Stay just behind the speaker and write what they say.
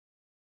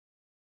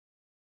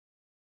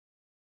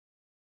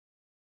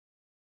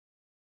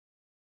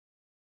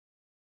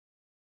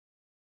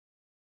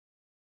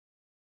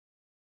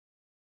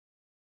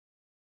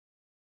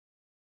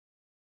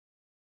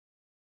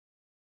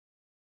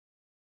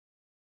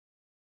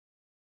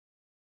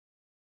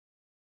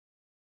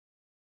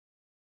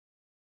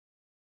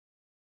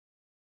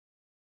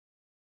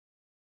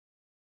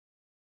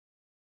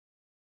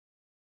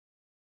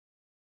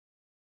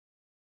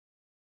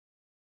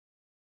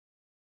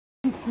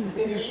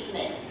Good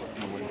evening,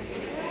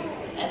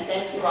 and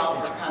thank you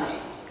all for coming.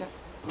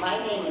 My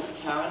name is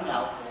Karen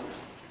Nelson,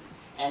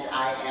 and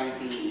I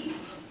am the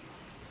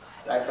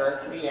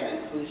Diversity and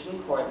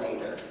Inclusion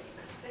Coordinator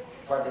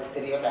for the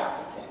City of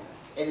Appleton.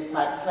 It is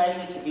my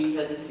pleasure to be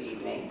here this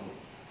evening.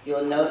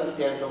 You'll notice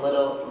there's a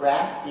little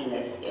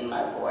raspiness in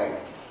my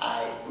voice.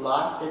 I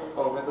lost it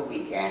over the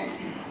weekend,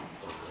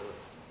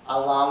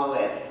 along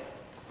with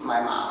my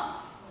mom.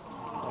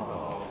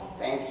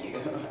 Thank you.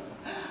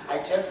 I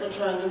just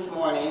returned this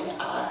morning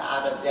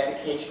out of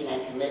dedication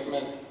and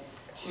commitment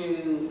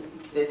to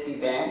this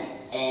event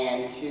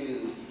and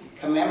to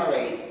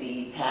commemorate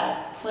the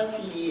past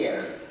 20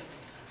 years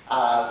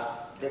of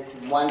this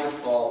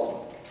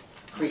wonderful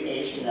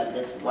creation of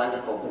this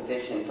wonderful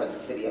position for the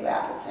City of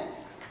Appleton.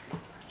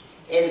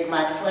 It is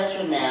my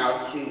pleasure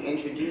now to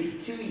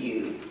introduce to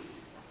you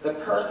the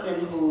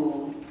person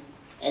who,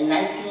 in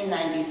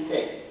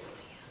 1996,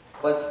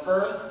 was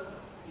first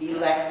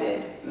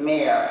elected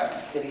mayor of the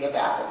City of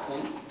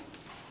Appleton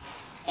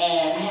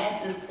and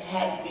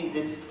has the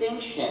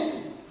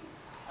distinction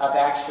of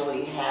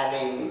actually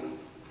having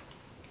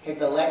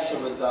his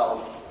election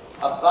results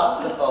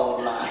above the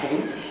fold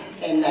line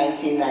in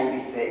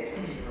 1996.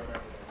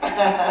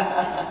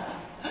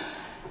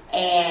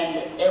 And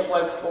it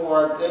was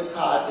for good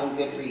cause and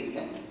good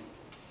reason.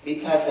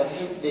 Because of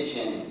his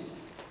vision,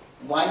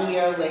 1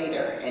 year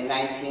later, in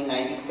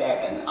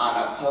 1997, on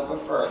October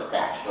 1st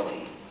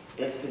actually,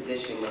 this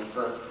position was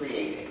first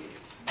created.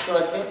 So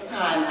at this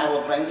time, I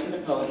will bring to the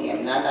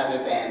podium none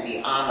other than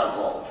the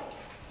Honorable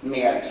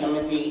Mayor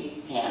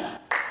Timothy Hanna.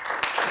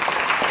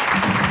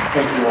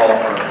 Thank you all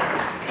for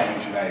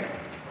coming tonight.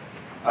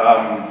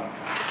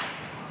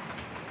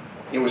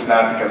 It was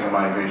not because of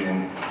my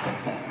vision.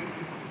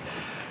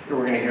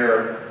 We're going to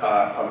hear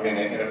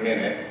in a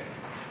minute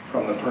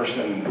from the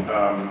person,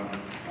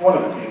 one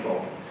of the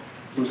people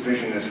whose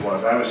vision this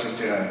was. I was just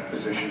in a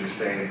position to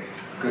say,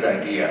 good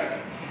idea.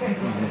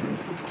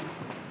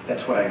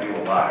 That's what I do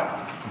a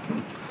lot.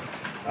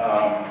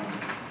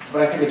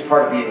 But I think it's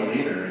part of being a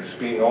leader, is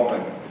being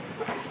open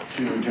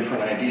to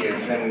different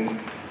ideas. And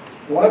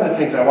one of the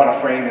things I want to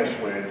frame this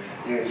with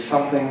is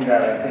something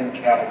that I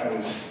think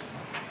Appleton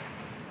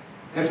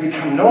has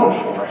become known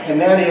for,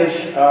 and that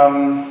is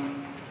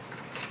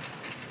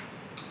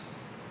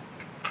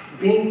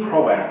being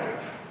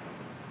proactive,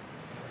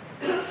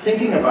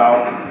 thinking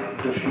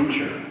about the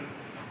future,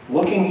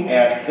 looking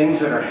at things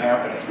that are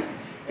happening,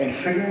 and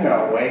figuring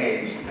out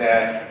ways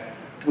that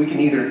we can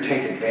either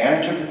take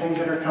advantage of the things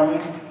that are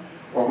coming,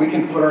 or we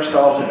can put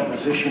ourselves in a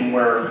position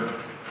where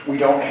we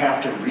don't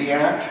have to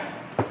react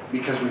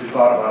because we've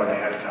thought about it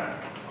ahead of time.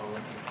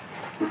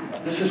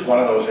 This is one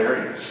of those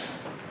areas.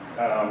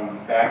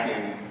 Back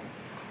in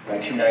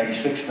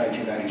 1996,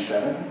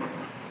 1997,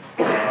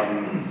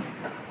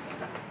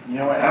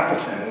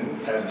 Appleton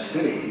as a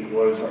city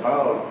was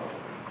about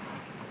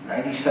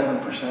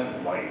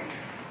 97% white.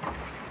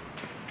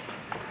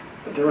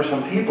 But there were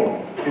some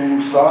people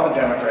who saw the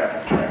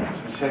demographic trends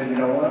and said, you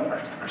know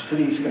what, our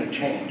city is going to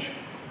change.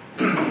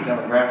 The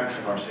demographics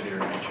of our city are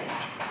going to change.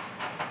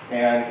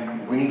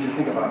 And we need to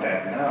think about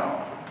that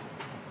now.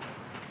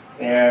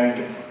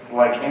 And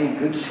like any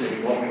good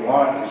city, what we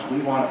want is we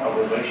want a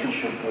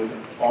relationship with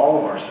all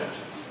of our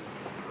citizens.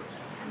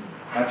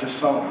 Not just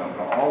some of them,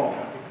 but all of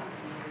them.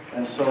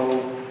 And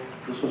so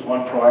this was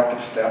one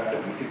proactive step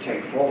that we could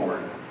take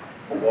forward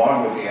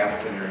along with the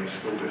Appleton Area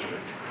School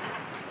District,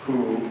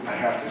 who I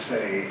have to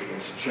say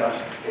is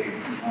just a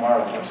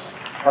marvelous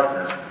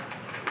partner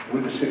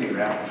with the City of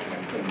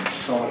Appleton in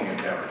so many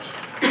endeavors.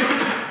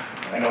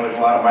 I know there's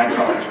a lot of my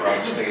colleagues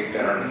around the state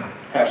that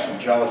have some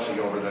jealousy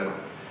over the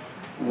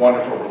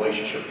wonderful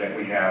relationship that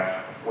we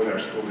have with our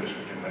school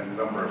district and the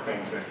number of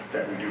things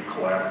that we do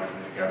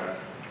collaboratively together.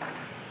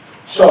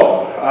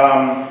 So,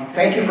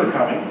 thank you for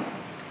coming.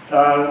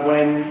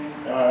 When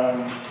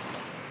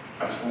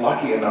I was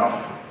lucky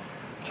enough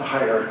to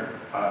hire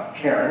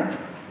Karen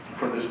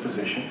for this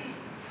position,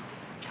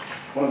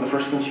 one of the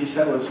first things she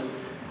said was,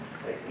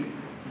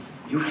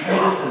 you've had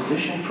this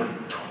position for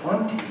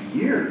 20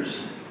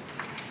 years.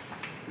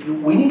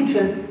 We need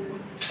to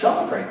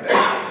celebrate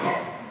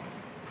that.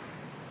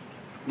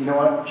 You know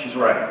what? She's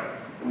right.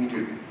 We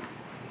do.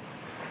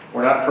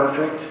 We're not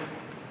perfect.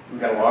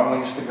 We've got a long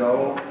ways to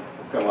go.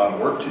 We've got a lot of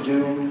work to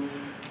do.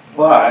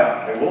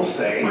 But I will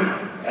say,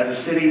 as a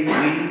city,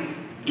 we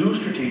do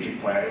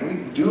strategic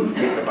planning. We do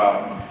think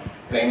about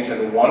things.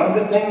 And one of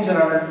the things in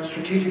our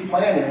strategic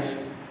plan is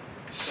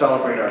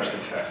celebrate our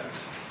successes.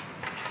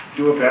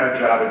 Do a better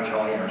job at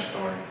telling our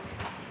story.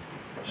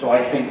 So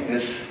I think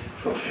this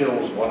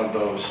fulfills one of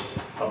those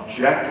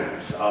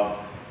objectives of,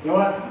 you know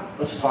what,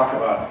 let's talk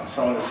about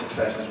some of the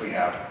successes we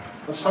have.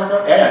 Let's talk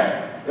about,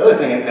 and the other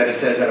thing that it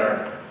says in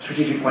our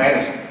strategic plan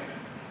is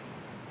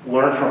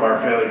learn from our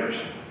failures.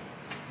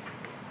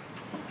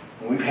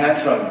 We've had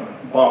some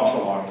bumps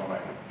along the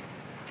way.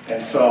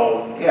 And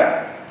so,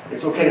 yeah,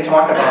 it's okay to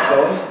talk about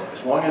those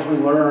as long as we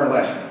learn our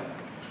lesson.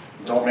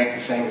 Don't make the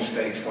same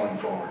mistakes going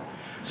forward.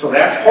 So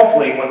that's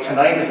hopefully what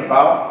tonight is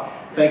about.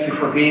 Thank you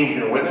for being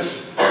here with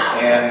us.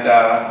 And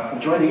and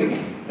enjoy the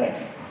evening. Thanks.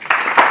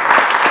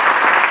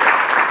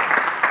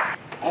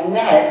 And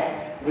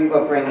next, we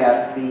will bring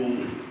up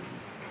the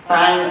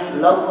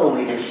fine local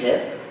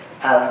leadership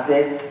of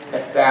this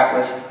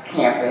established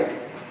campus,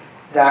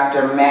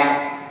 Dr.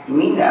 Matt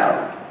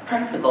Mino,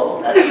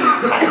 principal of East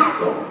High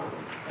School.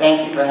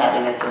 Thank you for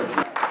having us here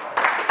tonight.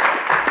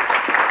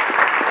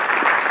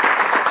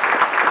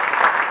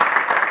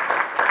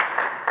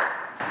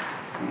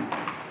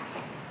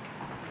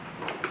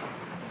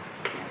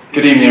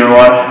 Good evening,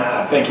 everyone.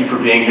 Thank you for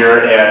being here,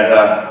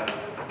 and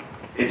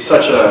it's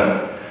such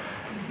a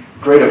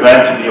great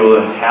event to be able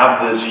to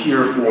have this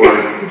here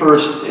for,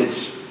 first,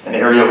 it's an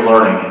area of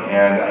learning,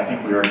 and I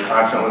think we are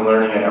constantly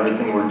learning in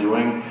everything we're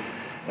doing,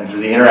 and through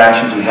the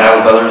interactions we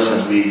have with others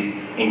as we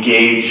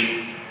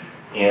engage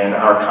in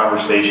our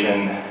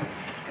conversation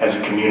as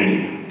a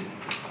community.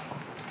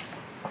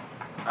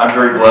 I'm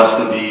very blessed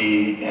to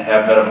be and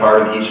have been a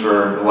part of East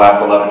for the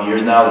last 11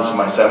 years now. This is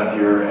my 7th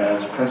year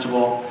as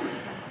principal.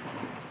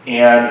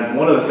 And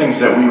one of the things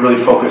that we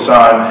really focus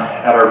on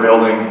at our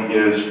building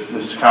is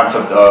this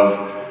concept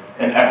of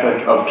an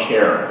ethic of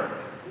care.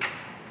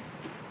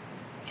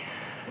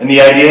 And the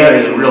idea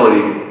is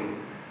really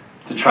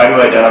to try to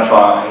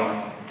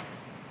identify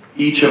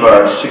each of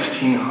our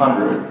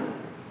 1,600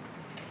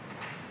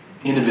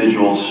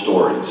 individual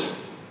stories.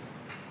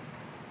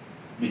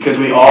 Because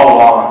we all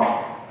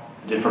walk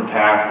a different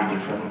path, a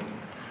different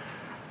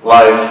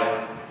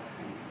life,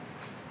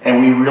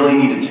 and we really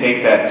need to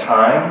take that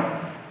time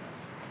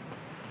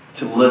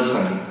to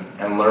listen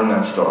and learn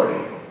that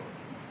story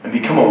and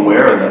become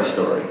aware of that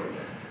story.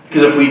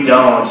 Because if we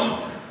don't,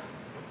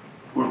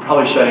 we're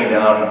probably shutting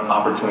down an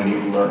opportunity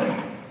of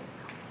learning.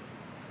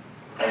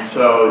 And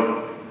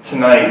so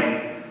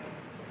tonight,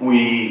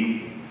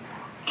 we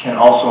can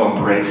also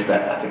embrace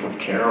that ethic of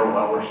care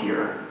while we're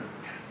here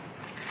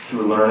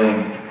through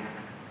learning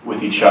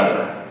with each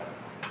other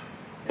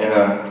in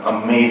an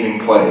amazing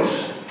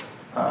place,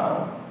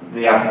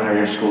 the Appleton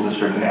Area School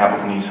District and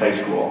Appleton East High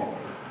School.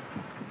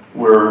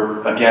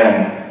 Where,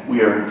 again,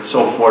 we are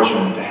so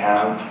fortunate to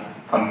have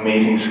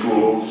amazing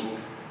schools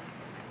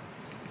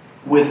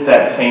with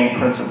that same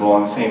principle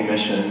and same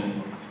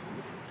mission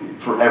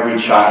for every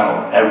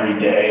child, every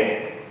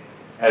day,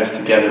 as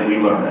together we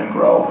learn and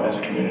grow as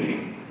a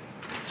community.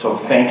 So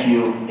thank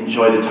you,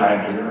 enjoy the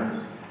time here,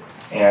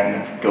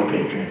 and go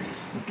Patriots.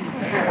 What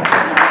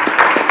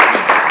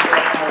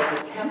I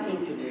was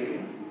attempting to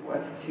do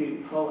was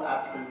to pull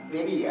up the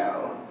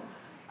video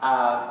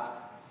of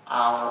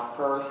our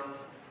first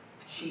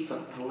chief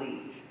of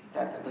police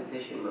that the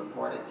position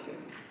reported to.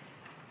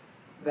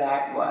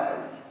 That was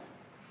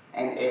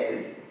and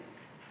is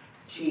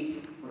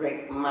Chief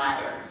Rick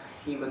Myers.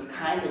 He was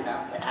kind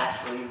enough to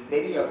actually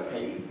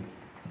videotape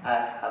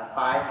us a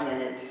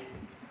 5-minute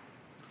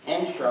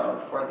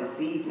intro for this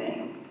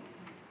evening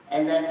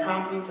and then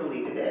promptly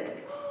deleted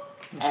it.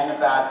 And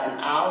about an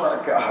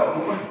hour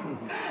ago,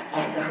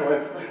 as I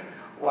was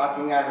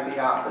walking out of the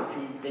office,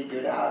 he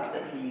figured out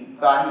that he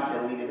thought he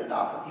deleted it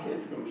off of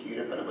his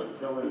computer, but it was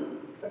still in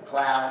the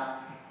cloud,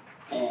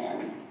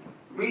 and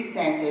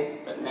resent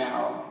it, but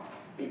now,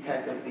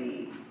 because of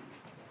the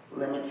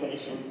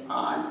limitations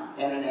on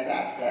internet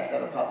access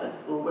at a public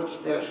school, which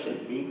there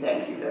should be,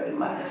 thank you very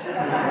much,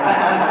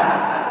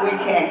 we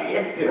can't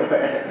get to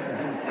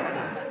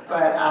it.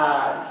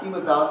 But he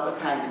was also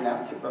kind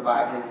enough to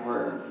provide his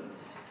words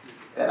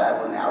that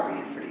I will now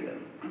read for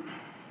you.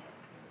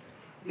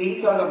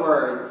 These are the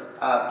words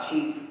of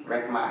Chief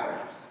Rick Myers.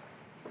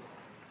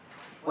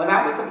 When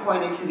I was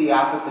appointed to the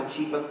office of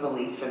Chief of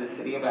Police for the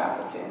City of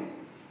Appleton,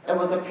 it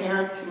was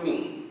apparent to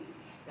me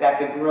that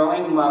the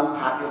growing Hmong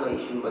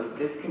population was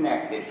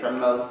disconnected from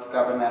most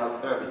governmental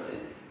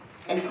services,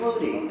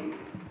 including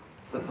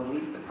the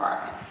police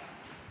department.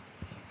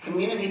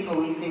 Community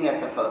policing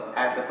as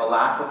a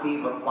philosophy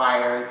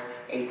requires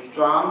a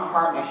strong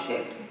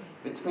partnership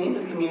between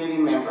the community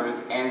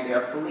members and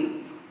their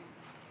police.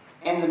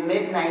 In the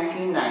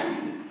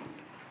mid-1990s,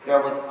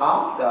 there was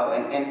also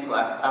an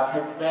influx of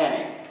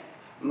Hispanics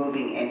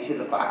moving into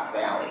the Fox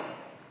Valley.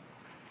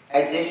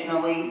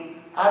 Additionally,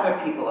 other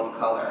people of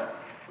color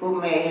who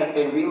may have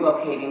been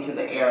relocating to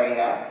the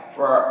area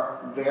were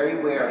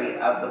very wary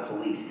of the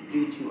police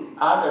due to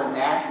other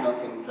national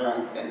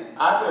concerns in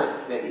other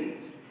cities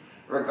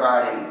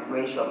regarding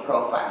racial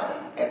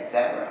profiling,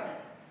 etc.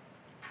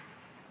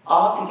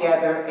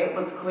 Altogether, it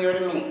was clear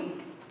to me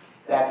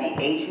that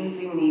the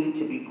agency needed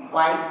to be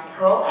quite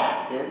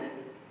proactive,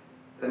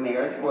 the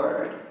mayor's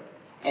word,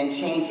 in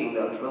changing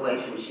those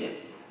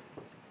relationships.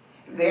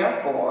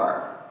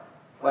 Therefore,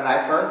 when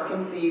I first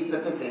conceived the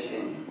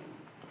position,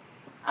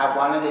 I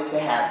wanted it to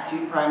have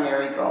 2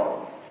 primary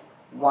goals.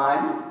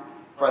 One,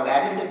 for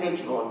that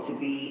individual to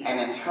be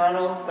an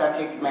internal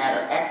subject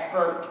matter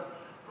expert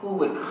who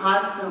would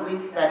constantly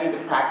study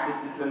the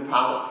practices and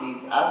policies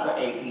of the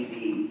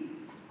APD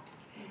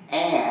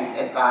and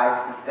advise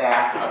the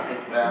staff of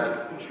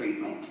disparate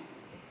treatment,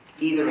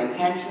 either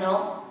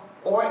intentional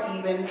or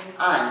even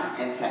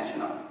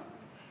unintentional,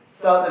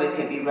 so that it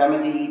could be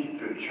remedied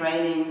through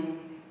training,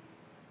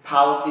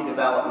 policy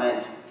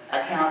development,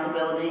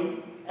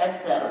 accountability,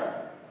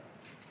 etc.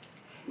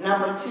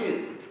 Number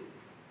 2,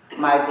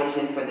 my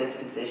vision for this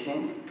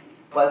position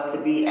was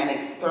to be an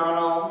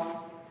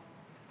external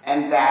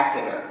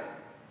ambassador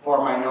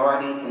for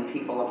minorities and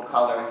people of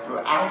color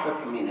throughout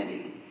the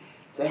community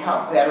to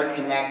help better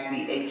connect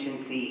the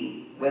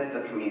agency with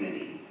the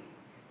community.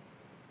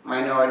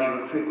 Minority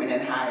recruitment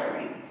and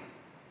hiring,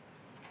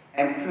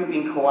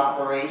 improving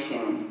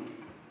cooperation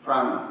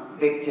from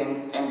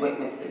victims and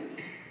witnesses,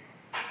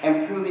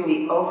 improving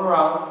the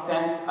overall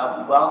sense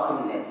of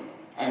welcomeness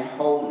and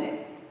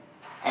wholeness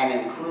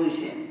and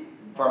inclusion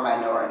for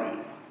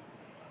minorities,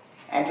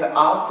 and to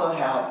also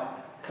help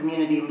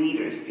community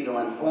leaders feel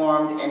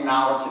informed and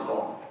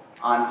knowledgeable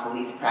on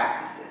police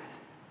practices.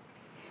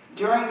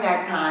 During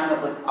that time,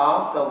 it was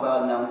also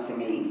well known to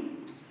me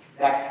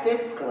that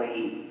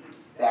fiscally,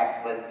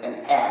 that's with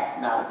an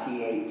F, not a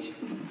PH,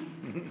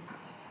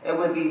 it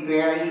would be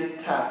very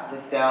tough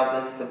to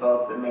sell this to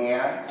both the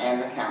mayor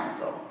and the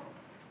council.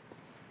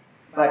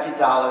 Budget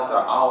dollars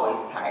are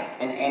always tight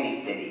in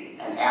any city,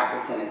 and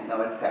Appleton is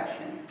no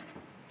exception.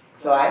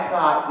 So I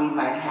thought we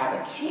might have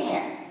a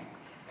chance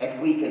if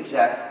we could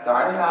just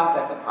start it off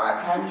as a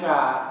part-time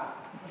job,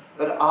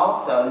 but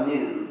also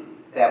knew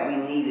that we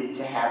needed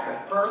to have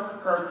the first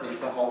person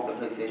to hold the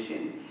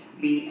position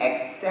be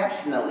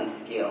exceptionally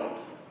skilled.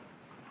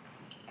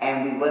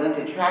 And we wouldn't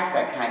attract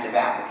that kind of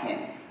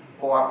applicant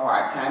for a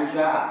part-time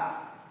job.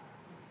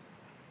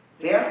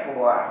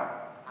 Therefore,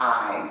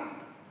 I,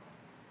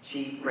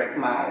 Chief Rick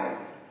Myers,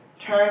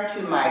 turned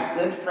to my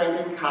good friend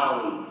and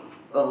colleague,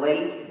 the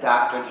late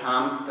Dr.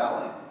 Tom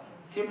Scullin,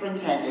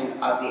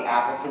 Superintendent of the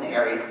Appleton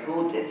Area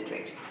School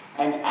District,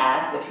 and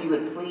asked if he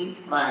would please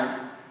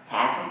fund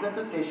half of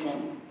the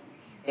position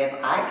if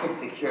I could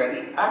secure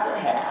the other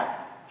half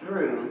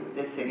through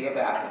the City of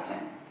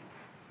Appleton.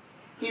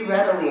 He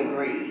readily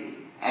agreed,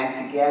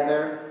 and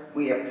together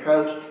we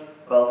approached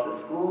both the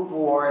school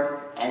board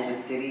and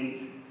the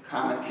city's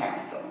Common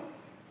Council.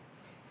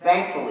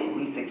 Thankfully,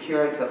 we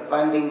secured the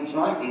funding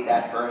jointly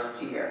that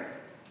first year.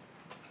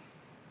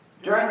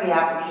 During the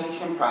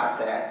application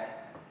process,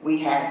 we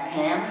had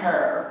Pam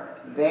Herr,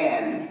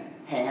 then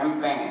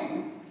Pam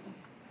Vang,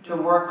 to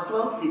work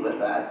closely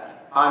with us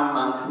on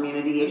Hmong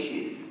community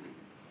issues.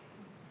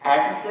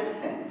 As a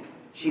citizen,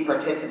 she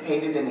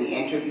participated in the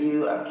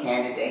interview of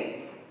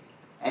candidates,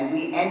 and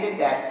we ended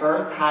that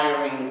first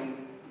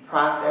hiring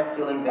process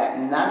feeling that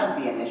none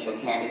of the initial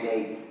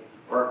candidates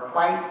were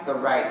quite the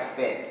right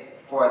fit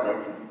for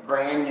this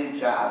brand new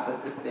job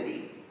with the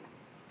city.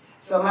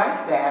 So my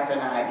staff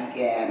and I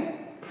began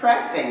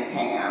pressing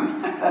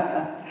Pam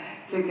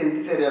to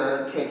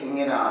consider taking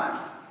it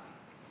on.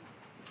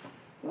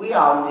 We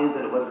all knew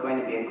that it was going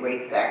to be a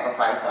great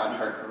sacrifice on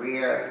her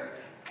career,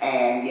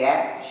 and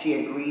yet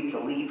she agreed to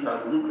leave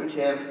her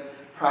lucrative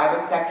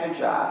private sector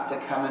job to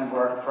come and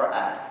work for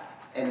us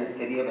in the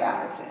City of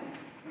Appleton.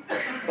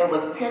 It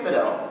was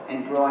pivotal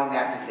in growing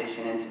that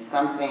position into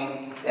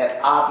something that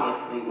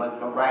obviously was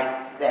the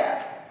right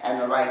step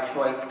and the right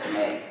choice to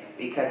make,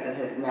 because it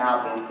has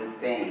now been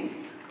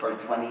sustained for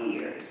 20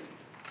 years.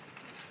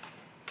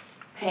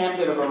 Pam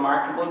did a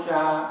remarkable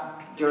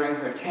job. During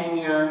her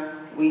tenure,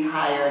 we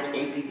hired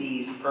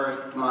APD's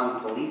first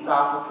Hmong police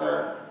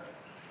officer,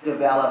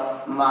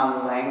 developed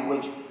Hmong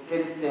language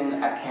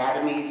citizen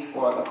academies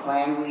for the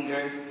clan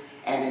leaders,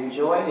 and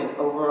enjoyed an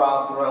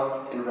overall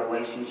growth in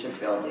relationship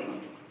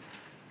building.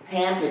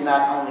 Pam did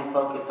not only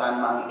focus on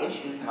Hmong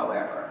issues,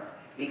 however,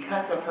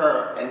 because of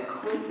her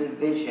inclusive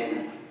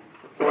vision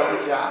for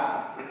the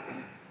job.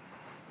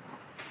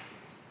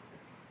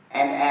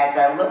 And as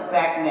I look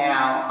back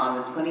now on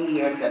the 20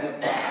 years that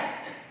have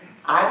passed,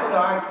 I would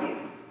argue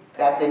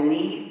that the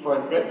need for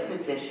this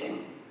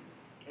position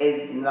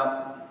is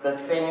not the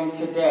same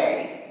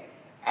today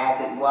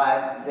as it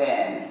was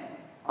then.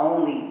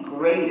 Only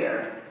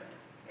greater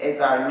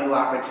is our new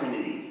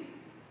opportunities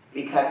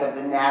because of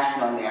the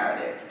national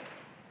narrative.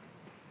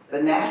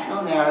 The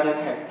national narrative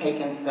has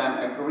taken some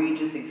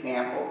egregious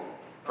examples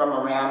from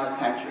around the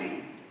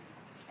country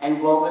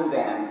and woven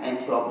them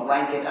into a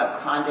blanket of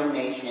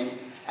condemnation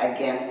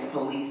against the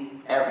police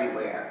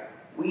everywhere.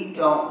 We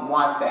don't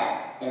want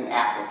that in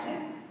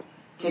Appleton.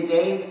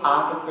 Today's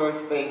officers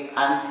face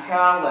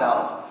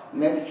unparalleled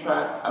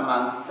mistrust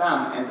among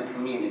some in the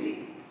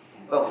community,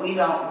 but we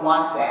don't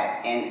want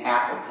that in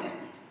Appleton.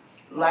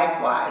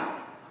 Likewise,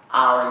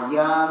 our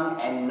young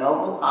and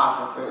noble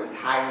officers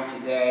hired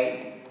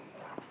today,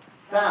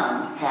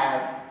 some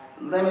have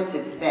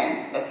limited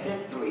sense of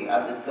history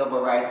of the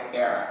civil rights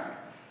era,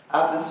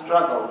 of the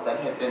struggles that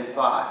have been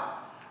fought,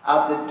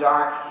 of the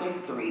dark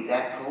history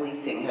that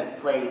policing has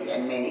played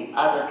in many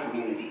other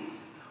communities.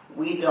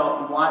 We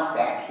don't want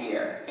that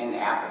here in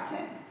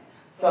Appleton.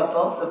 So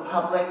both the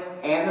public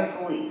and the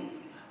police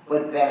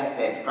would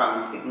benefit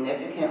from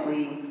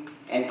significantly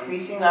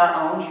increasing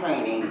our own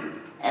training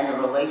and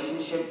the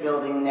relationship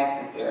building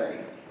necessary,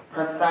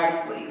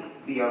 precisely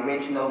the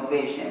original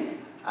vision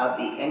of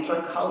the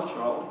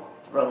intercultural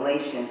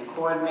relations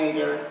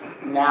coordinator,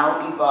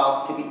 now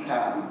evolved to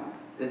become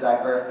the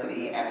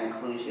diversity and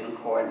inclusion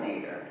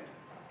coordinator.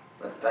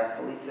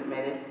 Respectfully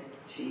submitted,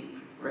 Chief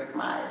Rick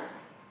Myers.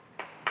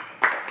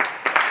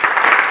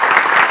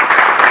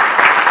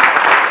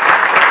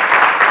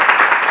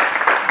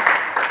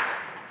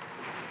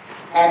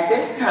 At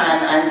this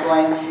time, I'm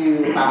going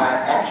to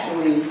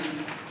actually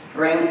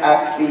bring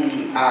up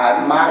the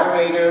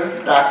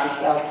moderator, Dr.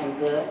 Shelton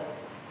Good,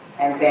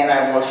 and then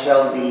I will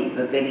show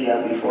the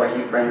video before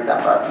he brings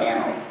up our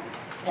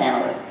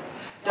panelists.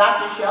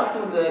 Dr.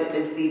 Shelton Good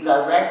is the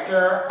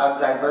Director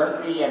of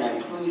Diversity and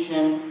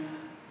Inclusion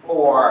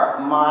for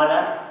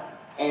MARTA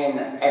in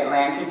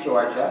Atlanta,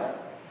 Georgia.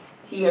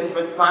 He is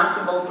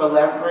responsible for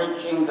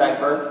leveraging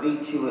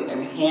diversity to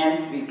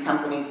enhance the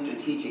company's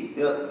strategic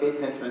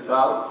business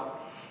results.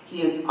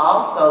 He is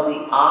also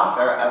the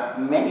author of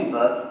many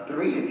books,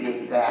 3 to be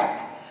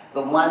exact.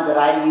 The one that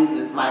I use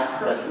is my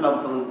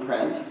personal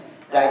blueprint,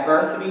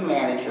 Diversity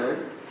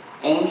Managers,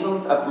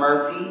 Angels of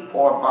Mercy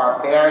or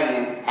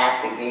Barbarians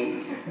at the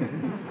Gate,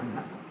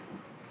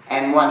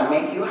 and Want to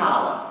Make You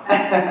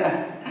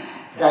Holler.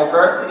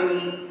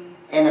 Diversity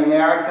in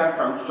America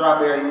from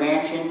Strawberry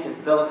Mansion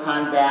to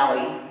Silicon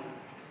Valley,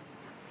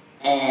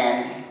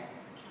 and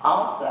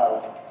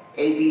also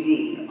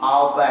ABD,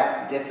 all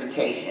but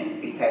dissertation,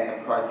 because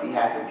of course he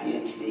has a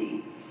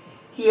PhD.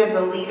 He is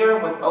a leader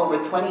with over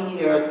 20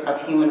 years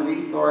of human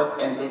resource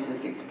and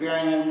business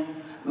experience,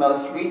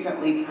 most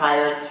recently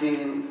prior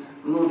to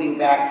moving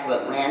back to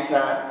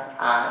Atlanta.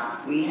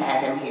 We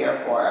had him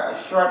here for a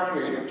short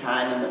period of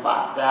time in the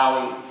Fox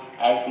Valley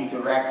as the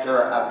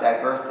Director of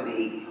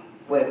Diversity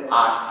with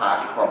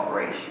Oshkosh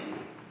Corporation.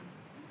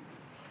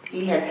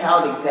 He has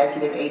held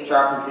executive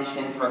HR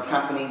positions for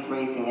companies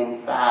ranging in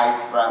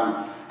size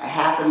from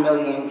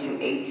 $500,000 to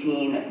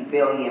 $18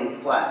 billion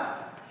plus,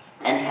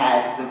 and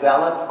has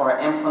developed or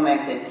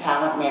implemented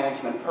talent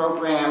management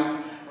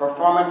programs,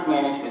 performance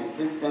management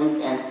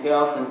systems, and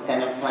sales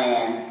incentive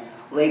plans,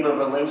 labor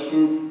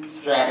relations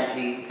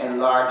strategies, and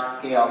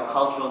large-scale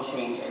cultural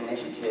change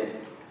initiatives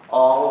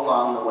all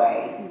along the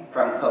way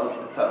from coast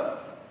to coast.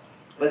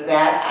 With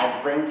that,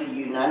 I bring to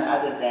you none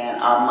other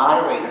than our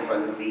moderator for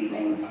this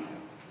evening,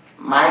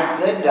 my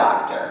good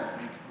doctor,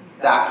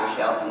 Dr.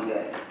 Shelton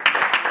Good.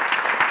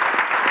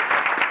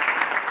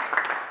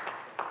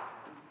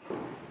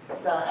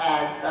 So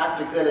as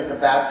Dr. Good is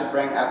about to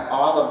bring up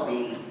all of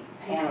the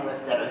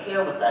panelists that are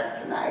here with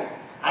us tonight,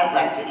 I'd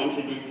like to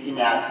introduce you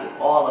now to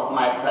all of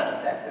my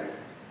predecessors.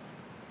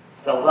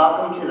 So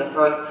welcome to the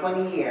first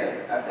 20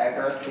 years of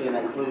diversity and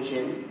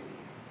inclusion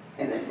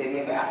in the City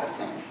of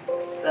Appleton.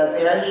 So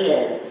there he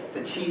is,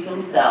 the chief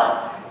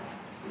himself,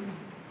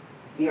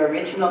 the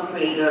original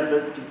creator of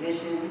this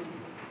position,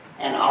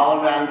 and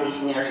all-around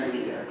visionary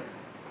leader.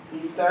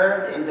 He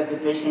served in the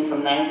position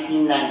from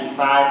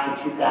 1995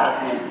 to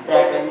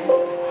 2007,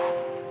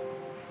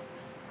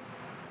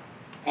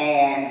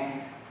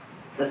 and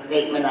the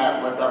statement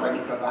was already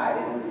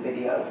provided in the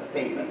video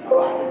statement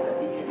provided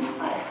that we couldn't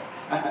hide.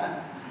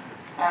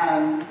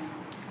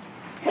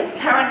 His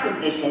current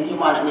position, he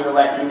wanted me to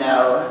let you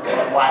know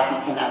that why he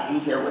cannot be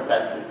here with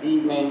us this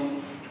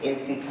evening is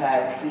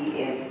because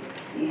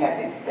he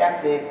has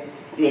accepted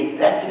the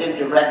executive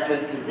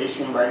director's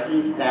position where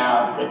he's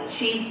now the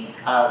chief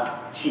of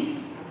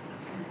chiefs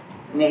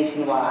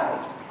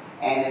nationwide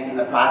and is in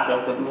the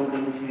process of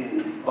moving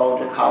to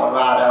Boulder,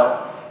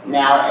 Colorado,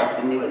 now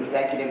as the new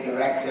executive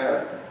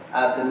director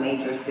of the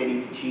Major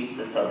Cities Chiefs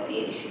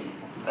Association.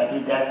 But he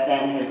does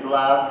send his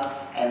love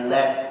and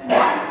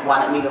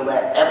wanted me to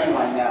let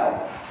everyone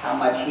know how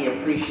much he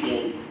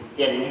appreciates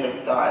getting his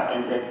start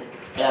in this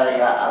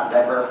area of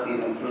diversity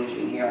and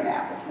inclusion here in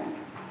Appleton.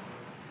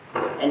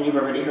 And you've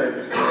already heard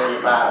the story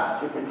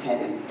about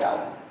Superintendent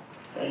Skelton.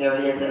 So here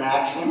he is in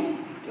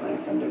action, doing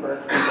some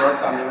diversity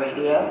work on the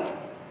radio.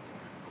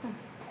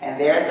 And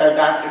there's our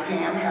Dr.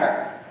 Pam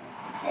Herr.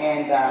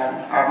 And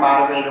our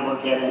moderator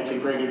will get into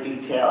greater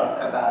details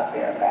about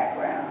their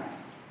backgrounds.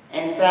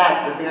 In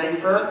fact, the very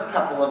first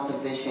couple of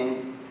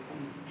positions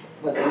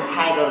was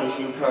entitled, as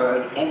you've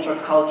heard,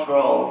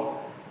 Intercultural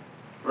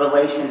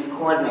Relations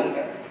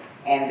Coordinator.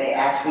 And they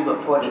actually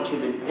reported to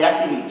the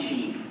deputy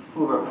chief,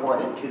 who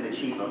reported to the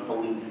chief of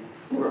police,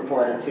 who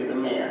reported to the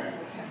mayor.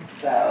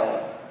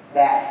 So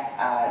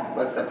that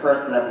was the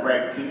person of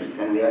Greg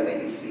Peterson there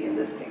that you see in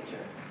this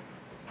picture.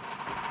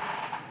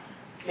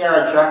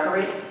 Sarah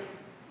Druckery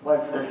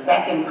was the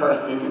second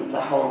person to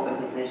hold the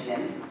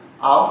position,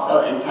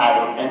 also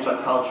entitled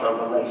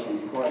Intercultural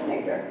Relations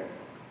Coordinator.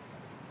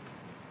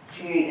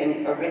 She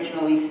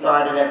originally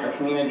started as a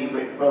community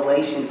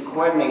relations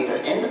coordinator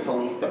in the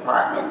police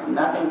department,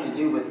 nothing to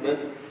do with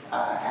this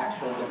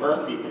actual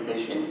diversity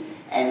position,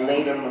 and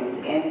later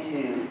moved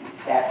into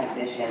that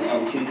position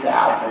in 2000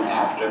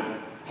 after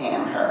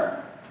Pam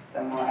Herr.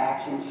 Some more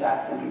action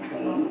shots in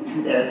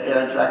between. There's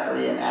Sarah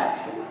Druckery in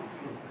action.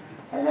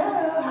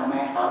 Hello, how may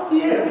I help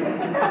you?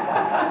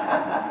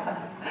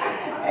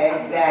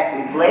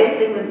 Exactly,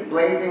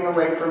 blazing the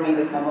way for me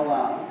to come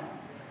along.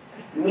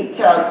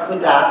 Mito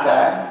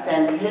Kudaka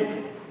sends his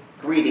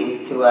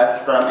greetings to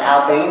us from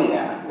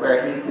Albania,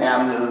 where he's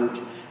now moved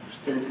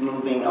since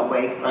moving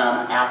away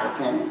from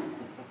Appleton.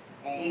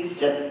 And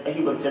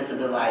he was just a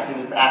delight. He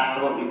was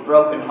absolutely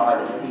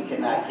brokenhearted that he could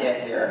not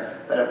get here,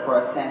 but of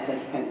course sent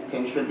his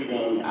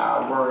contributing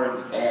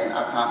words and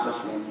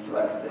accomplishments to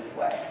us this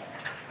way.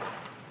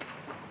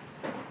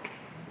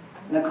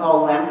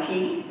 Nicole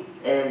Lemke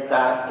is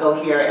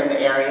still here in the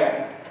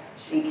area.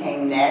 She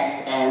came next,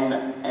 and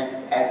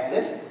at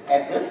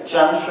this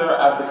juncture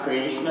of the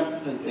creation of the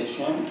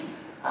position,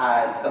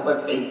 it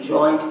was a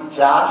joint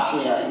job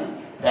sharing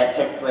that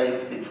took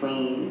place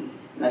between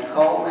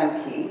Nicole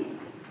Lemke,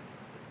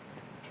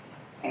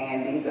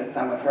 and these are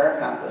some of her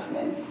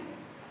accomplishments.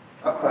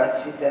 Of course,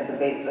 she said the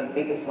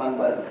biggest one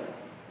was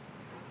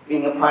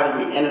being a part of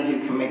the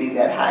interview committee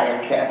that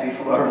hired Kathy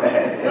Flores.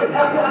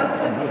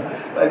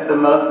 Was the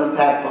most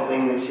impactful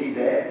thing that she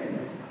did.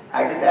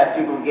 I just asked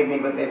people to give me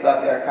what they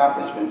thought their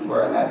accomplishments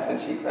were, and that's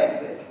what she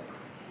credited.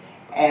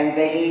 And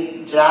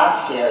they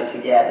job shared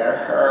together,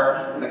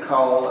 her,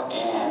 Nicole,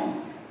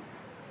 and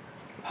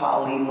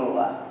Polly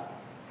Mua,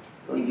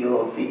 who you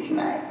will see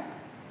tonight.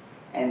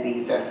 And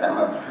these are some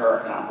of her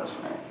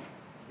accomplishments.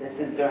 This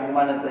is during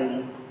one of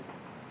the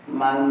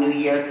Hmong New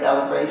Year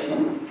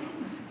celebrations.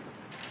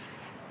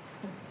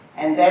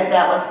 And then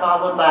that was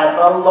followed by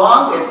the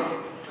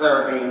longest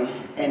serving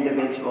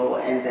individual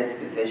in this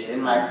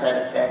position, my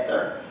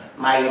predecessor,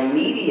 my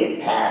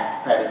immediate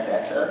past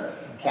predecessor,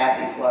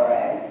 Kathy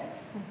Flores.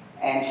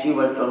 And she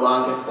was the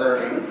longest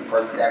serving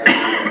for 7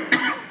 years.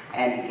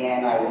 And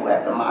again, I will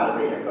let the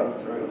moderator go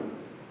through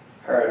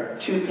her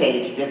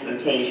 2-page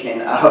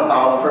dissertation of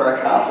all of her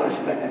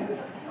accomplishments.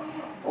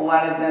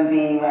 One of them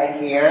being right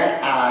here,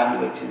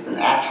 which is an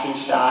action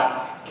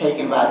shot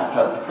taken by the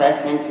Post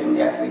Crescent, and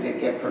yes, we did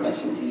get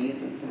permission to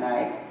use it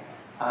tonight,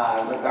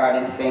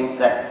 regarding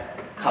same-sex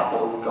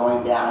couples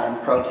going down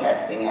and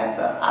protesting at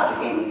the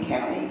Allegheny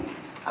County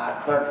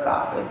clerk's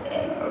office,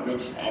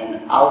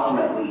 and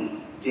ultimately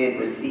did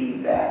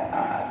receive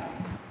that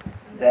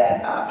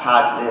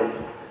positive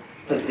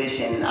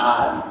position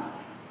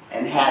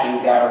and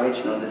having that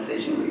original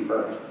decision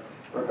reversed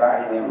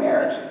regarding their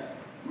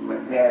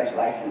marriage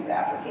license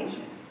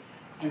applications.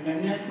 And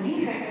then there's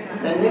me,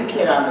 the new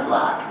kid on the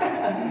block.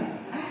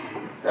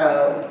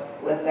 So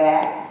with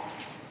that.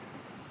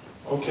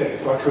 Okay,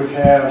 if I could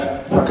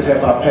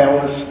have our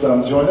panelists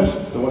join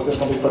us, the ones that are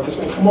going to be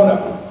participating, come on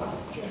up.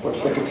 For the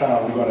second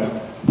time, I'm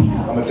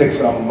gonna take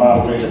some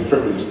moderator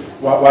privileges.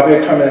 While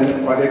they're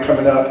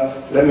coming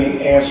up, let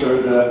me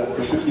answer the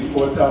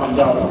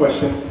 $64,000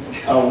 question.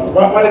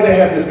 Why did they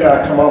have this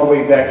guy come all the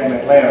way back from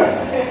Atlanta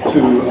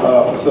to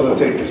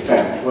facilitate this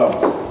panel?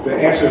 Well, the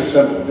answer is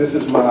simple. This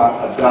is my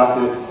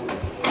adopted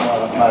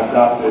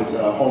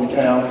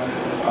hometown.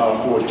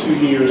 For 2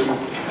 years,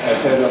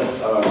 as head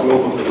of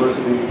global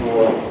diversity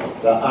for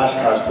the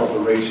Oshkosh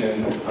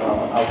Corporation,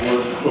 I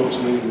work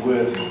closely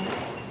with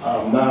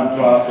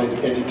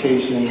nonprofit,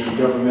 education,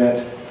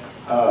 government,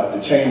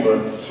 the chamber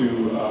to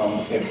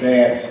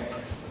advance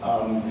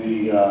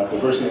the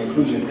diversity and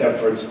inclusion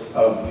efforts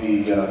of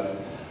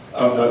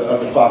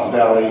the Fox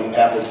Valley,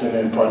 Appleton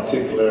in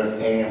particular,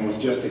 and was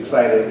just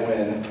excited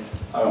when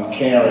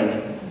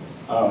Karen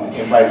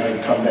invited me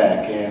to come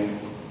back. And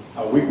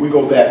we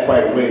go back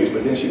quite a ways,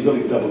 but then she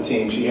really double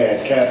teamed. She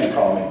had Kathy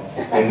call me,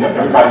 and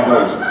everybody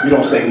knows you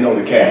don't say no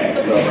to Kathy.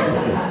 So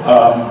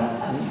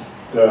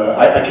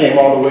I came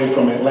all the way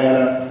from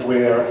Atlanta,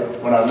 where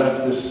when I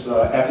left this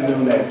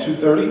afternoon at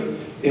 2:30,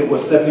 it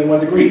was 71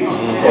 degrees.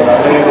 When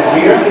I landed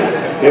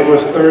here, it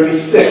was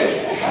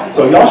 36.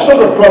 So y'all show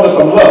the brother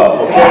some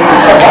love, okay?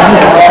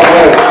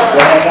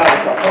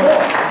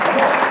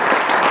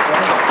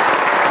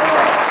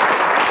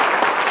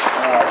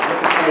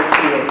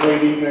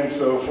 Great evening.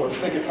 So for the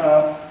sake of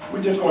time,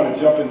 we're just going to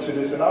jump into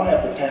this, and I'll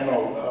have the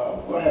panel,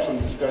 we'll have some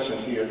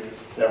discussions here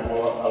that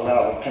will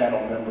allow the panel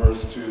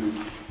members to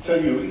tell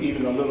you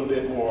even a little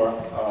bit more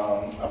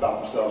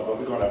about themselves, but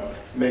we're going to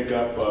make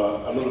up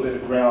a little bit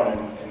of ground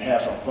and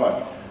have some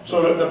fun.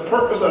 So the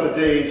purpose of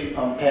today's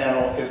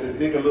panel is to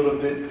dig a little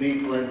bit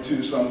deeper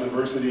into some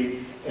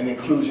diversity and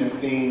inclusion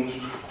themes.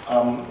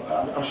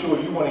 I'm sure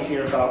you want to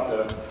hear about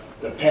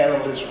the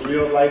panelists'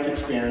 real life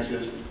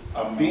experiences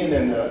being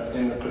in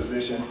the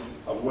position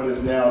of what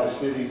is now the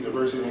city's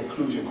diversity and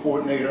inclusion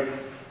coordinator.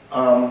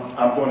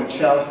 I'm going to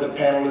challenge the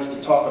panelists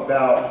to talk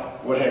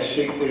about what has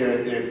shaped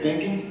their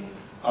thinking,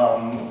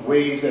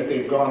 ways that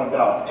they've gone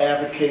about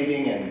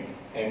advocating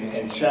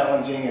and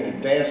challenging and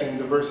advancing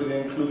diversity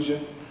and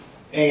inclusion.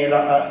 And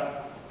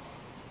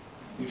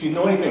if you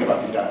know anything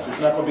about these guys, it's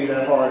not going to be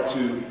that hard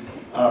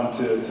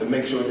to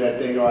make sure that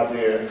they are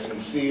their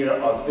sincere,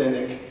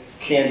 authentic,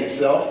 candid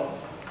self.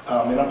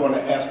 And I'm going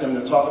to ask them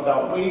to talk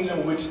about ways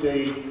in which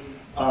they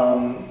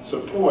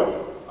support,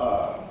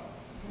 well,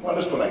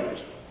 let's put it like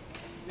this.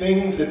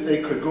 Things that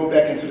they could go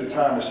back into the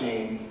time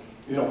machine,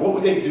 what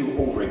would they do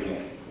over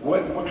again?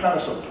 What kind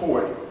of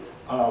support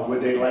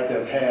would they like to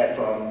have had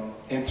from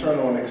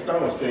internal and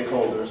external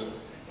stakeholders?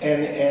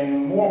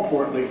 And more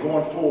importantly,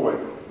 going forward,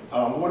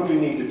 what do we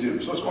need to do?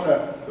 So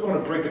we're going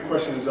to break the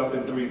questions up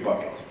in 3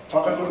 buckets.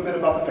 Talk a little bit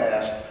about the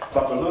past,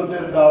 talk a little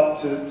bit about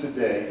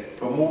today,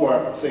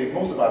 but save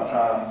most of our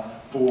time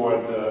for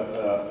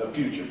the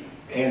future.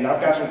 And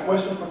I've got some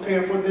questions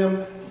prepared for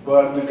them,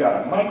 but we've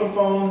got a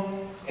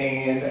microphone,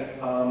 and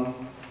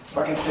if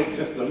I can take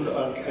just,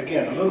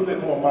 again, a little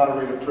bit more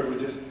moderator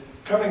privileges.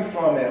 Coming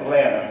from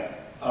Atlanta,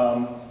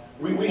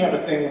 we have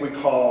a thing we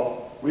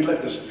call, we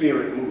let the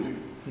spirit move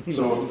you.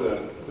 So if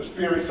the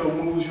spirit so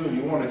moves you and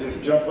you want to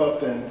just jump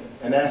up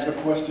and ask a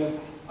question,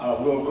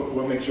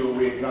 we'll make sure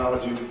we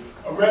acknowledge you,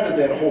 rather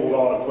than hold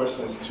all the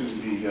questions to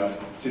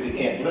the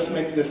end. Let's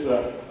make this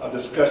a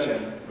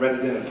discussion rather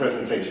than a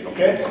presentation,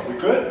 okay? We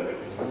good?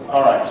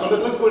 All right, so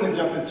let's go ahead and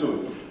jump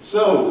into it.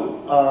 So,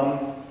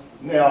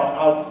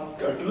 now,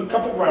 a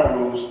couple ground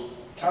rules.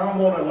 Tom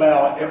won't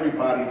allow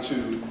everybody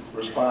to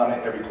respond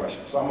to every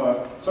question.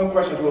 Some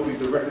questions will be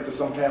directed to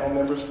some panel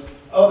members.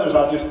 Others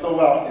I'll just throw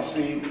out and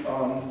see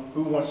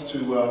who wants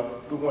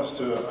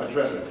to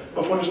address it.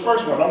 But for this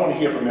first one, I want to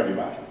hear from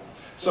everybody.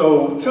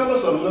 So tell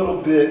us a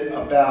little bit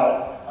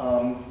about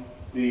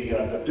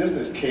the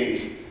business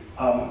case.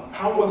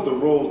 How was the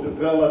role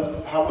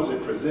developed? How was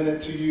it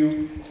presented to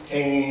you?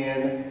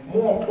 And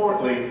more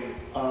importantly,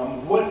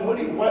 what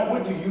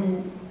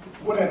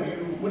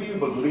do you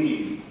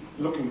believe,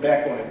 looking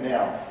back on it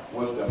now,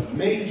 was the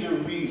major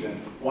reason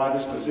why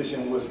this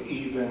position was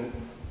even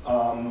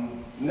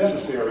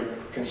necessary,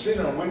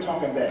 considering we're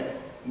talking back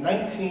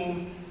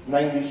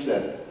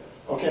 1997.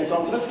 Okay,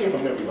 so let's hear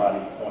from everybody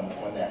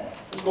on that.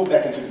 Let's go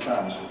back into the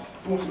time machine.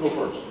 Who wants to go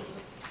first?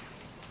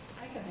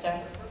 I can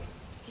start.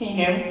 Can you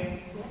hear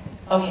me?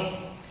 Okay.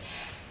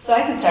 So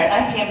I can start.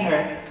 I'm Pam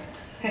Herr.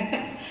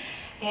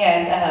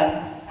 And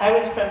I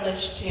was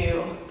privileged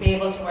to be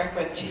able to work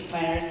with Chief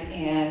Myers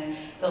and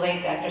the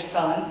late Dr.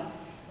 Scullin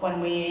when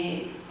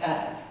we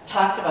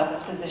talked about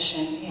this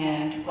position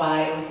and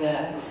why it was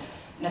a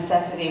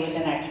necessity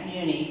within our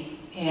community.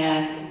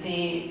 And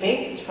the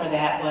basis for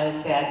that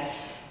was that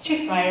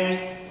Chief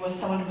Myers was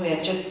someone who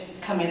had just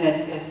come in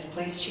as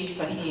police chief,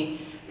 but he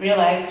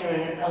realized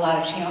there were a lot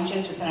of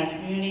challenges within our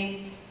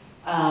community.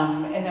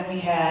 And then we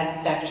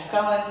had Dr.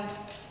 Scullin,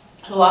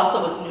 who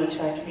also was new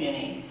to our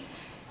community,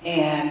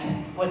 and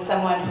was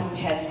someone who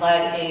had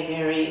led a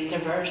very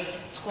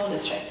diverse school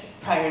district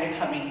prior to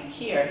coming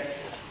here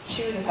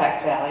to the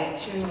Fox Valley,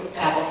 to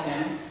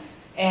Appleton.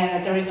 And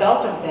as a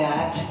result of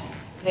that,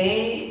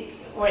 they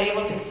were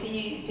able to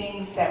see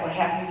things that were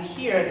happening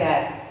here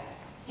that,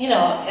 you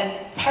know, as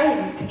part of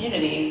this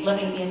community,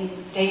 living in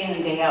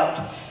and day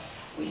out,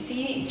 we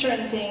see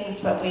certain things,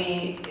 but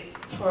we,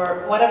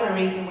 for whatever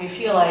reason, we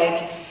feel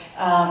like,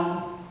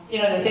 you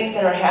know, the things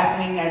that are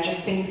happening are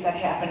just things that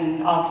happen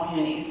in all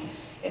communities.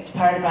 It's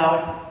part of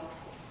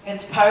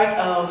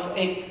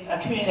a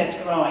community that's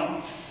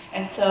growing.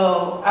 And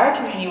so our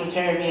community was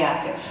very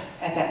reactive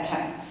at that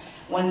time.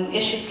 When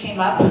issues came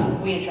up,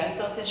 we addressed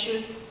those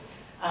issues.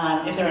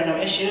 If there were no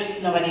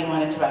issues, nobody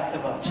wanted to rock the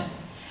boat.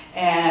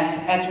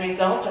 And as a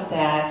result of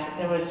that,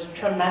 there was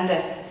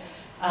tremendous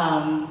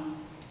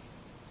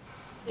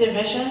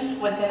division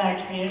within our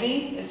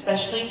community,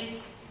 especially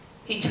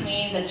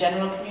between the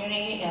general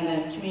community and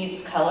the communities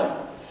of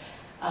color.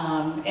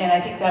 And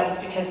I think that was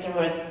because there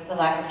was the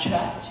lack of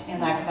trust and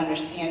lack of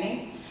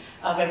understanding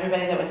of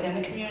everybody that was in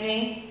the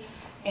community,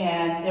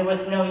 and there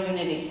was no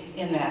unity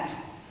in that.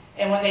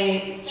 And when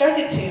they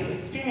started to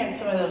experience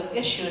some of those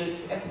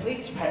issues at the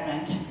police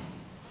department,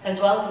 as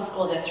well as the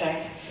school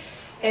district,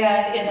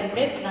 and in the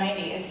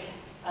mid-90s,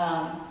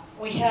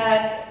 we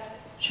had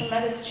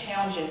tremendous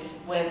challenges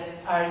with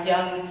our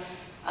young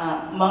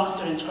monk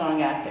students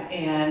growing up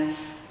and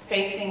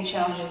facing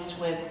challenges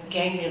with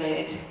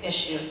gang-related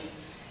issues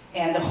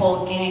and the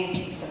whole gang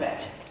piece of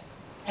it.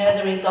 And as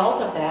a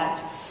result of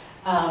that,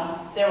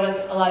 there was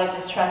a lot of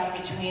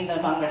distrust between the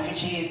Hmong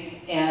refugees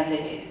and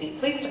the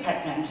police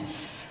department,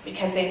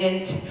 because they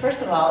didn't,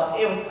 first of all,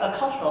 it was a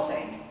cultural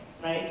thing,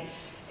 right?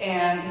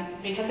 And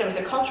because it was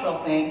a cultural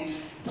thing,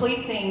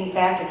 policing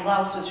back in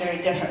Laos was very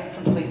different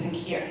from policing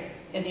here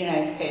in the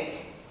United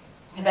States.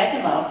 And back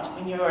in Laos,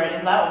 when you were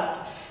in Laos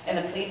and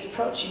the police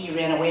approached you, you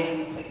ran away from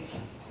the police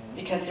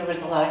because there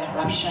was a lot of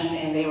corruption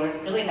and they were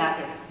really not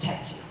there to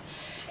protect you.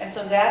 And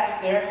so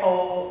that's their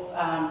whole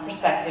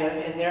perspective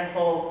and their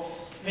whole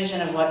vision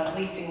of what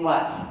policing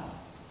was.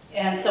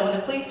 And so when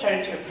the police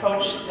started to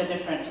approach the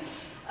different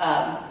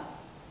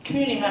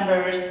community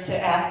members to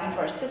ask them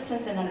for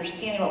assistance in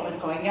understanding what was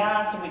going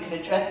on so we could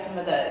address some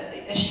of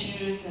the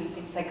issues and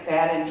things like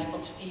that and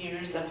people's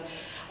fears of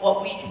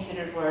what we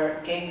considered were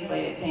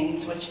gang-related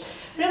things, which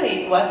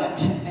really wasn't.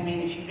 I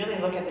mean, if you really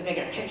look at the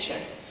bigger picture.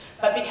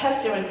 But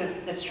because there was this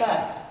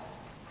distrust,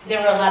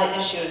 there were a lot of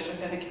issues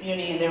within the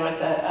community and there was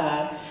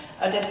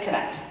a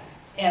disconnect.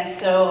 And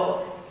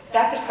so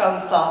Dr.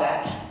 Scullin saw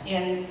that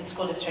in the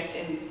school district,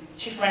 and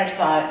Chief Myers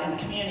saw it in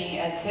the community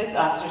as his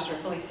officers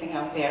were policing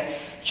out there,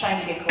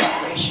 trying to get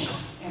cooperation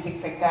and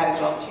things like that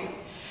as well too.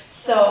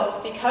 So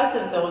because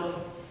of those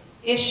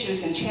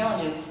issues and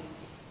challenges,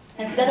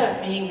 instead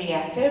of being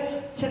reactive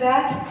to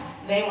that,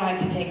 they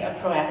wanted to take a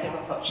proactive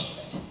approach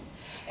to it.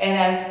 And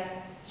as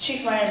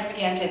Chief Myers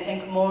began to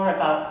think more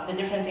about the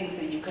different things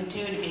that you could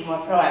do to be more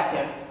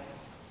proactive,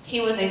 he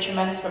was a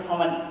tremendous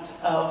proponent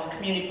of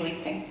community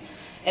policing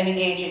and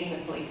engaging the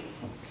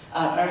police.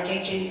 or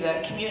engaging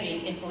the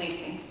community in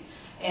policing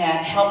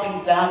and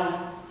helping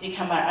them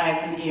become our eyes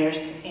and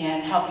ears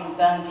and helping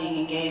them being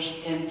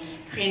engaged in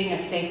creating a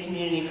safe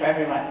community for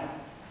everyone.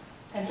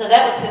 And so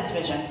that was his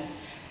vision.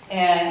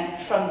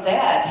 And from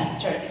that, he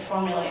started to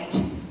formulate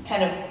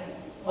kind of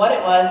what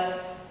it was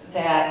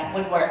that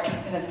would work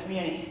in this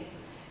community.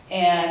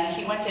 And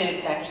he went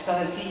to Dr.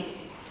 Scully's,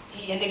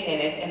 he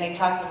indicated, and they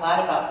talked a lot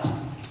about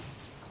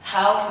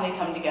how can they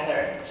come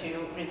together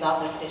to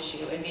resolve this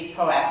issue and be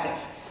proactive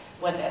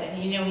with it.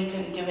 And he knew he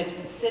couldn't do it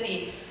in the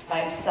city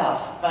by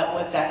himself, but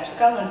with Dr.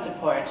 Scullin's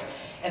support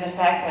and the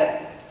fact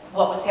that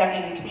what was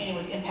happening in the community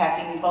was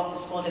impacting both the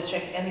school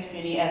district and the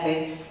community as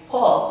a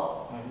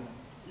whole,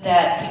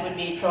 that he would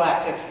be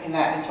proactive in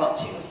that as well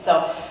too.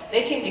 So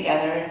they came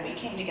together, we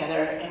came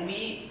together, and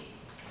we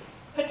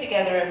put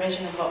together a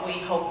vision of what we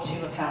hoped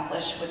to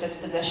accomplish with this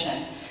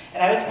position.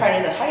 And I was part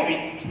of the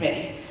hiring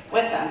committee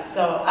with them,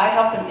 so I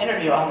helped them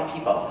interview all the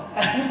people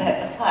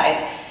that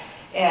applied.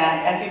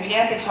 And as we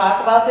began to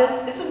talk about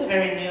this was a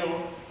very new,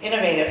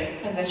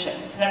 innovative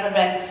position. It's never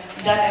been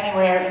done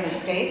anywhere in the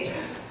state.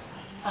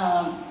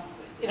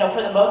 You know,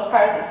 for the most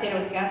part, the state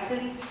of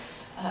Wisconsin,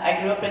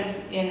 I grew up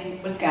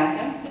in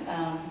Wisconsin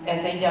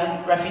as a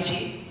young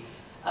refugee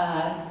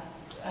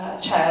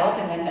child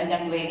and then a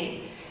young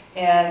lady.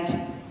 And,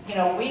 you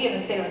know, we in the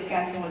state of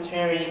Wisconsin was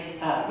very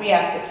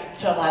reactive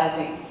to a lot of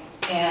things.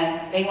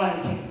 And they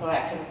wanted to take a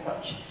proactive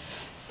approach.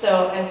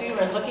 So as we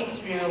were looking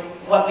through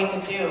what we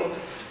could do,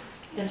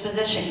 this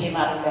position came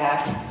out of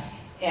that.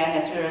 And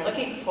as we were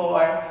looking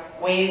for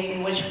ways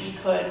in which we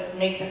could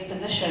make this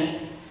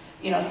position,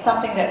 you know,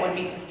 something that would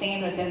be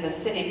sustained within the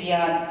city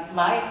beyond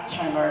my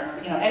term or,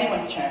 you know,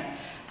 anyone's term,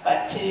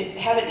 but to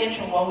have it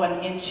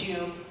interwoven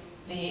into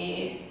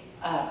the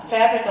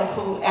fabric of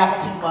who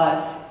Appleton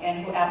was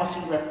and who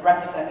Appleton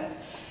represented.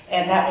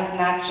 And that was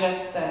not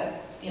just the,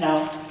 you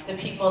know, the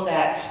people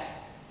that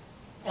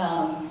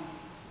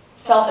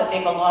felt that they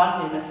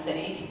belonged in this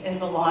city and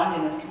belonged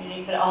in this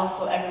community, but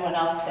also everyone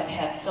else that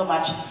had so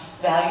much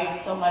value,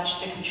 so much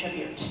to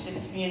contribute to the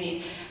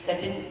community,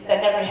 that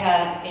never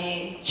had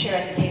a chair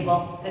at the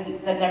table,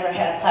 that never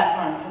had a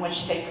platform in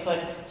which they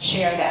could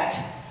share that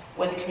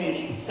with the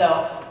community.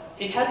 So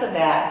because of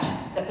that,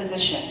 the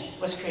position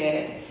was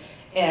created.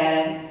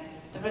 And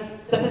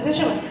the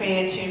position was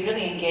created to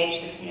really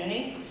engage the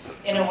community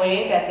in a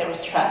way that there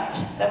was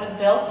trust that was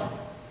built.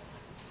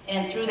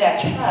 And through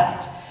that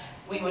trust,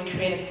 we would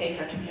create a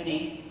safer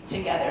community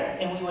together,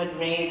 and we would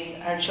raise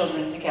our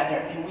children together,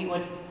 and we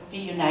would be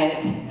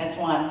united as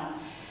one.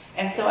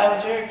 And so I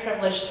was very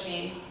privileged to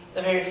be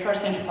the very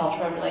first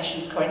intercultural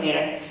relations coordinator.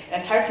 And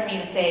it's hard for me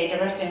to say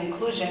diversity and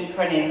inclusion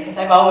coordinator because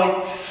I've always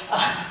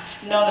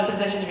known the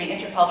position to be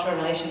intercultural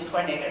relations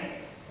coordinator.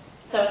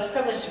 So I was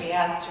privileged to be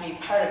asked to be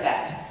part of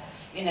that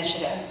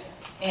initiative.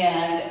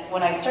 And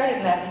when I started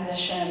in that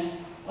position,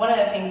 one of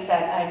the things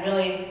that I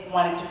really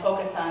wanted to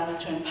focus on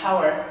was to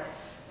empower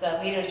the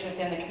leaders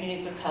within the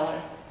communities of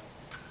color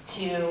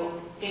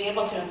to be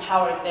able to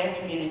empower their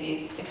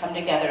communities to come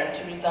together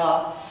to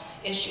resolve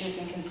issues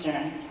and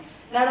concerns.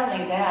 Not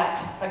only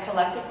that, but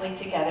collectively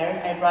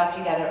together, I brought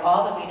together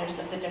all the leaders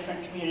of the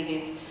different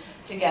communities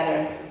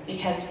together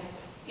because,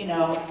 you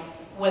know,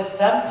 with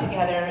them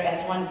together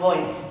as one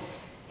voice,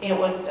 it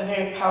was a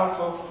very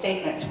powerful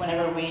statement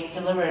whenever we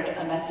delivered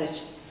a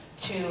message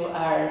to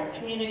our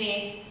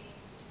community,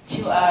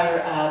 to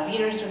our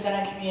leaders within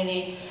our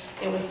community.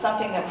 It was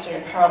something that was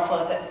very powerful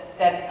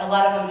that a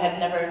lot of them had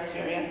never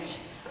experienced,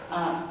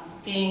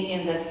 being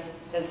in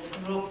this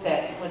group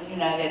that was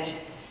united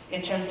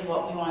in terms of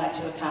what we wanted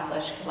to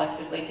accomplish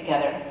collectively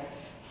together.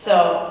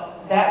 So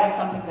that was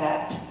something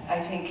that I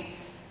think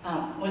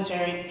was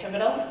very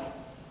pivotal,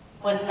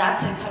 was not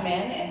to come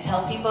in and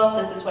tell people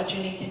this is what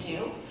you need to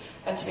do,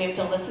 but to be able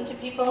to listen to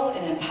people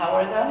and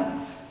empower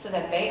them so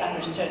that they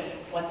understood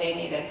what they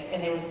needed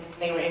and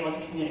they were able to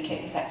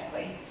communicate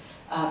effectively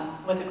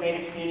with the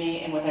greater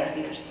community and with our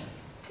leaders.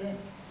 Okay.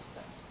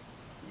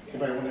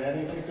 Anybody want to add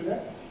anything to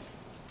that?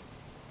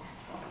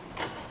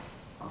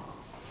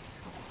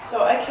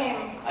 So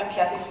I'm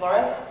Kathy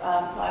Flores,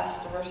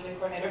 last diversity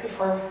coordinator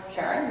before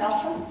Karen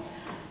Nelson.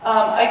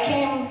 I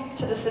came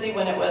to the city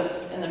when it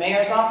was in the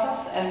mayor's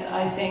office, and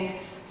I think,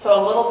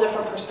 so a little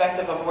different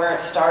perspective of where it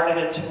started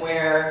and to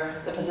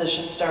where the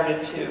position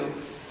started to,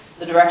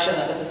 the direction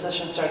that the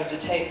position started to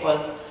take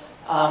was,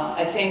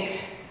 I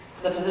think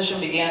the position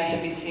began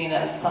to be seen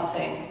as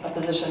a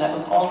position that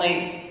was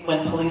only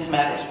when police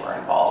matters were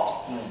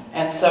involved.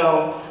 And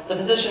so the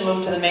position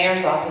moved to the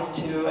mayor's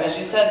office to, as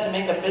you said, to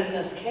make a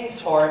business case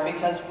for it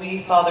because we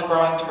saw the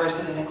growing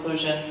diversity and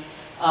inclusion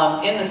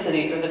in the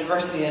city, or the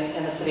diversity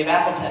in the city of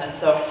Appleton. And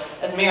so,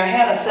 as Mayor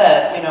Hanna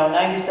said, you know,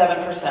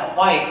 97%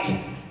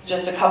 white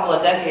just a couple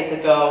of decades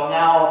ago,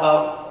 now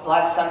about, the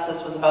last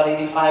census was about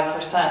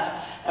 85%.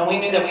 And we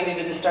knew that we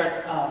needed to start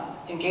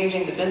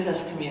engaging the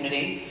business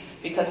community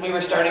because we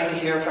were starting to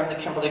hear from the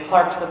Kimberly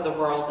Clarks of the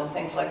world and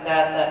things like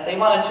that, that they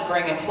wanted to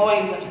bring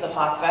employees into the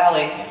Fox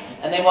Valley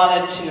and they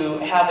wanted to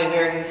have a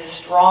very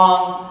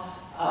strong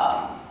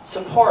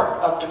support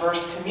of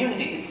diverse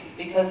communities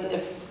because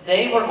if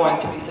they were going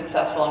to be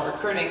successful in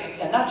recruiting,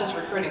 and not just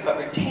recruiting, but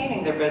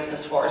retaining their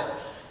business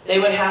force, they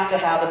would have to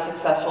have a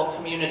successful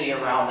community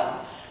around them.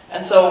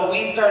 And so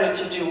we started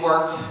to do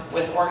work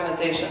with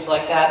organizations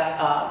like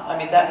that. I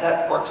mean,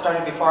 that work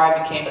started before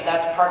I became, but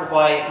that's part of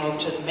why it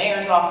moved to the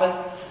mayor's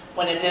office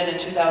when it did in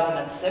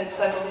 2006,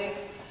 I believe.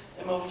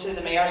 It moved to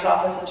the mayor's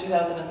office in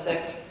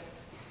 2006.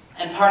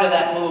 And part of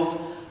that move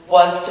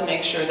was to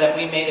make sure that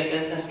we made a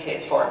business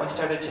case for it. We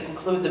started to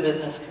include the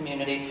business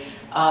community.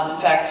 In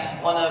fact,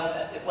 when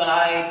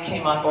I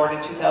came on board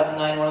in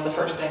 2009, one of the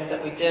first things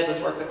that we did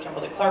was work with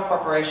Kimberly-Clark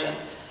Corporation,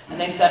 and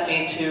they sent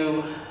me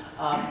to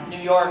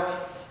New York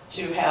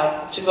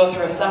to go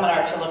through a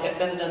seminar to look at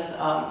business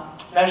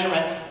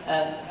measurements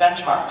and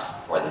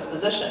benchmarks for this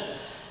position.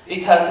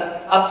 Because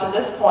up to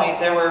this point,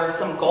 there were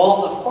some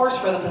goals, of course,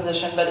 for the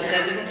position, but they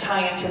didn't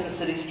tie into the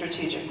city's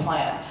strategic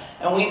plan.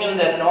 And we knew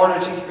that in order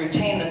to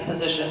retain this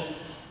position,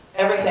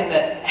 everything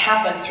that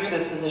happened through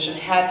this position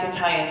had to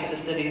tie into the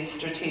city's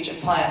strategic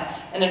plan.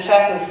 And in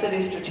fact, the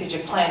city's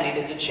strategic plan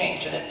needed to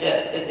change, and it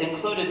did. It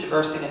included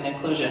diversity and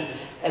inclusion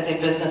as a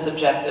business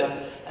objective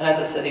and as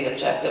a city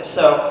objective.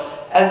 So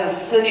as the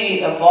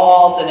city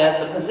evolved and as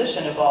the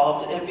position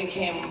evolved, it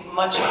became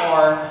much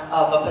more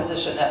of a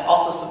position that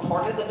also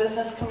supported the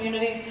business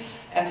community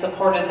and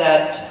supported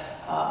that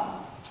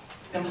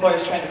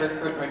employers trying to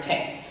recruit and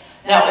retain.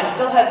 Now, it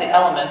still had the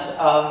element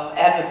of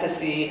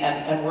advocacy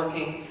and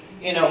working,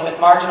 you know, with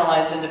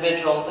marginalized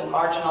individuals and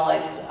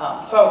marginalized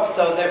folks.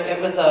 So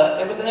it was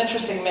an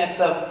interesting mix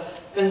of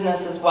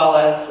business as well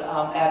as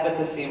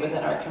advocacy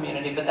within our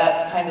community. But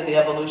that's kind of the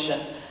evolution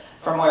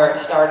from where it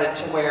started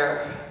to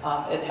where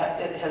it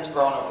has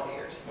grown over the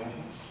years.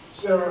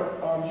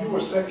 Sarah, you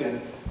were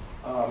second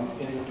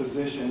in the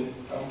position.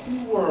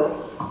 Who were,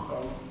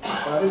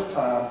 by this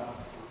time,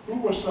 who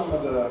were some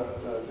of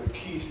the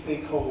key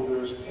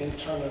stakeholders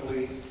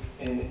internally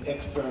and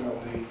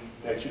externally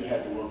that you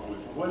had to work with?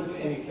 What, if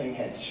anything,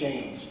 had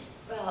changed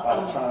by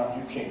the time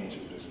you came into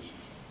the position?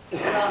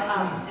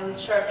 Well, it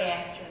was shortly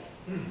after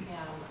tenure,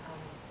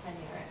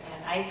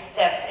 and I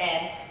stepped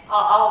in,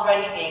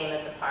 already being in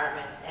the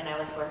department, and I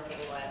was working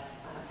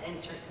with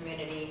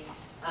inter-community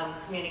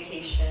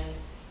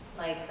communications,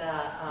 like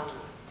the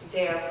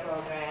DARE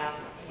program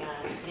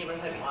and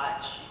Neighborhood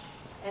Watch.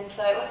 And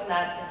so it was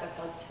not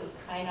difficult to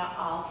kind of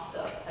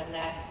also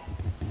connect.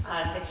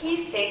 The key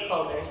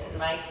stakeholders, in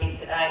my case,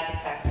 that I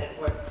detected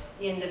were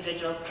the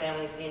individual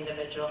families, the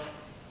individual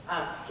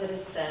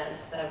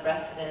citizens, the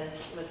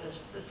residents with the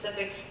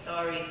specific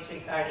stories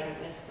regarding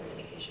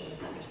miscommunication,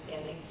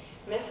 misunderstanding,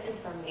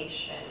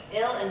 misinformation,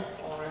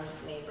 ill-informed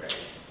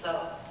neighbors.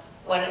 So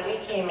when we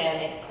came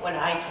in, when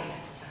I came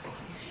in, sorry,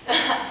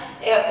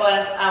 it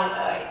was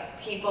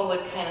people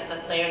would kind of,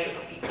 the layers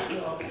would be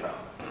peeled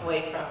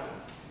away from,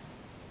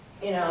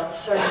 you know,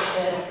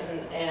 services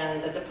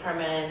and the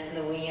departments and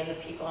the we and the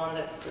people and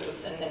the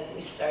groups, and then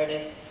we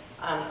started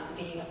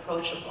being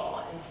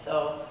approachable. And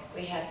so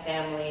we had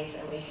families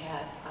and we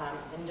had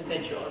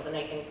individuals, and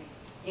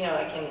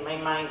my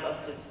mind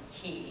goes to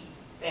key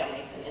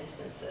families and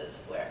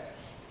instances where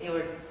they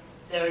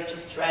were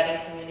just dreading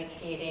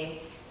communicating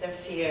their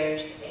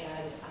fears,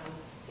 and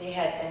they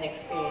had been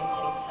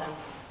experiencing some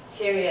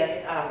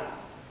serious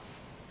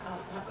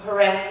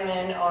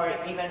harassment or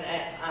even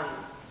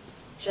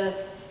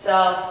just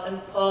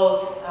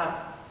self-imposed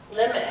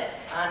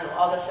limits on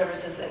all the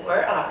services that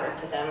were offered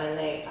to them, and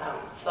they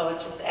so it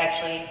just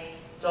actually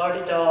door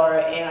to door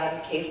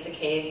and case to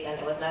case, and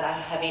it was not a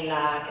heavy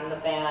knock and the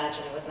badge,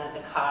 and it was not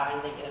the car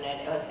and the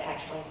unit. It was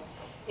actually,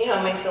 you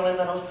know, my silly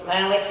little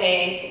smiley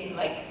face, and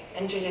like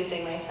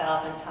introducing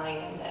myself and telling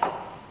them that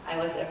I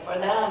was there for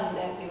them,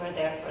 that we were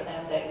there for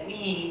them, that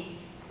we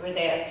were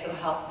there to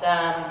help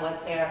them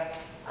with their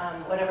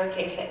whatever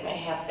case it may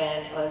have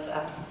been. It was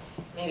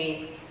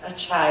maybe a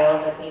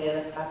child that needed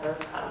a proper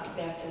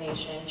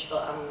vaccination,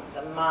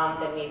 the mom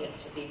that needed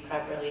to be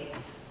properly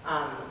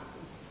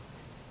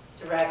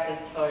directed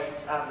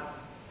towards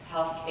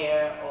health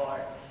care, or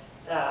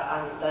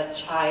the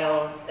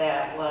child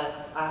that was,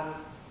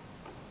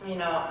 you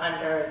know,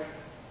 under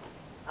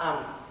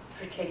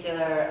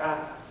particular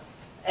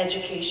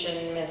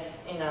education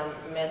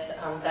misdiagnosed,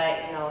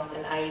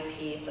 and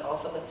IEPs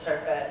also would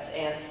surface.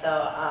 And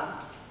so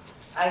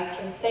I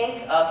can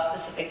think of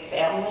specific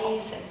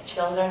families and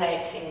children.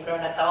 I've seen grown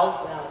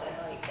adults now that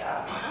are like,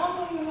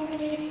 oh, you want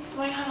to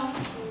my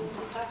house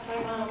and talk to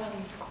my mom.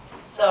 And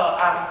so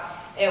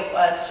it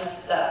was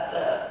just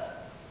the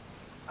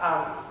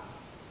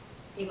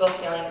people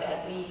feeling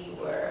that we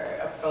were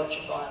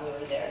approachable and we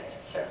were there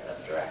to serve them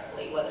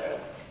directly, whether it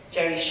was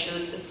Jerry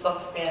Schutz, who spoke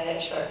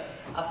Spanish, or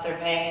Officer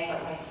Vang,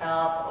 or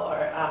myself,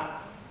 or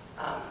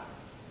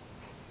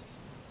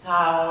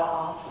Tao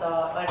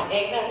also, or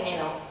even, you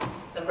know,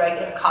 the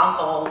regular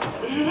conkles,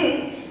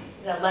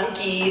 the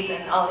Lemkeys,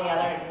 and all the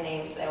other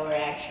names that were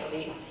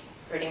actually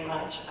pretty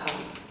much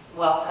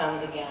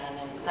welcomed again,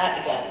 and not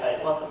again,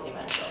 but welcomed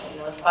eventually. And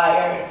it was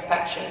fire,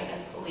 inspection,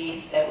 and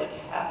police that would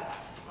have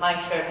my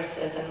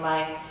services and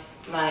my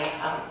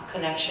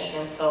connection,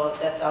 and so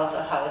that's also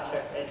how it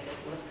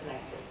was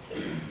connected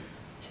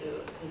to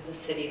the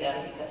city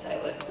then, because I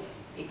would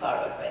be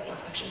borrowed by the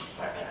inspections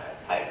department or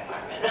the fire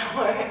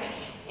department,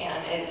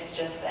 and it's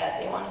just that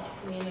they wanted to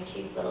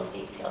communicate little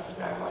details that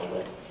normally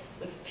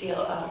would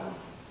feel,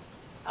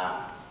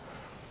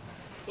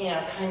 you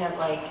know, kind of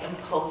like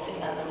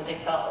imposing on them. They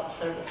felt,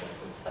 certain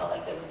citizens felt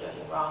like they were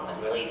doing wrong,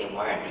 and really they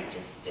weren't. They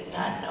just did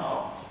not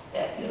know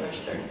that there were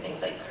certain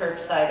things like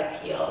curbside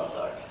appeals,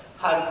 or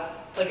how to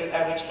put your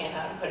garbage can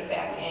out and put it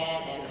back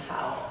in, and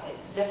how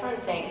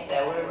different things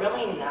that were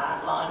really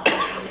not law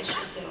enforcement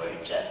issues. They were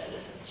just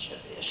citizenship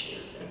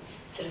issues and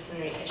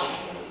citizenry issues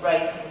and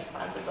rights and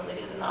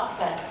responsibilities. And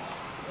often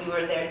we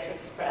were there to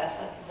express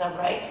the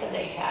rights that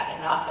they had,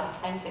 and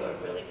oftentimes they were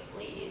really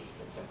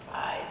pleased and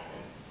surprised.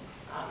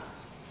 And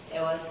it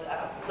was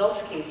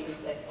those cases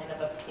that kind of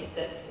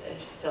that are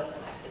still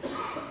connected to,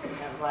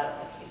 and a lot of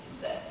the cases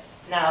that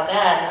now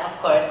then, of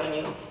course, when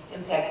you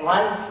impact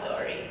one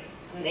story,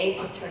 and they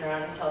could turn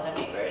around and tell their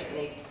neighbors, and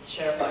they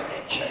share about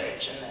it at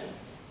church, and then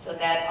so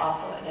that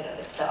also in and of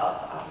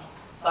itself,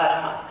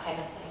 bottom up kind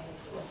of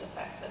thing was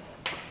effective.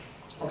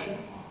 Okay.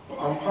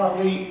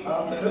 Probably,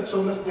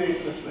 so let's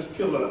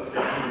peel it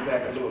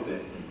back a little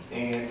bit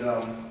and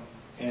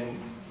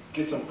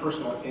get some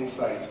personal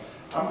insights.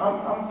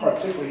 I'm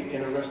particularly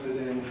interested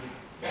in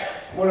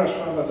what are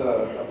some of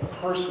the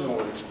personal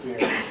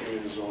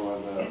experiences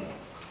or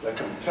the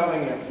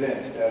compelling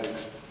events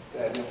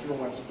that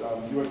influenced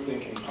your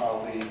thinking,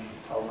 Polly,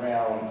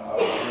 around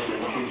diversity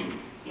and inclusion,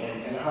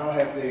 and how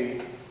have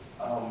they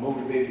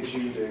motivated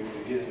you to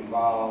get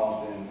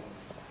involved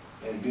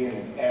in being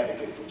an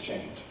advocate for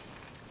change?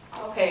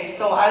 Okay,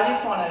 so I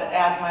just want to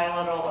add my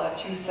little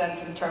 2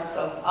 cents in terms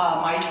of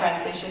my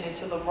transition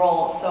into the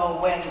role.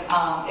 So when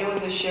it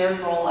was a shared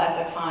role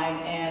at the time,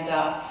 and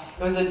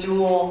it was a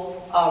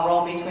dual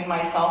role between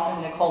myself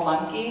and Nicole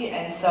Lunke,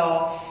 and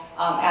so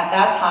at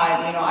that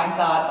time, you know, I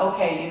thought,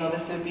 okay, you know,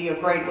 this would be a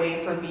great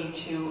way for me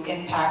to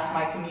impact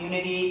my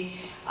community,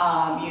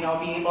 you know,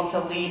 be able to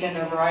lead in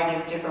a variety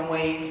of different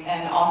ways,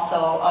 and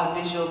also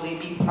visually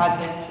be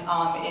present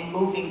in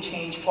moving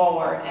change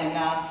forward. And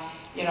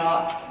you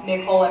know,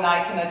 Nicole and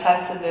I can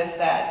attest to this,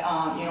 that,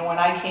 you know, when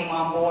I came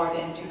on board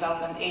in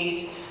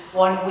 2008,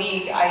 one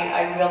week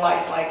I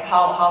realized, like,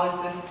 how is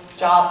this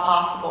job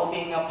possible,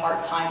 being a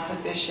part-time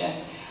position,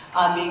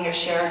 being a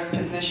shared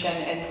position?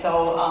 And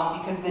so,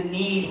 because the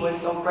need was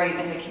so great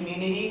in the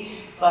community,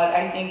 but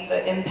I think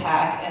the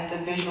impact and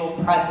the visual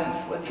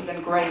presence was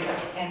even greater.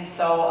 And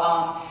so,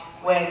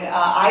 when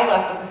I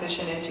left the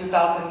position in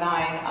 2009,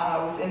 I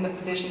was in the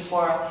position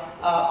for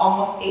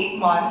almost 8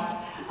 months.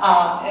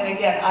 And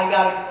again, I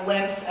got a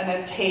glimpse and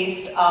a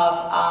taste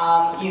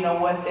of, you know,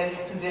 what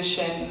this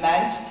position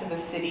meant to the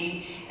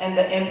city and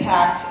the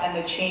impact and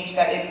the change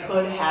that it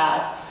could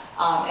have.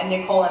 And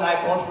Nicole and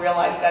I both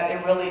realized that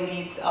it really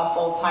needs a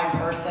full-time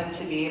person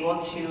to be able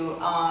to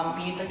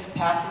meet the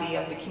capacity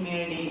of the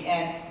community.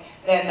 And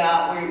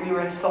then we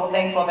were so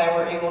thankful that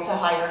we were able to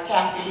hire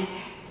Kathy,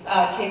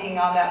 taking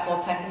on that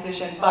full-time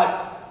position.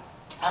 But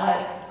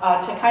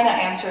to kind of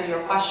answer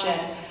your question,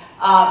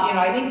 you know,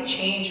 I think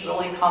change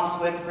really comes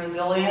with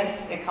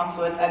resilience, it comes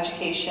with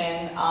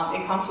education,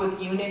 it comes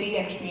with unity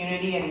and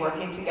community and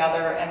working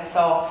together. And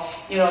so,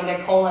 you know,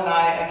 Nicole and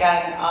I,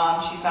 again,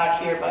 she's not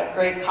here, but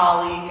great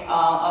colleague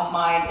of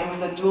mine, it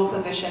was a dual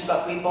position,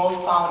 but we both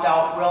found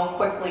out real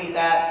quickly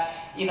that,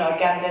 you know,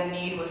 again, the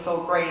need was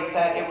so great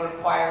that it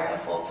required a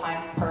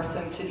full-time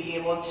person to be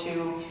able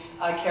to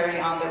carry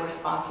on their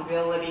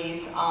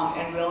responsibilities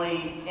and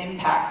really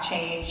impact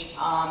change.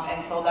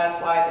 And so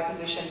that's why the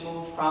position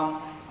moved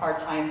from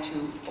part-time to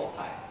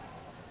full-time.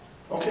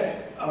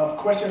 Okay,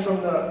 question from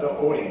the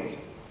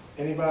audience.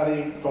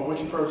 Anybody, from what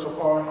you've heard so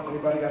far,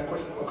 anybody got a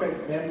question? Okay,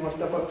 ma'am, you want to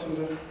step up to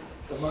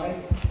the mic?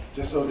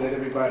 Just so that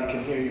everybody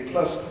can hear you.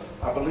 Plus,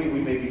 I believe we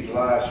may be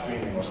live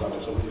streaming or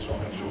something, so we just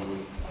want to make sure we...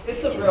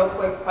 It's a real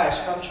quick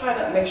question. I'm trying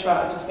to make sure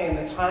I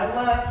understand the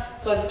timeline.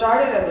 So it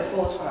started as a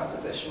full-time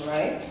position,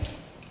 right?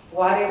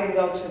 Why did it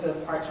go to the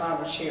part-time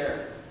or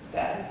shared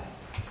status?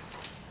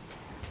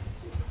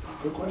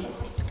 Good question.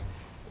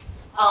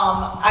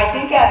 I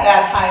think at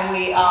that time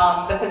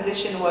the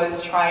position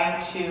was trying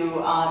to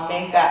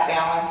make that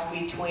balance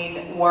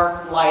between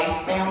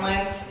work-life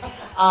balance.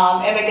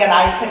 And again,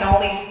 I can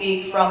only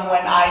speak from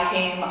when I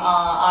came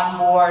on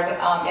board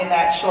in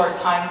that short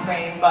time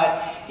frame.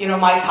 But you know,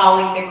 my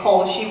colleague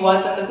Nicole, she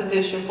was in the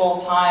position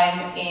full-time,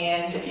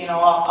 and you know,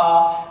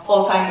 a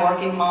full-time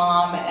working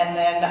mom, and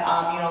then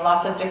you know,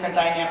 lots of different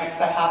dynamics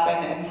that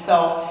happen. And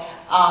so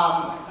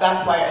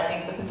that's why I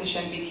think the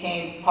position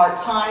became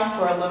part-time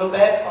for a little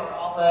bit. Or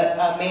I'll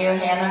let Mayor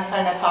Hannah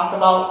kind of talk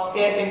about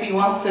it if he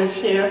wants to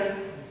share.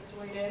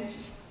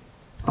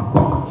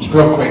 Just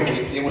real quick,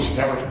 it was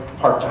never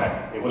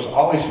part-time. It was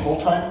always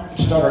full-time. It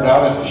started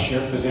out as a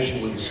shared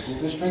position with the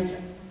school district.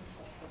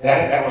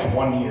 That was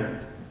 1 year.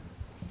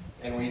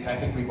 And I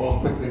think we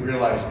both quickly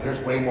realized there's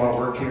way more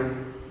work here.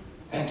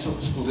 And so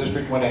the school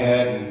district went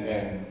ahead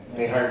and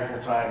they hired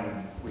full-time,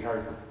 and we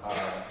hired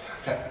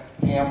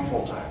Pam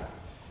full-time.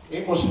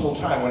 It was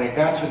full-time. When it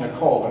got to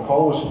Nicole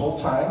was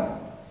full-time,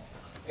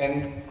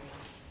 and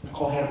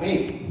Nicole had a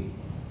baby.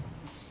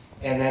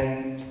 And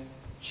then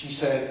she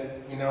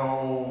said, you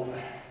know,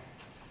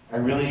 I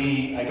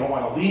don't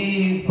want to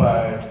leave,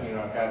 but, you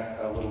know, I've got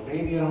a little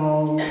baby at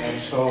home.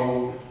 And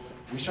so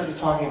we started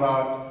talking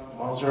about,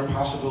 well, is there a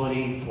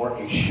possibility for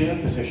a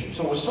shared position?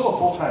 So it was still a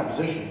full-time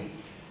position.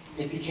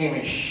 It became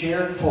a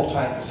shared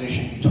full-time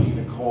position between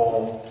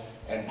Nicole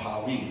and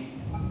Polly.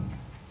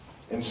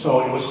 And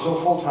so it was still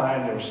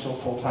full-time, there was still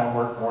full-time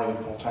work, more than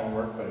full-time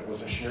work, but it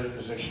was a shared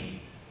position.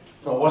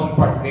 So it wasn't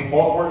they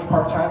both worked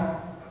part-time,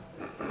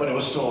 but it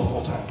was still a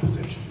full-time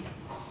position.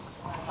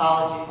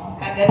 Apologies.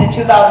 And then in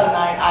 2009,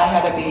 I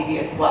had a baby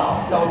as well.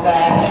 So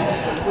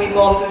then we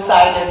both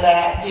decided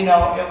that, you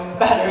know, it was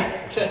better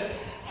to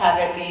have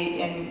it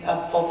be in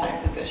a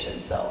full-time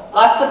position. So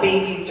lots of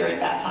babies during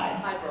that time.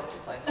 I broke the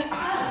cycle.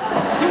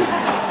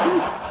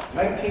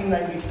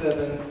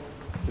 1997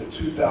 to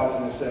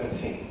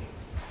 2017.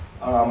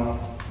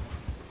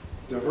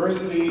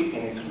 Diversity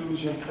and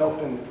inclusion,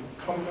 helping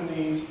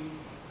companies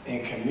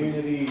and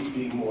communities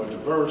be more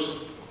diverse,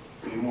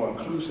 be more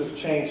inclusive,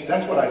 change.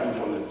 That's what I do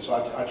for a living. So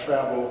I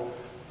travel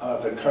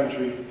the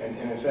country and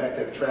in fact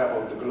have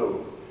traveled the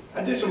globe.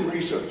 I did some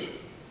research.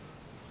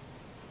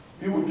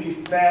 You would be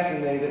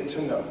fascinated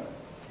to know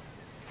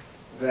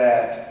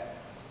that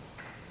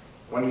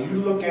when you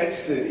look at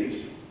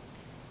cities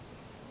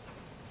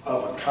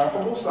of a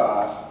comparable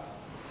size,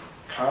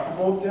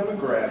 comparable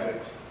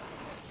demographics,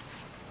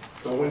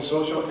 throw in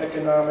social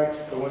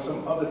economics, throw in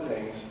some other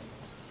things,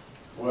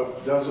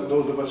 what those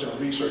of us in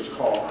research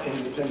call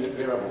independent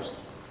variables.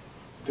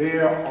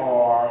 There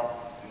are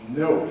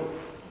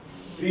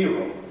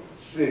zero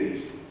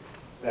cities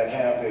that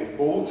have a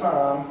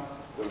full-time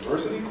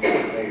diversity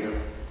coordinator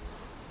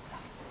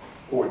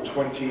for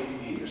 20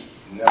 years.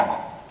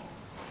 None.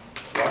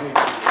 There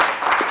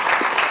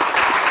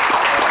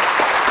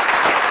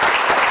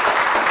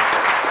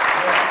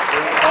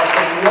are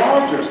some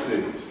larger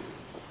cities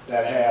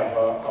that have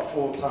a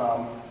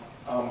full-time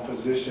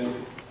position.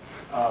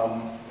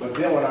 But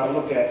then when I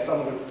look at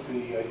some of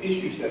the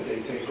issues that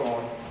they take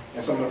on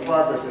and some of the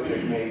progress that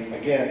they've made,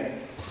 again,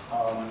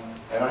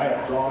 and I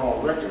have gone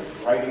on record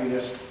writing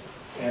this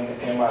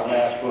in my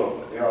last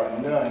book, there are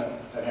none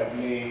that have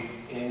made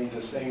in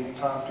the same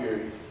time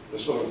period the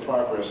sort of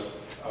progress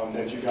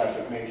that you guys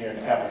have made here in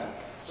Appleton.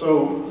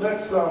 So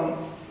let's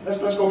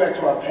go back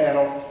to our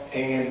panel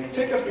and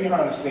take us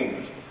behind the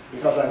scenes,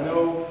 because I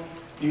know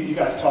you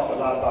guys talked a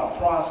lot about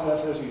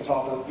processes, you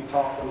talked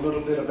a little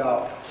bit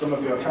about some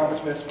of your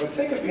accomplishments, but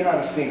take us behind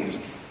the scenes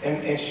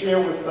and share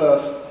with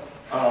us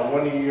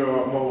one of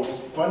your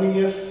most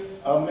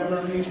funniest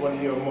memories, one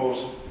of your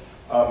most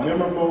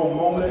memorable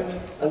moments,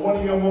 or one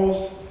of your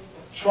most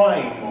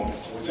trying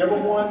moments, whichever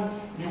one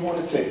you want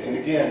to take. And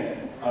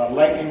again,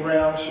 lightning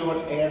round, short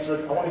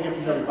answer, I want to hear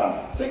from everybody.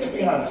 Take us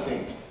behind the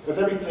scenes, because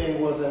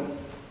everything wasn't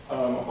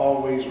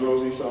always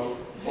rosy, so,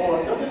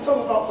 or just tell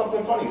us about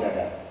something funny that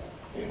happened.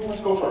 Who wants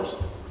to go first?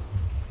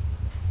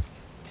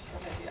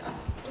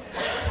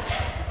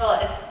 Well, I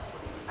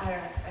don't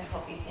know, I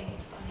hope you think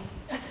it's funny.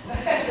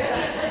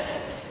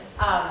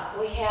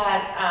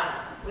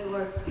 We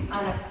were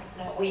on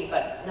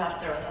an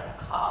officer was on a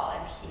call,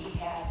 and he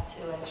had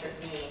to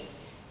intervene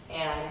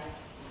and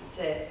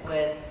sit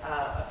with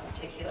a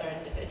particular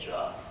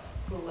individual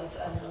who was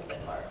a little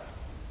bit more,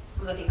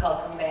 what he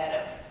called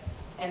combative.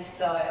 And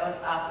so it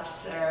was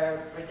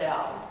Officer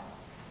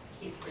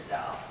Keith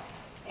Riddell.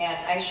 And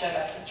I showed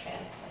up to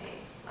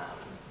translate,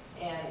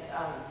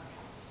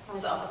 it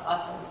was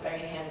often very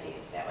handy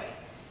that way.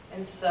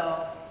 And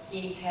so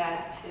he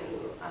had to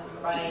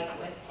ride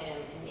with him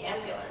in the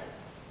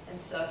ambulance. And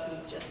so he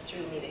just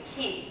threw me the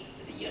keys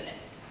to the unit.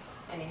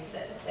 And he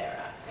said,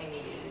 Sarah, I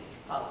need you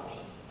to follow me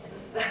in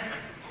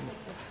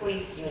this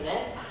police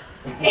unit.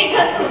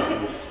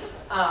 And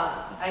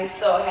I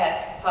so had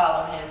to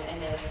follow him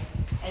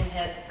in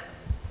his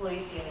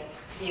police unit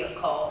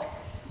vehicle.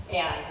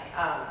 And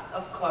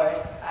of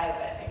course, I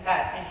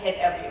hit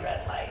every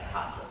red light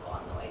possible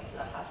on the way to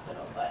the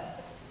hospital,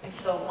 but I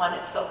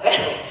wanted so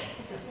badly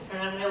to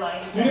turn on my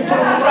lights and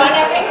run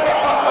everywhere,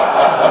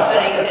 but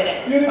I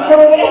didn't. You didn't turn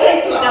on the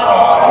lights? No.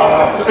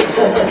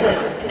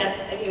 And as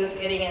he was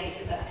getting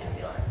into the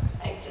ambulance,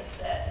 I just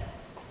said,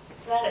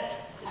 it's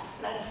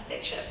not a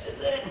stick shift,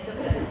 is it? Because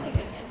I didn't like a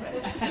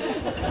handbrake.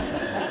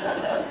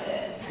 That was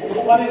it.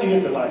 Well, why didn't you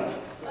hit the lights?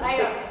 I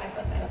don't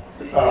know.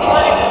 He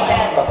wanted to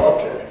bad.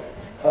 Okay.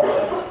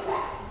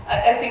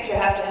 I think you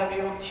have to have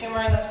your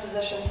humor in this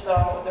position,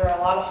 so there are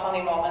a lot of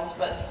funny moments,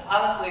 but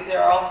honestly,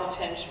 they're also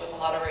tinged with a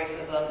lot of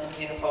racism and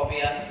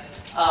xenophobia.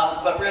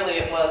 But really,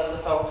 it was the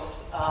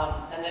folks,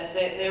 and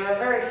they were a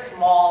very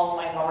small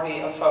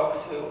minority of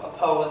folks who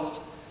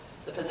opposed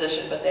the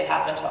position, but they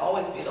happened to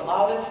always be the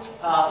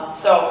loudest.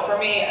 So for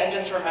me, I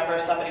just remember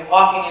somebody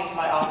walking into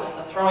my office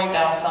and throwing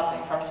down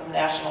something from some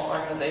national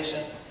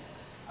organization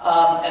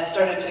and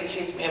started to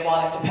accuse me of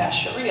wanting to pass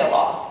Sharia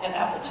law in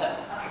Appleton.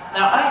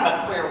 Now, I am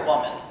a queer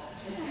woman,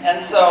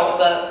 and so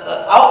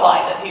the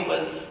outline that he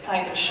was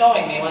kind of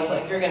showing me was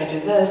like, you're going to do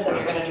this, and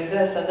you're going to do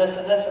this, and this,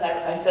 and this, and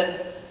I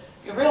said,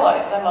 you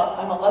realize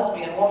I'm a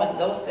lesbian woman,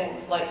 those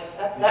things, like,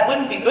 that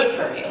wouldn't be good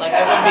for me. Like, I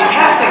wouldn't be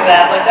passing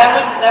that, like,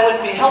 that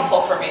wouldn't be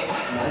helpful for me.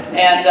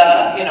 And,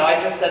 you know, I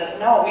just said,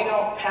 no, we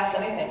don't pass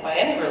anything by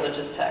any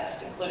religious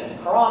text, including the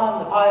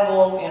Quran, the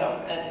Bible, you know,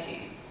 and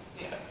he,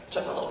 you know,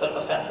 took a little bit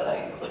of offense that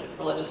I included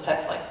religious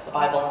texts like the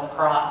Bible and the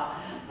Quran,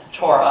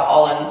 Torah,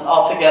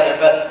 all together.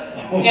 But,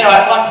 you know,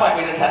 at one point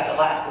we just have to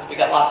laugh because we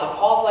got lots of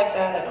calls like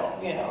that. I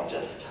don't, you know,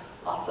 just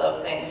lots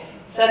of things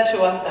said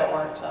to us that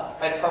weren't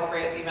quite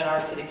appropriate. Even our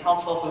city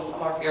council, who's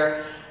somewhere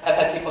here, have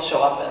had people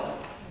show up and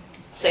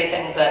say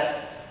things that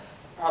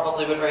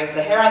probably would raise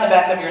the hair on the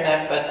back of your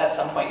neck, but at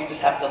some point you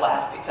just have to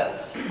laugh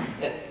because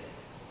it,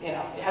 you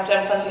know, you have to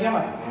have a sense of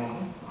humor.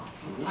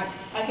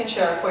 I can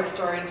share a quick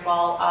story as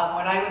well.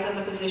 When I was in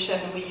the position,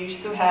 we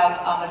used to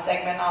have a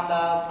segment on the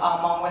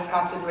on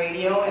Wisconsin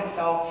radio, and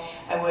so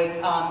I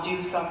would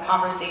do some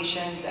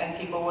conversations, and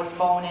people would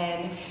phone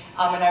in,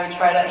 and I would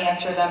try to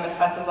answer them as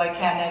best as I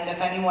can. And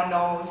if anyone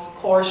knows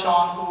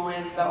Korshawn, who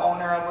is the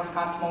owner of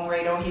Wisconsin Home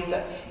Radio, he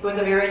was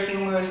a very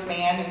humorous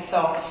man, and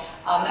so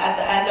at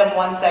the end of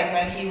one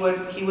segment, he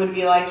would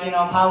be like, you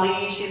know,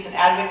 Polly, she's an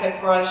advocate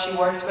for us. She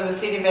works for the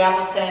City of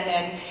Appleton,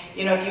 and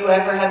you know, if you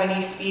ever have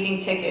any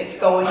speeding tickets,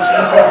 go and see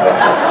her.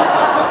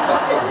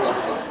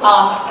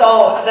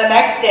 So the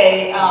next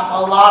day,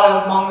 a lot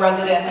of Hmong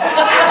residents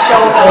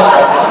showed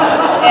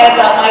up, and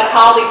my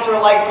colleagues were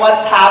like,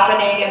 "What's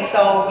happening?" And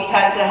so we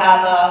had to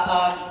have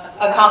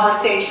a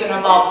conversation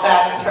about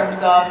that in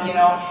terms of, you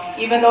know,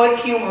 even though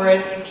it's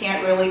humorous, you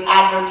can't really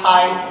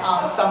advertise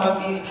some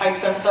of these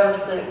types of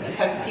services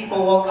because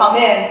people will come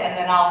in and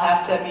then I'll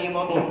have to be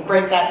able to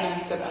break that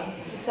news to them.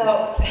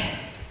 So,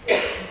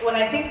 when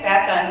I think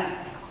back on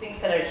things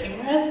that are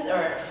humorous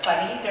or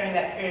funny during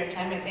that period of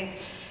time, I think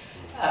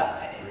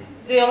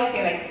the only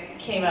thing that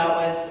came out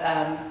was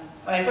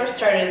when I first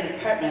started in the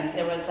department,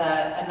 there was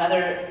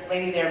another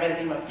lady there by the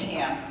name of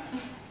Pam.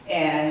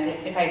 And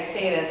if I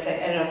say this,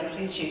 I don't know if the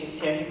police chief is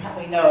here, he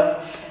probably knows,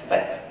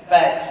 but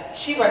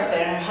she worked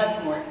there and her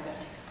husband worked there.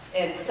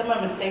 And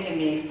someone mistaken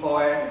me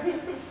for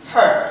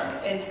her,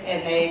 and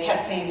they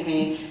kept saying to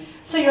me,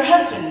 "So your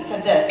husband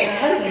said this, and your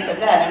husband said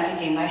that." And I'm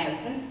thinking, my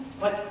husband?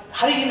 What?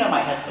 How do you know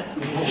my husband?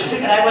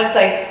 And I was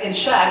like in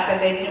shock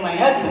that they knew my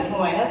husband, who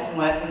my husband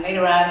was. And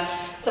later on,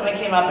 someone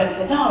came up and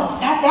said, "No,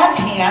 not that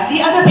Pam,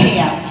 the other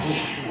Pam."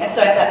 And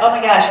so I thought, oh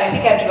my gosh, I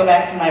think I have to go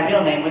back to my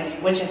real name,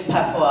 which is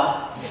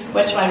Papua,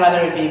 which my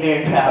mother would be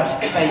very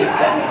proud if I used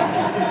that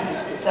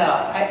name. So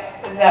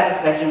that was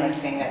the humorous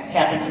thing that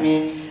happened to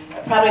me.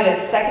 Probably the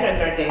second or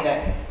third day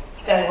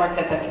that I worked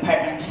at the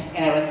department,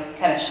 and I was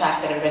kind of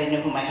shocked that everybody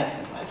knew who my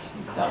husband was.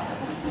 So.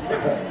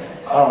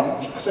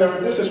 Sarah,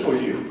 this is for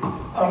you.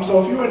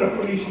 So if you were in a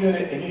police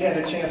unit and you had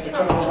a chance to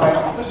cut on the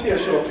lights, let's see a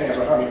show of hands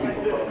on how many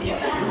people put them.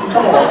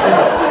 Come on.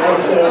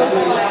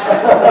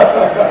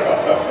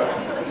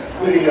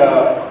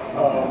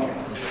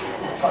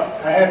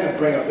 I had to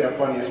bring up that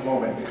funniest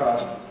moment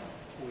because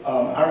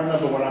I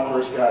remember when I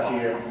first got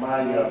here,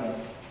 my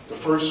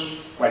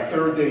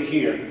third day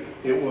here,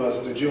 it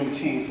was the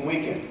Juneteenth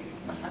weekend.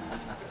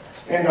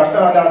 And I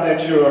found out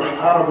that your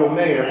honorable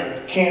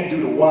mayor can't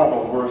do the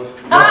wobble worth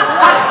nothing.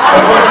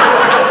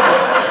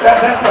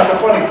 That's not the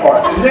funny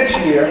part. The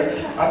next year,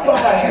 I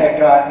thought I had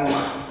gotten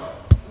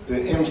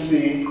the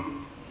MC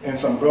and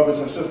some brothers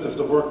and sisters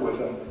to work with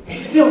him.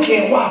 He still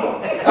can't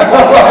wobble.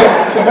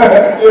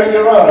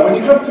 Your Honor, when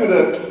you come to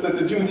the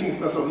Juneteenth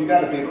festival, you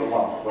got to be able to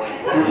wobble. But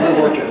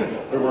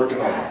we're working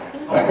on it.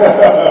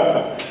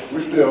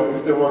 we're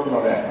still working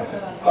on that.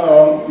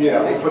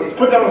 Yeah,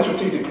 put that on a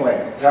strategic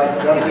plan. Got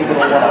to be able to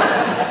wobble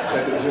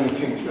at the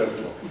Juneteenth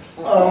festival.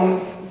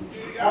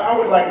 I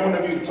would like one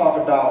of you to talk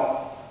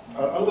about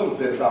a little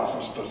bit about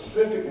some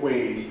specific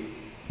ways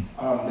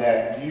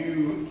that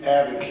you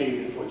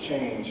advocated for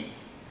change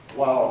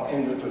while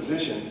in the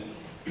position,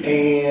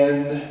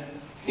 and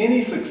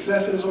any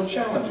successes or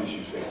challenges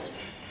you faced.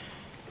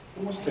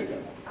 Who wants to take that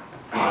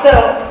one? So,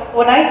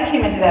 when I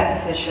came into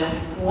that position,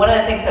 one of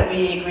the things that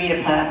we agreed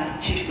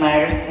upon, Chief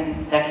Myers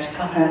and Dr.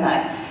 Scullin and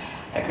I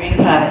agreed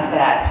upon, is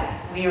that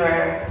they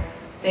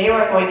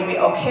were going to be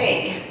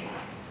okay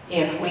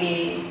if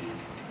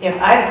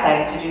I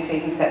decided to do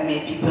things that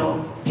made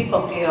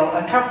people feel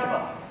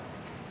uncomfortable.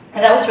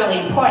 And that was really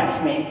important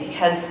to me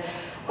because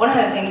one of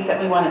the things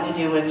that we wanted to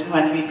do was we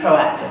wanted to be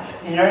proactive.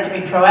 In order to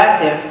be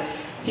proactive,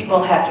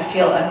 people have to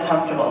feel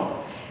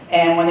uncomfortable.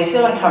 And when they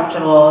feel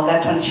uncomfortable,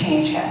 that's when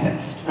change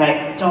happens,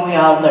 right? It's when we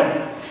all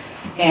learn.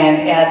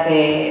 And as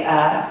a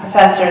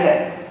professor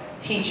that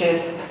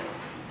teaches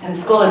in the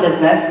School of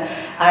Business,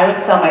 I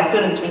always tell my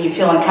students, when you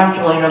feel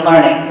uncomfortable, you're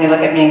learning. They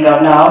look at me and go,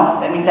 "No,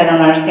 that means I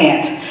don't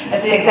understand." I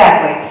say,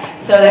 "Exactly.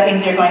 So that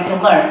means you're going to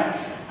learn."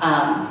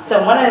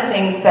 So one of the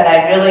things that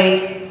I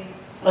really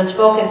was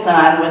focused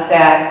on was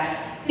that,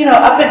 you know,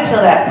 up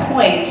until that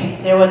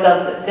point, there was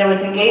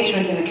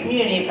engagement in the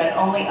community, but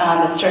only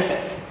on the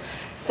surface.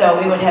 So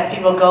we would have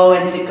people go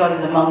to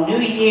the Hmong New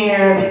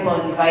Year, people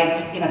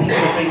invite, you know,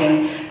 people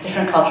bringing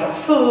different cultural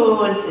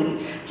foods and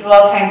do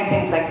all kinds of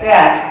things like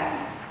that.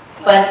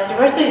 But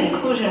diversity and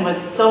inclusion was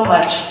so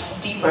much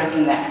deeper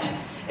than that.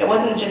 It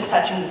wasn't just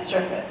touching the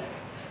surface.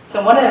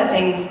 So one of the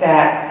things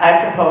that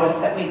I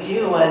proposed that we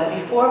do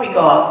was, before we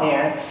go out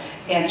there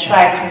and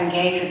try to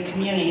engage with the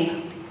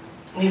community,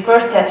 we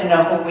first had to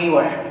know who we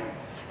were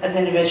as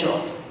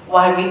individuals,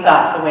 why we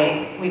thought the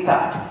way we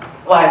thought,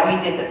 why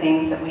we did the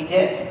things that we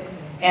did.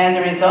 And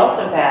as a result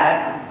of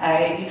that,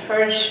 I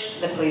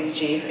encouraged the police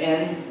chief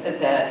and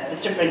the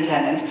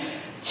superintendent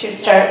to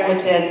start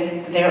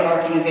within their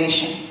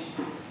organization.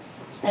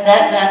 And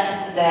that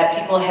meant that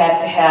people had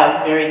to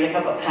have very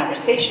difficult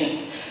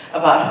conversations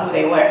about who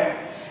they were.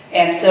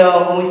 And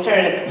so when we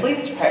started at the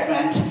police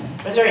department,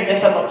 it was very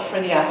difficult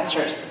for the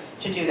officers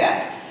to do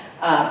that.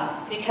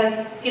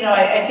 Because, you know,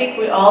 I think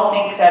we all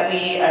think that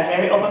we are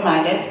very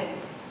open-minded,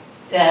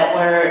 that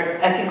we're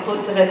as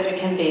inclusive as we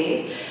can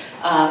be,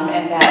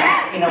 and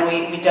that, you know,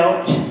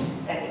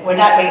 we're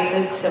not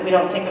racist, that we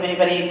don't think of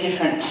anybody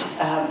different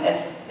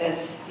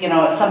as, you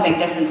know, something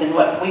different than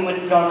what we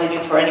would normally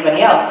do for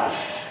anybody else.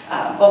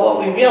 But what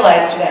we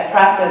realized through that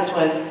process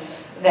was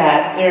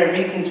that there are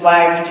reasons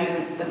why we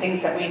do the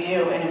things that we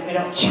do, and if we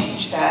don't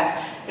change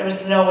that, there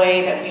was no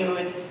way that we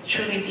would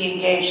truly be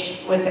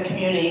engaged with the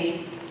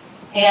community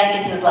and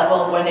get to the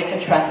level where they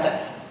could trust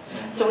us.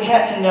 So we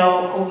had to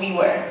know who we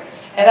were.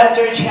 And that was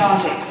very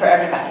challenging for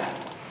everybody.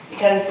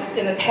 Because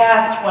in the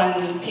past,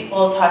 when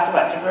people talked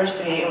about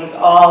diversity, it was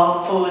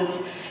all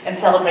foods and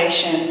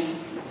celebrations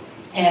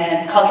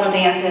and cultural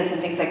dances and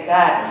things like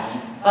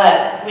that.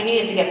 But we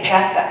needed to get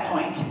past that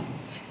point.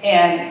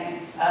 And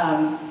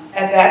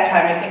at that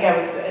time,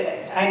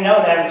 I know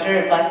that I was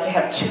very blessed to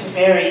have two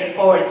very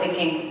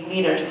forward-thinking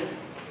leaders,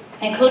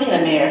 including the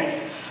mayor,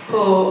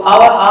 who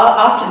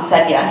often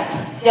said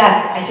yes.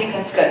 Yes, I think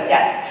that's good,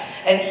 yes.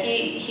 And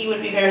he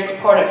would be very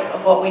supportive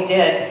of what we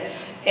did,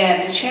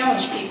 and to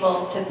challenge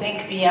people to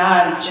think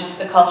beyond just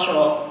the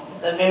cultural,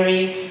 the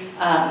very,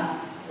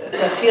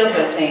 the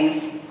feel-good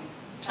things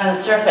on the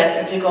surface,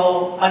 and to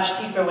go much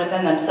deeper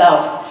within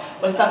themselves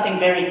was something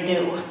very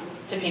new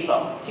to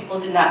people. People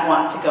did not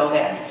want to go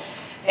there.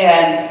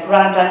 And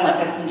Ron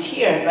Dunlap isn't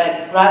here,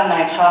 but Ron and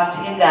I talked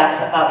in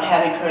depth about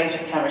having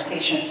courageous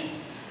conversations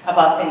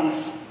about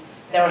things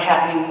that were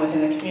happening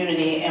within the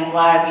community and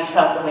why we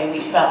felt the way we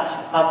felt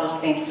about those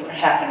things that were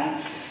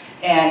happening.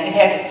 And it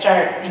had to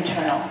start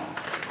internal.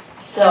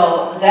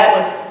 So that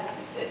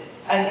was,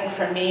 I think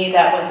for me,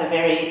 that was a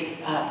very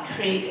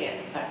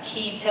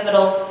key,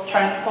 pivotal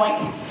turning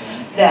point,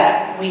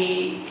 that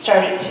we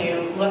started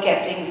to look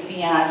at things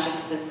beyond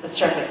just the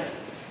surface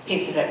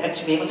piece of it, but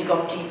to be able to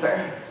go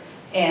deeper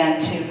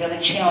and to really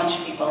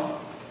challenge people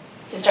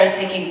to start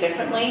thinking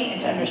differently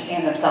and to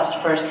understand themselves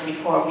first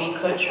before we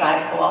could try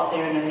to go out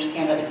there and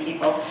understand other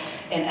people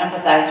and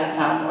empathize with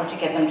them or to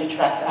get them to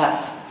trust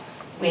us.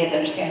 We had to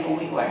understand who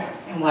we were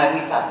and why we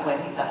thought the way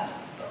we thought.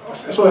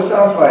 So it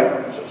sounds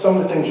like some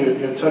of the things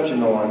you're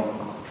touching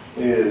on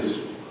is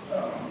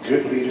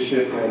good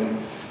leadership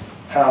and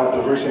how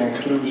diversity and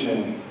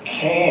inclusion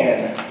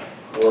can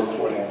work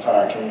for the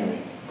entire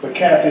community. But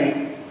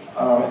Kathy,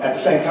 at the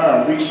same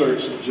time,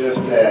 research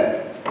suggests that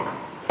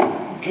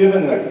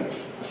given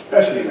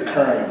especially the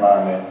current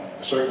environment,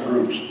 certain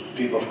groups,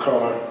 people of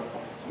color,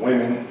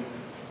 women,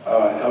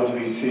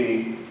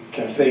 LGBT,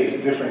 can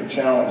face different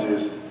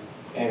challenges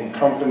in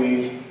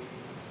companies,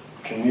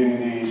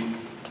 communities,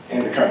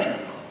 in the country.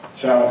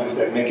 Challenges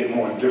that make it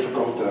more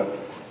difficult to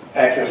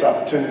access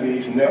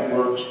opportunities,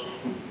 networks,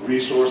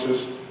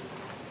 resources.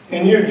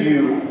 In your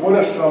view, what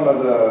are some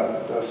of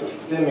the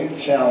systemic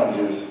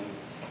challenges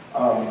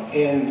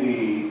in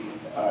the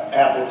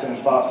Appleton,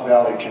 Fox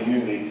Valley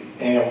community,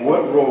 and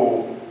what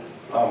role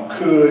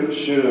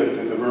should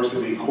the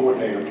diversity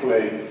coordinator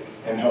play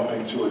in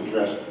helping to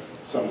address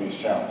some of these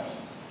challenges?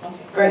 Okay,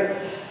 great.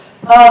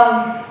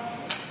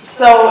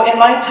 So in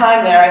my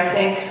time there, I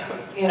think,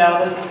 you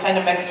know, this is kind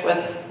of mixed with,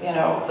 you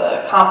know,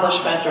 the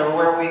accomplishment or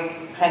where we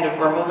kind of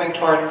were moving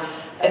toward.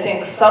 I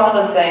think some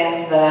of the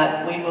things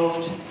that we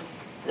moved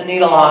the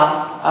needle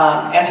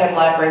on,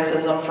 anti-Black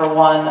racism for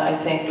one, I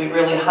think we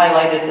really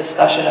highlighted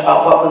discussion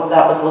about what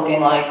that was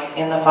looking like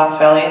in the Fox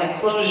Valley, and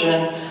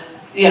inclusion,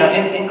 you know,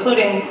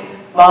 including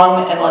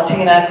Hmong and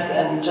Latinx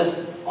and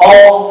just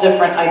all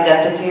different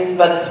identities,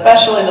 but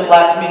especially the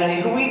Black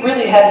community, who we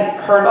really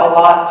hadn't heard a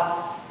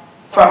lot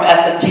from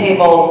at the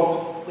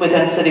table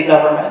within city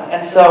government.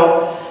 And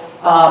so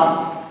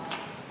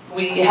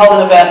we held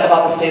an event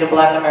about the state of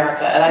Black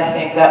America, and I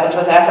think that was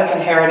with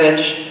African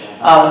Heritage,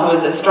 who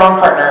is a strong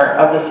partner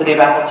of the City of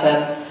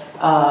Appleton,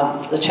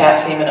 the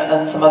chat team,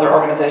 and some other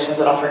organizations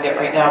that I'll forget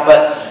right now.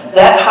 But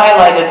that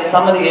highlighted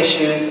some of the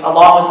issues,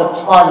 along with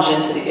a plunge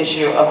into the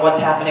issue of what's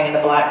happening in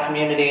the Black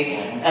community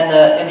and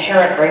the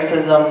inherent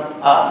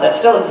racism that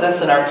still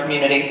exists in our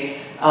community.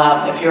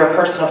 If you're a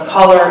person of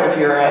color, if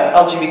you're a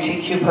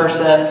LGBTQ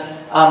person,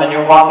 and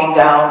you're walking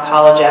down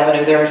College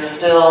Avenue, there are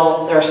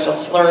still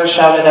slurs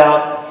shouted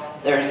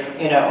out. There's,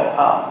 you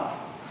know,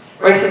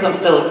 racism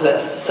still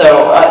exists,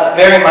 so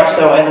very much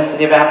so in the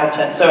City of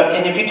Appleton. So,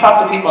 and if you talk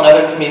to people in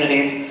other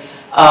communities,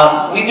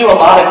 we do a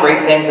lot of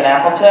great things in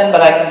Appleton,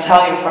 but I can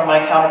tell you from my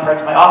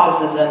counterparts, my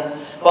offices in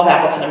both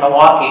Appleton and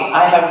Milwaukee,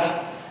 I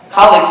have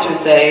colleagues who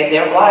say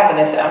they're black and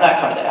they say, I'm not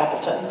coming to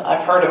Appleton.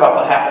 I've heard about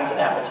what happens in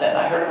Appleton.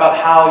 I heard about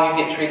how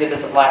you get treated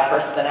as a black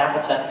person in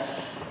Appleton.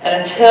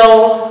 And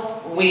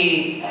until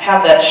we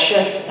have that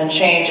shift and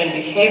change in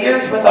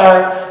behaviors with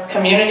our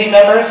community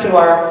members who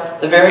are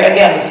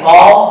again, the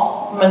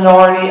small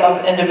minority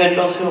of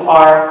individuals who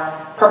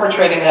are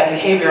perpetrating that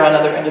behavior on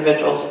other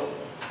individuals,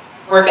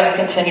 we're going to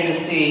continue to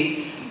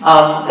see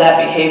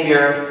that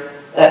behavior,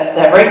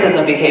 that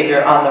racism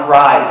behavior on the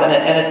rise.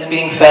 And it's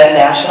being fed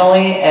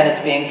nationally, and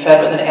it's being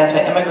fed with an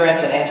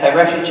anti-immigrant and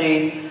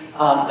anti-refugee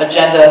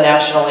agenda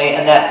nationally,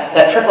 and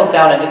that trickles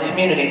down into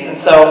communities. And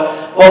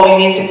so what we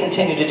need to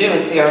continue to do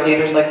is see our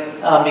leaders like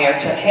Mayor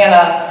Tim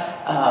Hanna,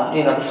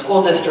 the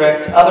school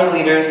district, other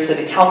leaders,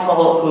 city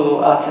council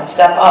who can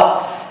step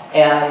up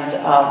and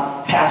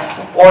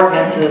pass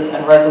ordinances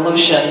and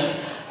resolutions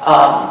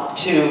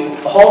to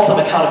hold some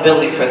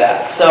accountability for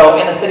that. So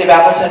in the City of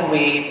Appleton,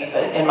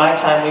 in my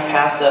time, we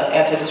passed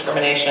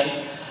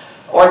anti-discrimination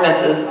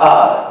ordinances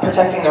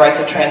protecting the rights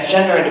of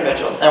transgender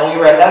individuals. Now, we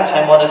were at that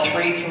time one of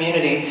 3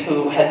 communities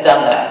who had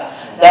done that.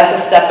 That's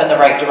a step in the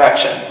right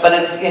direction, but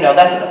it's,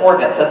 that's an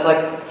ordinance. That's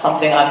like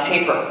something on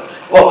paper.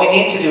 What we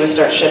need to do is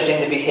start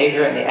shifting the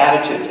behavior and the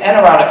attitudes and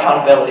around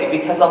accountability,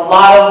 because a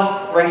lot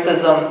of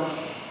racism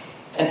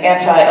and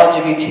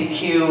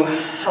anti-LGBTQ,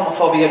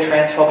 homophobia,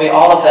 transphobia,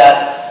 all of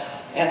that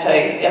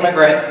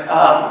anti-immigrant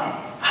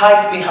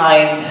hides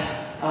behind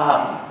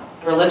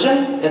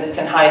religion. It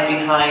can hide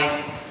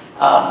behind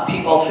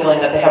people feeling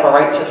that they have a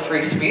right to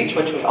free speech,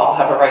 which we all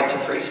have a right to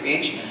free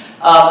speech.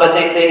 But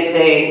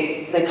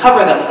they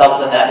cover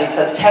themselves in that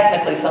because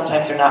technically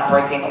sometimes they're not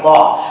breaking a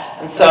law.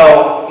 And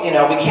so,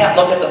 we can't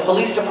look at the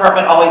police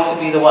department always to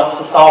be the ones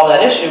to solve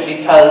that issue,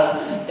 because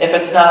if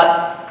it's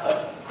not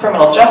a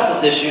criminal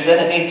justice issue,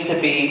 then it needs to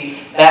be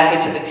back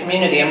into the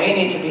community, and we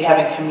need to be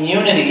having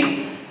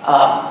community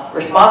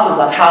responses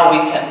on how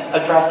we can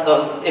address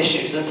those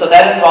issues. And so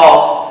that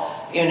involves,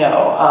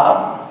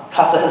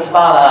 Casa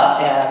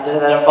Hispana, and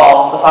that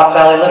involves the Fox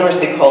Valley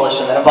Literacy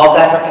Coalition, that involves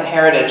African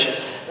Heritage,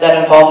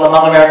 that involves the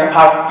Hmong American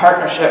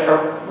Partnership,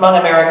 or Hmong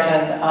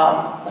American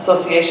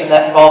Association,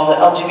 that involves the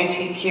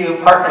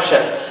LGBTQ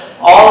Partnership.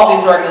 All of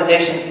these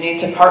organizations need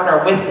to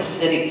partner with the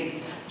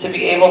city to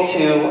be able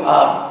to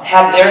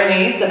have their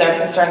needs and their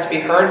concerns be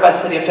heard by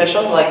city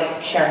officials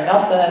like Karen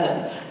Nelson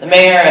and the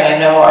mayor, and I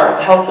know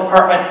our health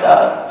department,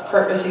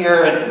 Kurt is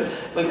here, and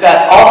we've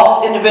got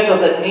all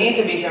individuals that need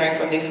to be hearing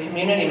from these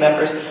community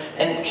members.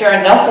 And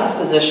Karen Nelson's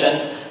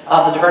position,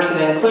 the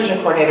diversity and inclusion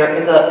coordinator,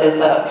 is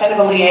a kind of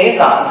a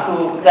liaison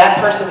who that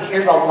person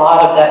hears a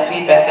lot of that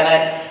feedback. And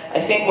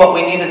I think what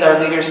we need is our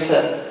leaders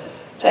to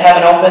have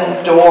an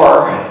open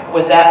door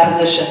with that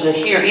position to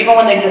hear, even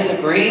when they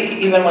disagree,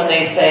 even when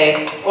they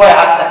say, boy,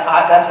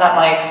 that's not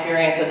my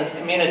experience in this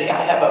community,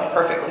 I have a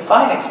perfectly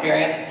fine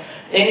experience.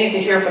 They need to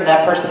hear from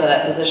that person in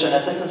that position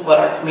that this is what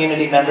our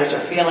community members are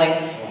feeling,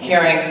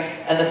 hearing,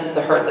 and this is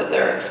the hurt that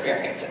they're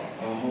experiencing.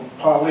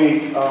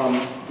 Pauline,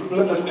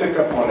 let's pick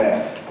up on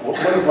that. What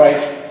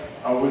advice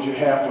would you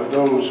have for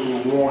those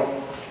who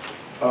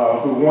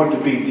want to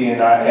be D&I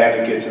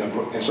advocates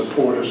and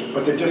supporters,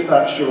 but they're just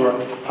not sure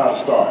how to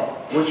start?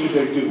 What should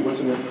they do?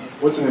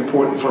 What's an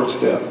important first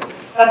step?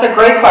 That's a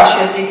great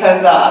question,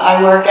 because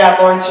I work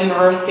at Lawrence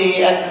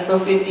University as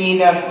Associate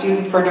Dean of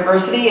Student for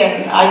Diversity,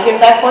 and I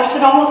get that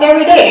question almost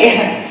every day.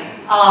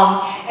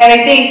 And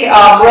I think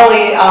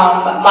really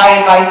my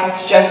advice and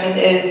suggestion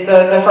is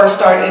the first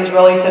start is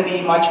really to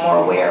be much more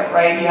aware,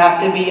 right? You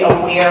have to be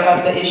aware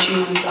of the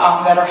issues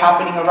that are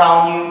happening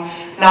around you,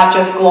 not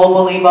just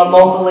globally, but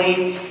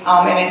locally.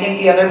 And I think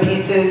the other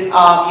piece is you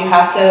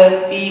have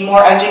to be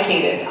more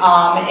educated.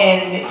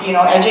 And,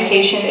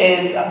 education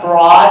is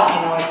broad.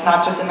 It's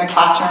not just in the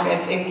classroom.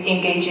 It's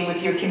engaging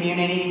with your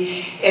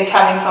community. It's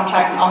having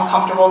sometimes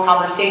uncomfortable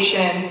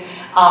conversations,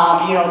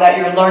 that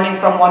you're learning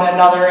from one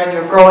another, and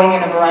you're growing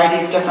in a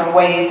variety of different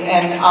ways.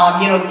 And,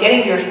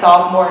 getting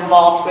yourself more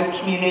involved with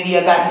community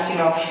events.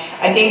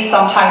 I think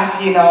sometimes,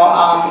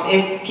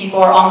 if people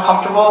are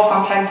uncomfortable,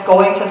 sometimes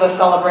going to the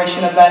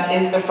celebration event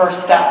is the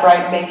first step,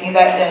 right? Making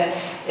that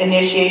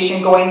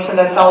initiation, going to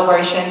the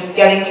celebrations,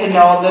 getting to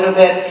know a little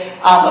bit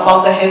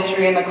about the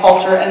history and the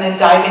culture, and then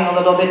diving a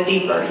little bit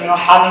deeper,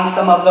 having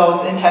some of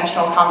those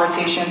intentional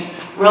conversations,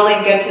 really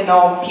get to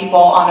know people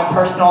on a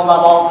personal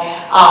level,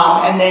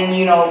 and then,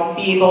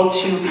 be able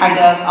to kind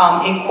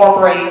of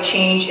incorporate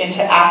change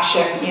into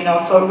action,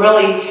 so it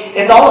really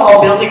is all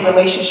about building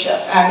relationship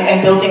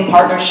and building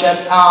partnership,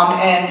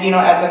 and,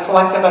 as a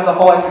collective, as a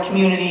whole, as a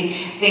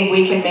community, I think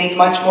we can make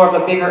much more of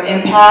a bigger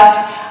impact,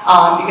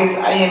 because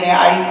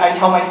I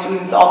tell my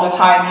students all the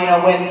time,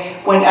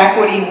 when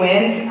equity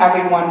wins,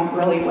 everyone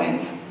really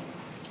wins.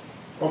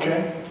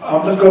 Okay,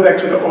 let's go back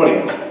to the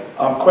audience.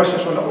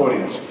 Questions from the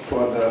audience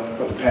for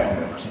the panel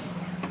members.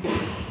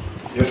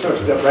 Yes, sir.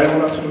 Step right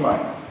on up to the mic.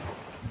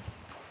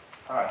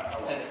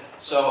 Hi.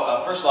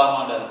 So first of all, I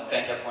wanted to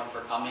thank everyone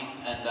for coming,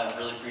 and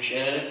really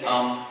appreciated it.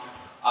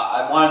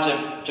 I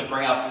wanted to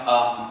bring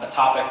up a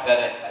topic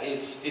that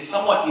is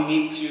somewhat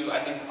unique to,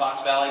 I think, the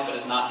Fox Valley, but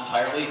is not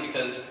entirely,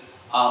 because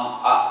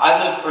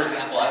I live, for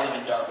example, I live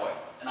in Darboy.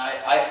 And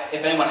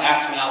if anyone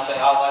asks me, I'll say, oh,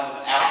 I live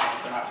in Appleton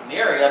if they're not from the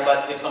area,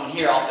 but if someone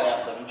here, I'll say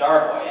I live in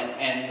Darboy.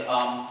 And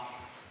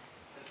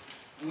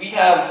we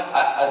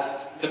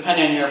have,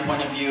 depending on your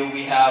point of view,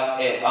 we have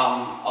a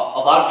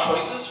lot of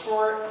choices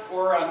for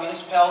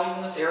municipalities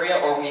in this area,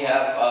 or we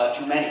have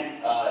too many.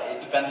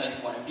 It depends on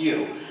your point of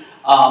view.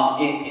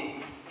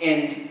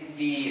 And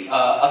the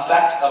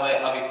effect of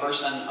a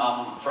person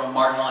from a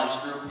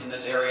marginalized group in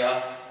this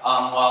area,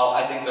 while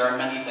I think there are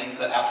many things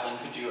that Appleton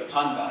could do a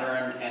ton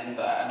better, and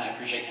I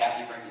appreciate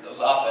Kathy bringing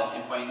those up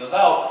and pointing those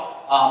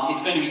out,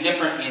 it's going to be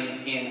different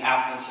in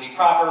Appleton City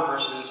proper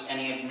versus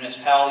any of the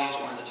municipalities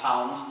or in the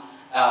towns.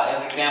 As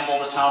an example,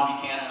 the town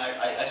Buchanan,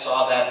 I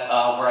saw that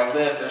where I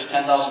live, there's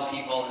 10,000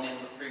 people, and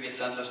in the previous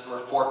census there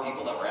were 4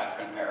 people that were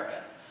African American,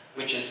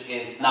 which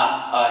is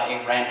not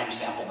a random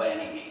sample by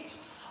any means.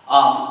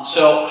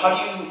 So how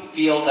do you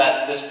feel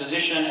that this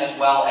position, as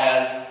well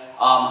as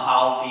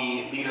how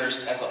the leaders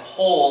as a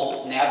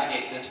whole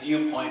navigate this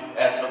viewpoint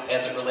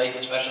as it relates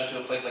especially to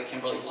a place like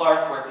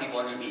Kimberly-Clark, where people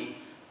are going to be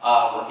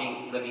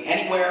living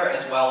anywhere,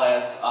 as well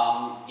as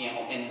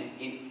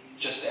in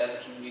just as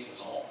communities as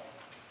a whole?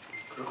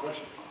 Good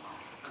question.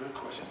 Good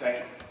question. Thank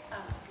you.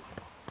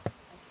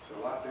 There's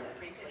a lot there.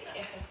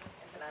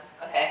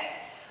 Okay.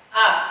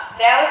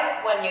 That was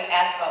when you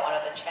asked about one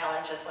of the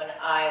challenges when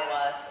I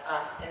was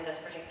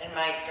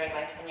during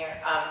my tenure.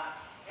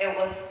 It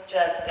was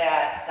just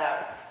that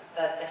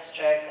the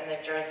districts and the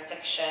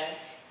jurisdiction,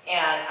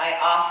 and I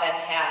often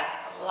had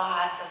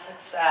lots of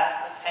success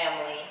with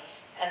family,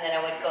 and then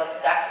I would go to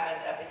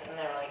document everything, and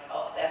they were like,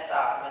 "Oh, that's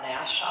a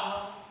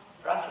Menasha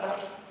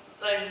residence,"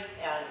 and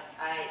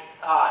I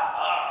thought,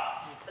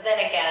 oh. But then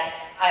again,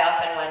 I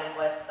often went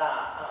with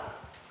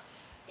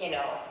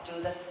do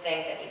the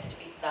thing that needs to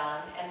be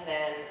done, and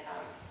then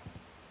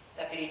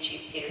Deputy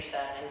Chief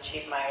Peterson and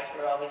Chief Myers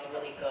were always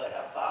really good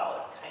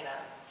about kind of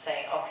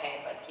saying,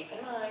 okay, but keep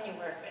in mind you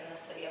work in the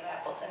City of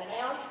Appleton, and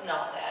I always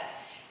know that,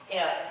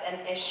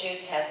 an issue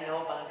has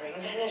no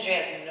boundaries, an issue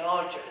has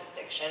no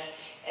jurisdiction,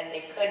 and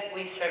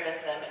we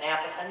service them in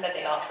Appleton, but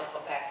they also go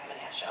back to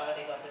Menasha, or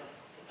they go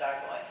to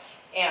Darboy.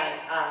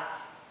 And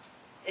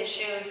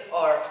issues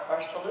or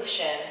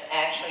solutions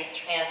actually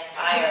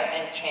transpire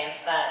and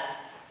transcend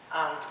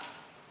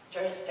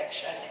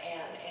jurisdiction,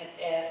 and it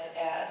is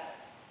as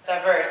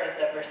diverse as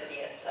diversity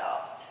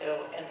itself too.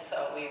 And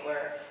so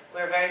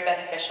we're very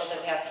beneficial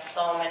that we have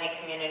so many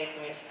communities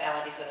and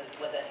municipalities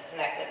with a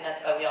connectedness,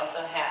 but we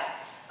also have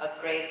a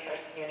great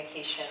source of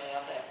communication. We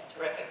also have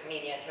terrific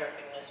media,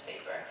 terrific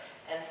newspaper.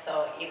 And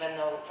so even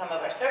though some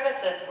of our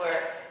services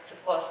were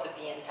supposed to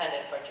be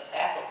intended for just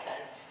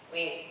Appleton,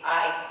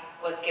 I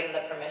was given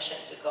the permission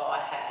to go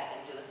ahead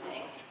and do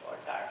things for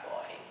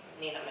Darboy,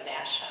 Nina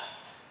Menasha,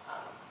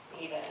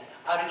 even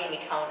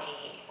Outagamie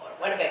County or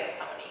Winnebago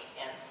County.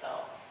 And so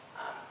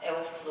it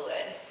was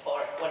fluid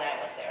for when I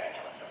was there, and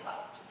I was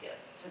allowed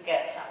to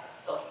get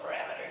those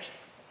parameters.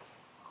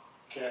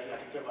 Kathy, I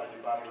can tell by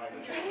your body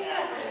language.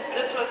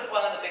 This was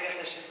one of the biggest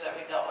issues that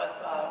we dealt with,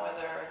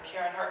 whether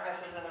Karen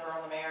Harkness is in the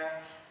room, the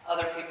mayor,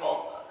 other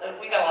people.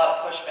 We got a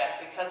lot of pushback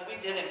because we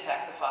did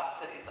impact the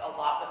Fox cities a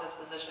lot with this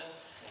position,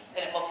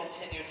 and it will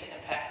continue to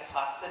impact the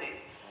Fox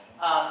cities,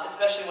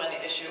 especially when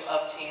the issue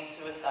of teen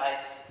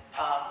suicides,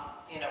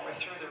 were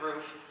through the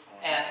roof,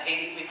 and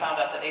we found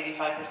out that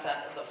 85%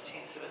 of those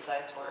teen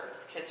suicides were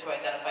kids who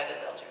identified as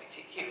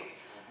LGBTQ.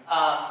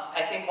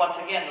 I think once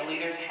again, the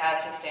leaders had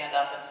to stand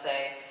up and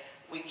say,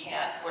 we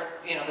can't,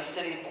 the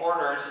city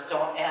borders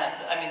don't end.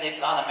 I mean,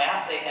 on a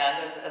map they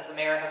end, as the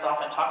mayor has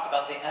often talked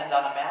about, they end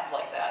on a map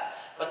like that.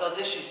 But those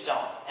issues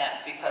don't end,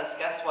 because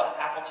guess what?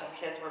 Appleton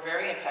kids were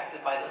very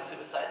impacted by those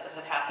suicides that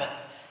had happened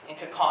in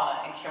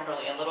Kaukauna and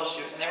Kimberly and Little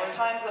Chute. And there were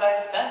times that I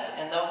spent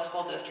in those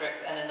school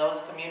districts and in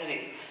those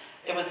communities.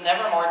 It was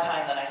never more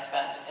time than I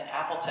spent in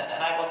Appleton.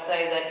 And I will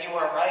say that you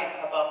are right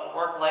about the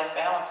work-life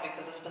balance,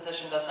 because this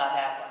position does not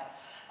have one.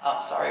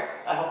 Sorry,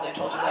 I hope they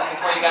told you that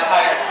before you got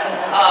hired.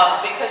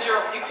 Because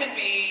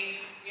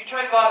you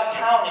try to go out of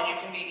town and you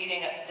can be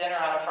eating dinner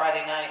on a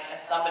Friday night,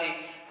 and somebody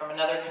from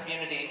another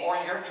community or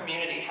your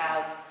community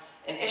has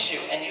an issue,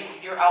 and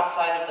you're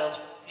outside of those,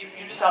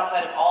 you're just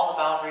outside of all the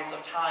boundaries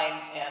of time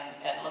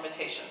and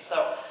limitations.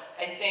 So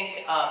I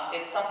think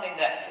it's something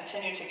that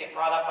continued to get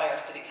brought up by our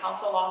city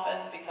council often,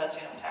 because,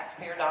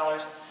 taxpayer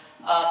dollars,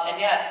 and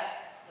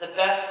yet the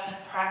best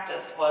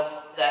practice was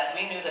that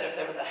we knew that if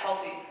there was a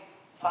healthy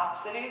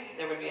Fox cities,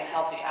 there would be a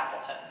healthy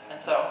Appleton.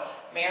 And so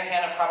Mayor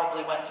Hanna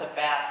probably went to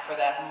bat for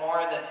that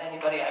more than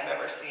anybody I've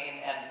ever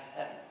seen,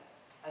 and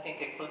I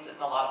think includes it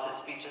in a lot of his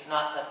speeches.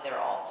 Not that they're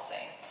all the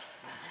same,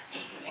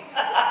 just kidding.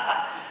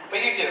 But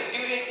you do.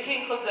 He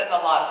includes it in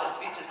a lot of his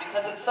speeches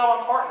because it's so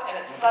important, and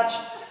it's such,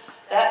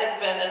 that has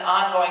been an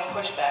ongoing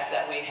pushback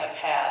that we have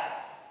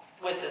had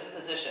with this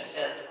position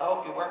is,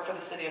 oh, you work for the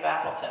City of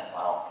Appleton.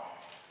 Well,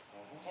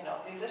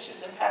 these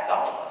issues impact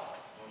all of us.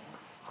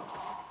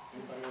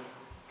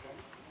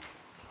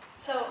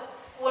 So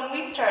when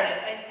we started,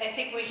 I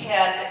think we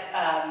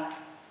had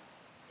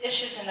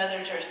issues in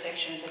other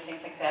jurisdictions and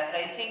things like that, but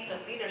I think the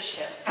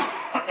leadership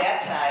at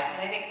that time,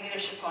 and I think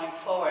leadership going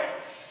forward,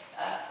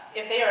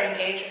 if they are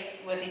engaged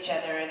with each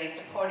other, and they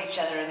support each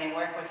other, and they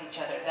work with each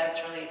other, that's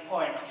really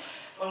important.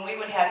 When we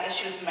would have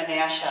issues in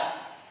Menasha,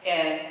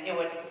 and it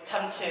would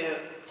come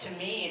to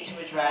me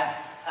to address,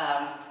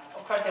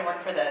 of course I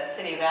work for the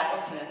City of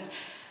Appleton,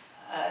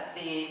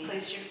 the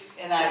police chief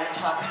and I would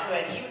talk through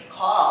it. He would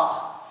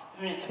call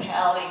the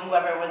municipality,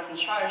 whoever was in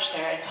charge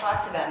there, and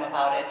talk to them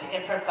about it,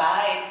 and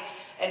provide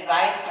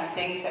advice on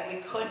things that we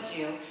could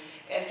do,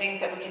 and things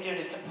that we could do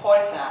to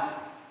support them,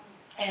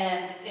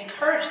 and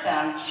encourage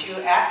them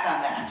to act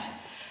on that,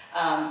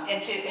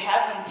 and to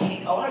have them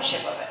take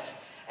ownership of it.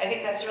 I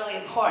think that's really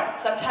important.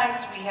 Sometimes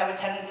we have a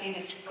tendency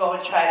to go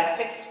and try to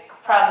fix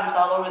problems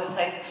all over the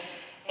place,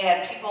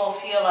 and people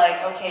feel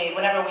like, okay,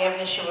 whenever we have an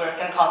issue, we're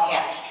going to call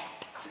Kathy,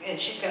 and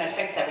she's going to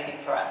fix everything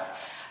for us.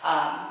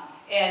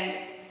 And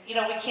you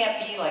know, we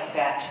can't be like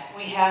that.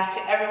 We have to.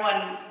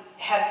 Everyone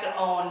has to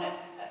own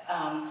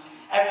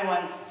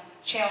everyone's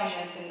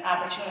challenges and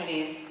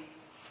opportunities.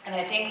 And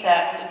I think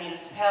that with the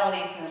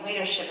municipalities and the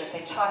leadership, if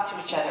they talk to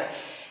each other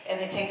and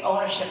they take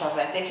ownership of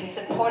it, they can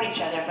support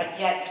each other, but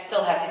yet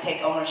still have to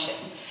take ownership.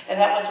 And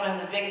that was one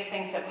of the biggest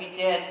things that we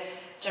did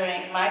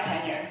during my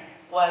tenure,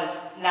 was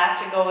not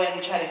to go in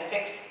and try to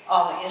fix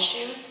all the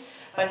issues,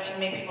 but to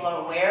make people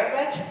aware of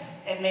it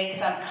and make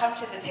them come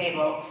to the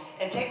table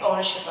and take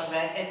ownership of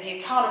it and be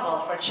accountable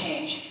for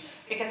change.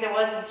 Because it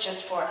wasn't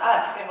just for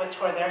us, it was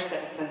for their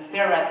citizens,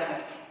 their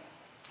residents.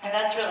 And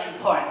that's really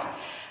important.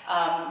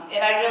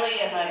 And I really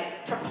am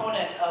a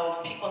proponent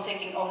of people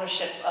taking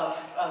ownership of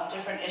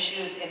different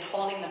issues and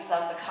holding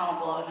themselves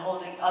accountable and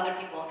holding other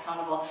people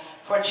accountable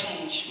for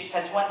change,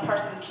 because one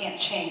person can't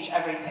change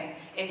everything.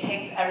 It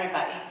takes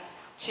everybody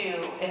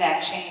to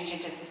enact change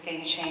and to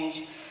sustain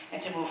change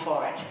and to move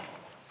forward.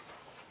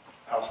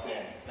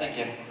 Outstanding. Thank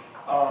you.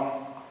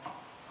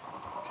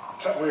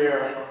 So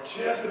we're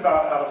just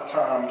about out of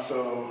time,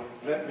 so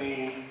let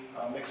me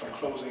make some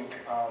closing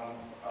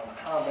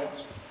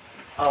comments.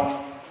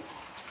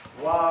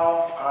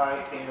 While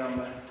I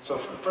am, so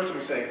first let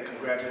me say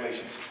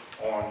congratulations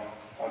on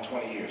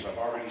 20 years. I've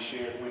already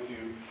shared with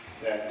you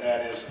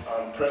that is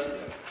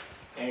unprecedented.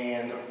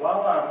 And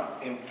while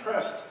I'm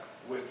impressed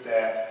with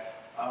that,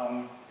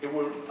 I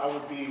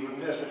would be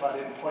remiss if I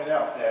didn't point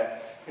out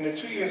that in the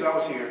 2 years I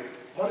was here,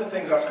 one of the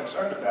things I was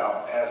concerned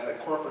about as a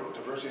corporate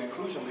diversity and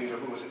inclusion leader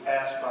who was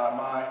asked by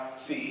my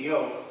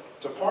CEO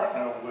to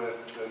partner with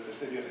the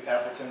City of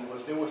Appleton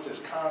was there was this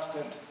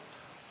constant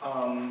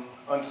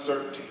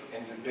uncertainty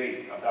and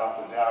debate about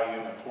the value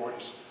and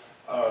importance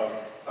of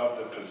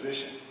the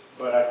position.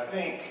 But I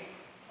think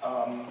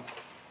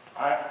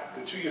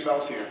the 2 years I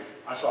was here,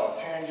 I saw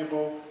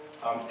tangible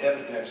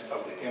evidence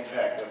of the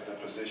impact of the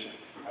position.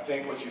 I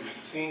think what you've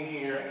seen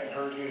here and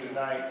heard here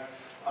tonight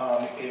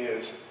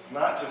is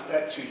not just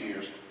that 2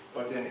 years,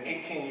 but then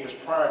 18 years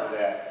prior to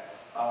that,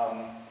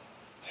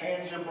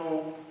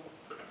 tangible,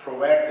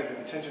 proactive,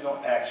 intentional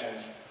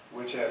actions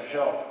which have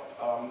helped,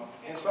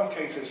 in some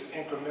cases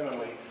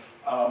incrementally,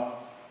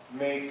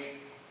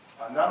 make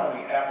not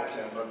only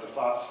Appleton, but the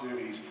 5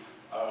 cities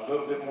a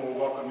little bit more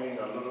welcoming,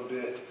 a little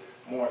bit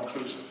more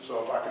inclusive.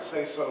 So if I could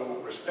say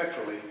so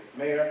respectfully,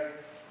 Mayor,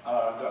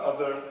 the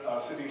other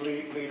city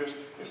leaders,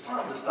 it's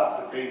time to stop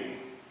debating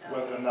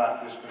whether or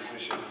not this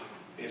position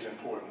is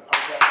important. I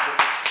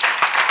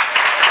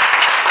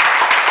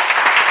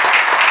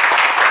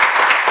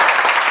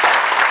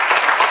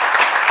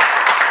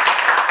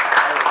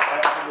was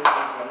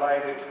absolutely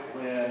delighted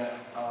when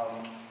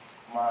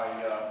my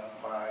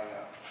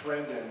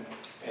friend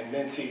and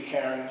mentee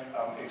Karen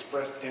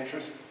expressed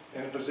interest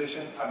in the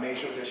position. I made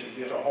sure that she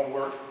did her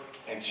homework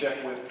and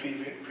checked with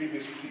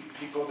previous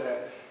people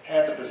that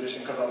had the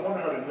position, because I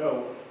wanted her to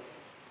know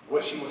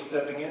what she was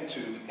stepping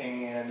into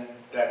and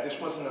that this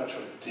wasn't a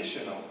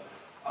traditional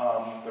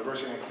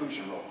diversity and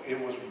inclusion role. It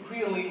was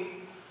really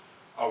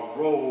a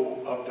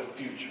role of the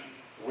future,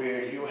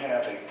 where you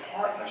have a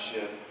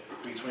partnership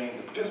between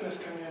the business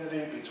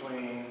community,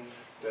 between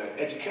the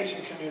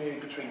education community,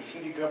 between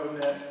city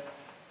government,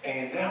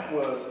 and that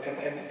was,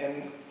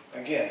 and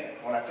again,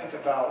 when I think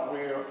about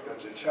where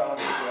the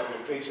challenges that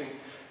we're facing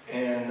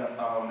in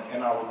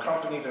our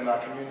companies, in our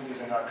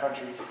communities, in our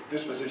country,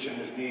 this position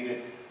is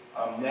needed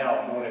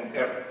now more than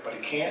ever. But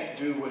it can't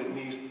do what it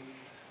needs.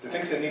 The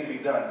things that need to be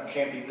done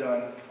can't be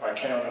done by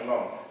Karen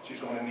alone. She's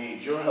going to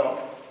need your help,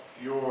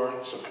 your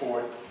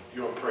support,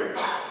 your prayers.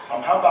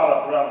 How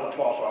about a round of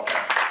applause for our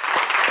panel?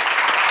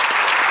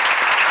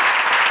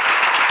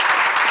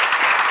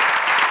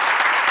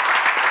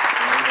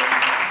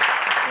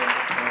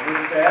 And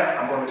with that,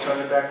 I'm going to turn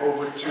it back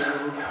over to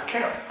Karen.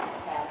 I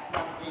have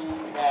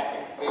something that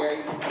is very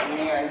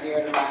near and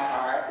dear to my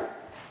heart.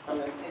 From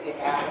the City of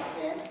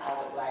Appleton, I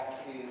would like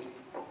to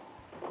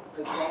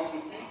present to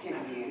each of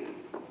you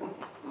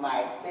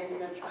my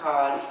business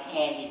card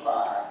candy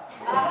bar,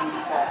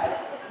 because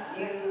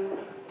you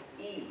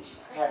each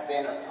have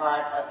been a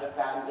part of the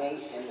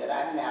foundation that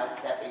I'm now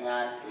stepping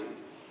onto,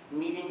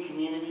 meeting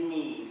community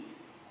needs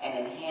and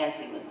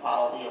enhancing the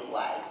quality of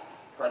life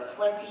for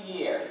 20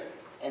 years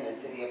in the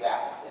City of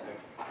Appleton.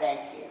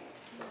 Thank you.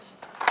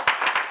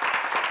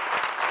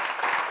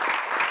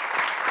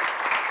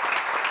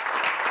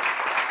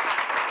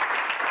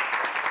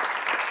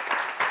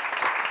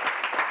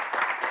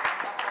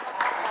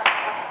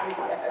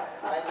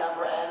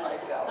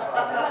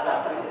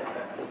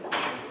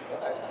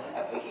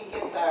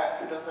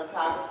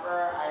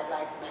 photographer, I'd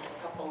like to make a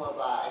couple of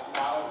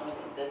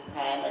acknowledgments at this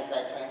time as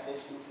I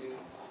transition to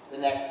the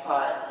next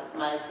part. Is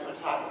my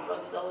photographer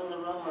still in the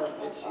room, or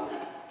did she?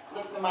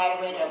 Mr.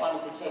 Moderator, I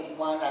wanted to take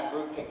one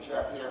group picture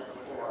up here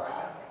before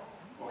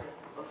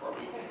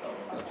we go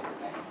to the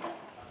next one.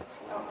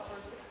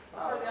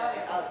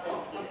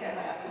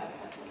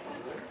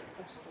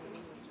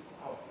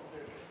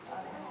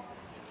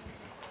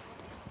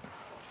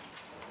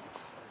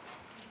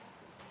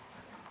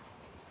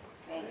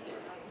 Thank you.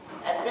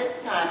 At this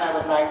time, I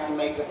would like to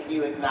make a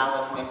few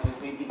acknowledgments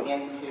as we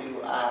begin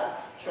to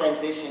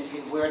transition to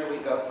where do we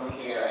go from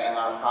here and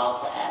our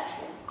call to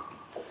action.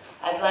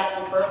 I'd like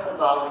to first of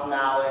all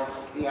acknowledge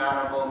the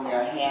Honorable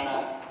Mayor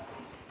Hanna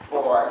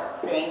for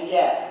saying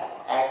yes,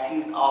 as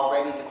he's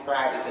already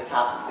described at the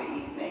top of the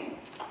evening,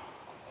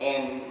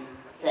 and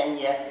saying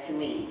yes to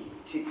me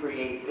to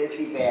create this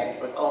event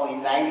with only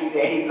 90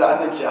 days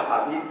on the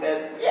job. He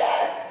said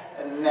yes,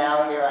 and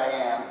now here I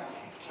am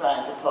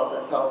trying to pull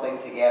this whole thing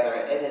together.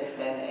 It has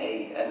been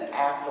an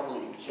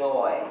absolute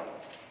joy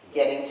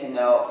getting to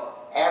know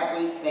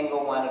every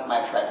single one of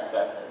my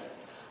predecessors.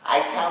 I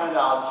count it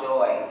all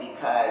joy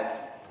because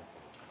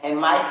in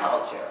my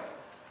culture,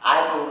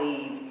 I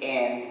believe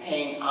in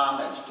paying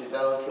homage to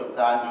those who have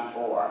gone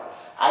before.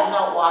 I'm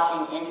not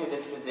walking into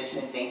this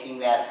position thinking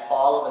that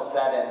all of a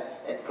sudden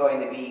it's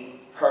going to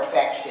be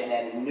perfection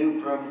and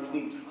new broom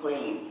sweeps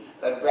clean,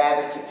 but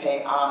rather to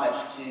pay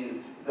homage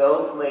to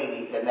those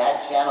ladies and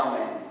that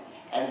gentleman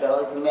and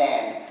those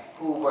men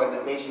who were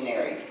the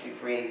visionaries to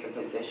create the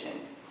position.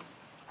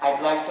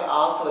 I'd like to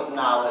also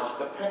acknowledge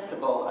the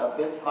principal of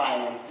this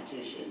fine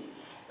institution,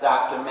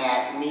 Dr.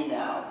 Matt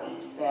Mino. Will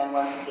you stand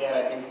once again?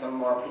 I think some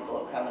more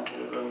people have come into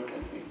the room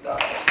since we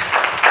started.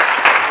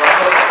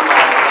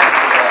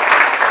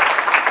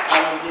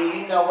 And do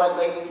you know what,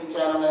 ladies and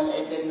gentlemen?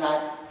 It did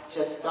not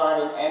just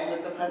start and end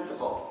with the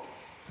principal.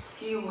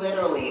 He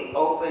literally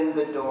opened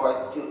the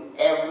doors to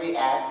every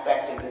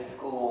aspect of the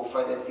school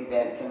for this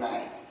event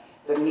tonight.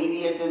 The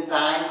Media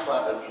Design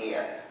Club is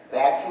here.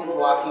 That's who's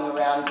walking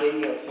around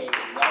videotaping.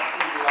 That's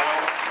who's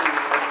live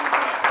streaming right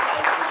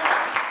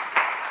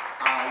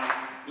now on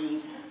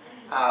East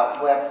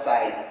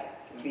website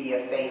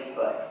via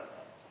Facebook.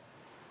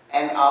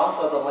 And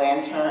also the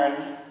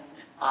Lantern,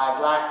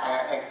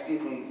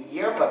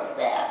 yearbook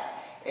staff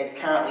is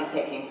currently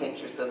taking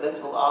pictures. So this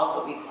will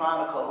also be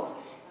chronicled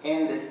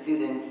in the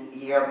students'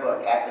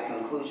 yearbook at the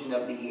conclusion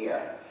of the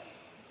year.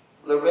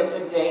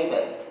 Larissa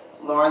Davis,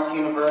 Lawrence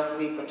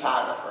University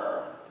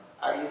photographer.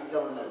 Are you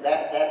still in the,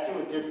 that's who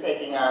was just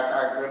taking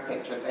our group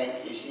picture,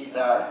 thank you. She's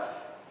our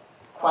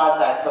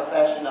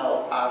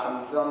quasi-professional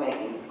from the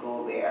filmmaking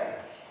school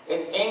there.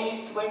 Is Amy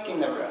Swick in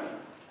the room?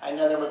 I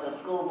know there was a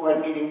school board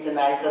meeting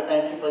tonight, so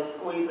thank you for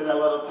squeezing a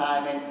little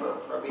time in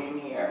for being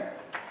here.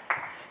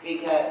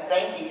 Because,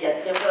 thank you,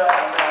 yes, give her a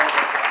round of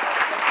applause.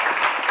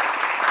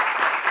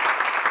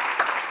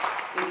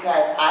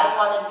 Because I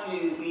wanted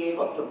to be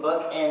able to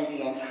bookend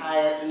the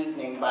entire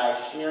evening by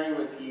sharing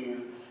with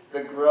you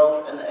the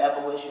growth and the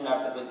evolution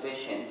of the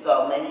position.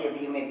 So many of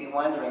you may be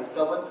wondering,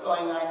 so what's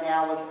going on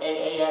now with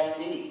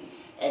AASD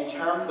in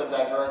terms of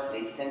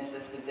diversity since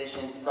this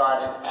position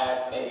started as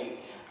a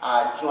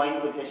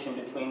joint position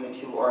between the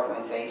two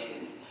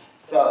organizations?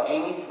 So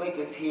Amy Swick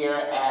is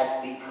here as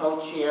the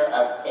co-chair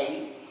of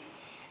ACE,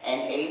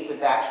 and ACE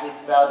is actually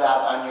spelled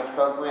out on your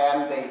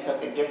program. They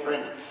took a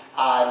different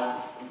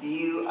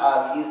view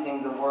of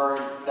using the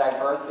word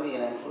diversity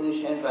and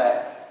inclusion,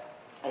 but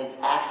it's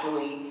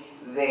actually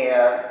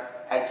their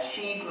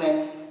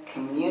achievement,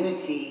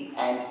 community,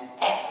 and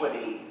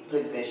equity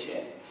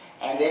position.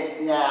 And it's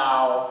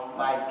now,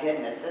 my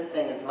goodness, this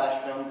thing is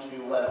mushroomed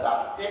to what,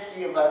 about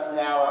 50 of us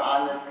now are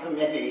on this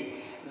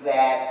committee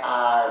that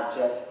are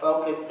just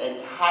focused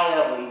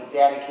entirely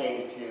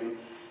dedicated to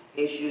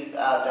issues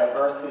of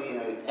diversity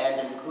and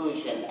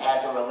inclusion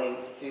as it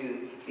relates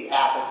to the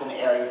Appleton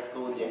Area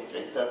School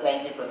District. So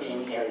thank you for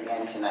being here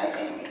again tonight,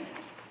 Amy.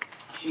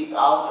 She's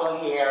also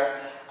here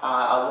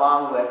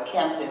along with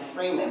Kempton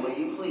Freeman. Will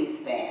you please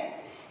stand?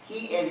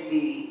 He is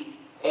the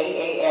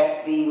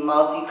AASD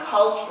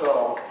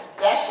multicultural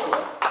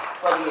specialist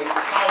for the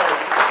entire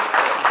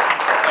district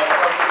that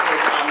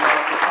focuses on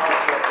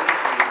multicultural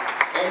issues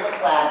in the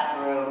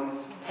classroom,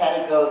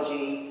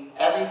 pedagogy,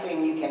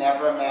 everything you can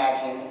ever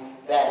imagine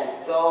that is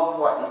so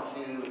important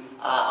to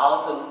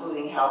also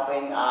including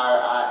helping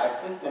our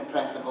assistant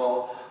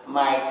principal,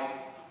 Mike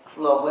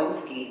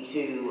Slowinski,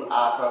 to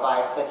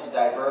provide such a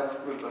diverse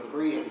group of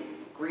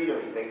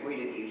greeters that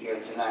greeted you here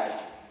tonight.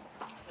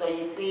 So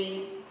you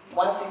see,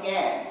 once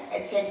again,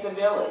 it takes a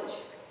village.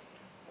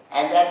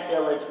 And that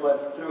village was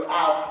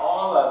throughout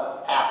all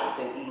of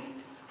Appleton East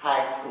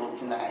High School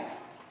tonight.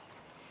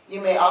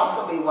 You may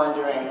also be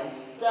wondering,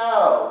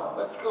 so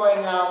what's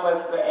going on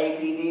with the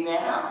APD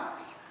now?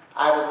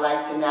 I would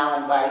like to now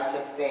invite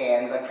to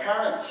stand the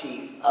current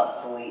Chief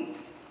of Police,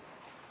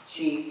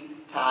 Chief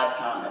Todd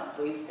Thomas.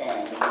 Please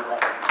stand and be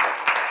recognized.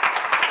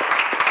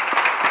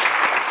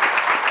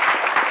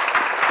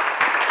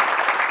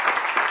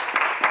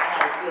 I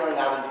had a feeling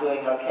I was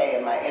doing okay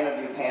in my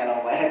interview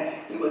panel when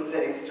he was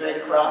sitting straight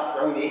across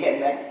from me and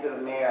next to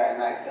the mayor,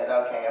 and I said,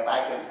 okay, if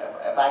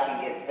I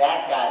can get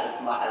that guy to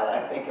smile,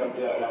 I think I'm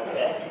doing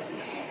okay.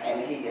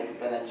 And he has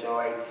been a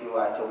joy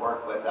to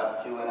work with,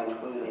 up to and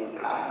including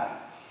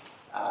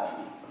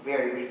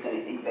very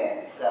recent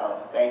events.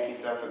 So thank you,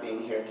 sir, for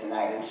being here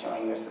tonight and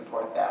showing your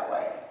support that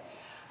way.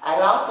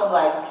 I'd also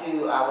like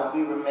to, I would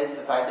be remiss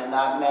if I did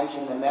not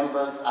mention the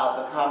members of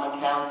the Common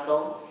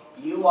Council.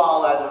 You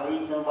all are the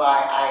reason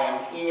why I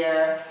am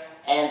here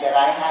and that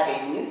I have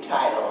a new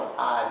title.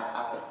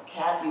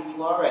 Kathy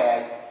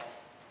Flores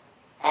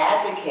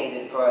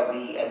advocated for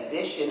the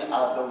addition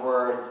of the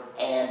words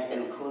 "and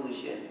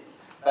inclusion."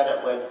 But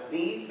it was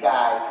these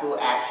guys who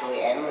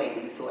actually, and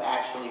ladies, who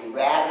actually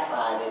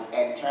ratified it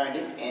and turned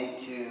it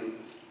into,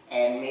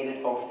 and made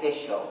it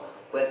official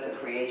with the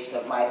creation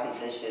of my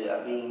position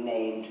of being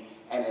named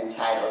and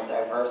entitled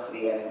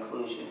Diversity and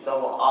Inclusion. So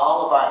will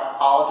all of our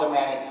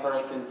aldermanic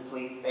persons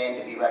please stand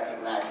to be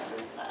recognized at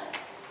this time.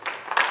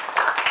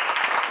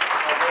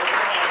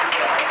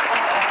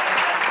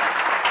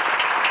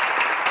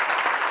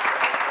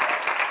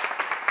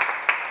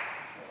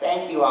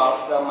 Thank you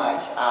all so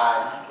much.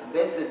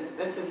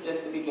 This is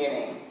just the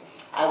beginning.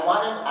 I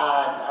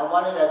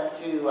wanted us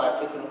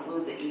to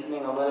conclude the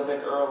evening a little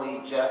bit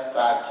early, just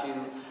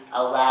to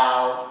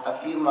allow a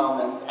few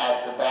moments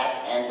at the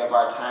back end of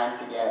our time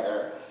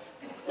together,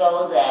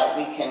 so that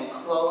we can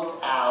close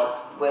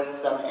out with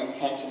some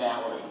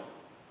intentionality.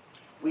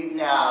 We've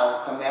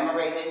now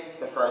commemorated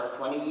the first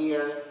 20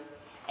 years,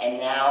 and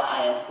now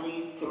I am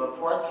pleased to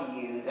report to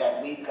you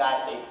that we've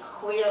got a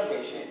clear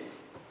vision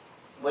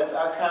with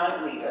our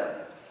current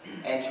leader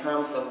in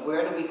terms of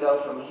where do we go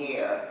from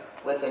here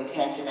with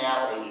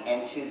intentionality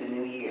into the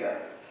new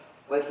year.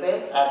 With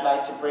this, I'd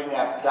like to bring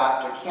up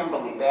Dr.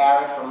 Kimberly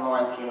Barrett from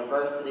Lawrence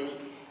University,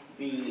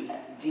 the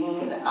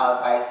Dean of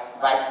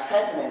Vice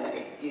President,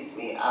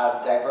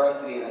 of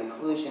Diversity and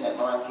Inclusion at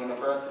Lawrence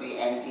University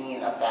and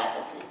Dean of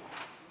Faculty.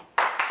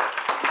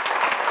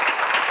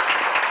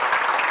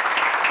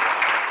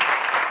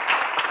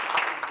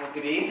 Well,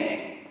 good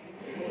evening.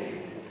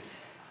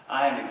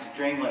 I am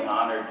extremely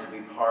honored to be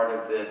part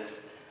of this,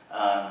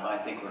 I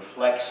think,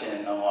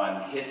 reflection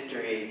on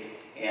history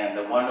and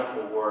the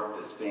wonderful work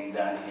that's being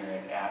done here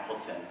at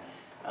Appleton.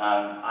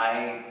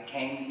 I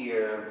came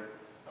here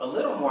a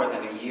little more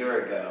than a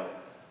year ago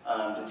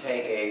to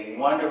take a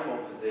wonderful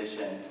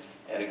position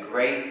at a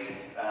great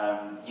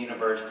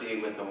university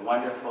with a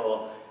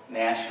wonderful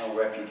national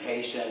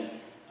reputation,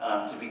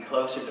 to be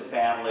closer to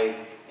family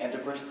and to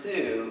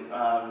pursue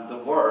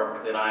the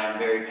work that I am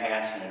very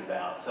passionate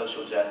about,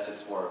 social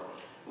justice work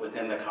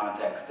within the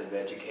context of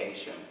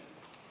education.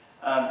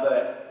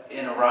 But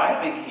in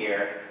arriving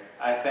here,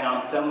 I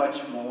found so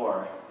much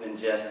more than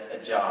just a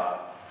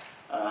job.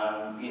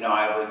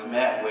 I was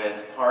met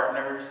with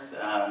partners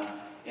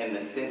in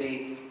the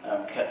city,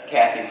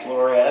 Kathy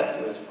Flores,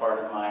 who was part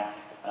of my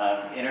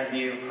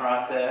interview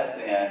process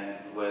and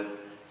was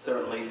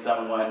certainly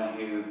someone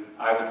who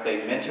I would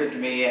say mentored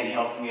me and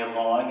helped me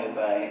along as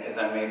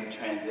I made the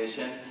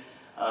transition.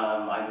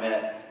 I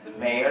met the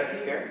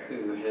mayor here,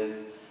 who has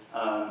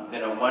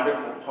been a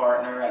wonderful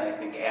partner and I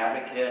think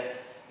advocate.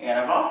 And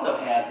I've also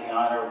had the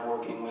honor of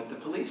working with the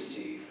police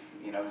chief,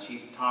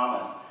 Chief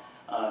Thomas,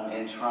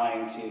 in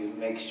trying to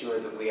make sure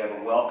that we have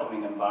a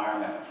welcoming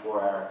environment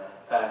for our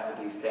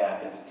faculty,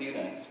 staff, and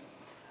students.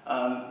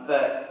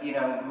 But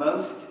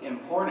most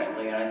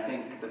importantly, and I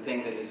think the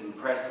thing that has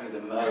impressed me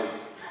the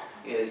most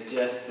is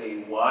just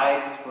the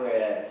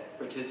widespread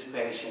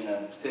participation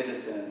of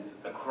citizens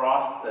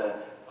across the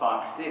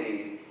Fox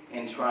cities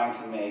in trying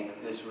to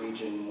make this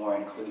region more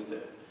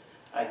inclusive.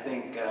 I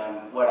think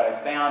what I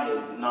found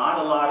is not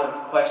a lot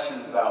of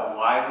questions about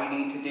why we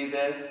need to do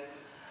this,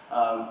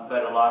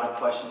 but a lot of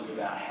questions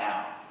about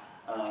how.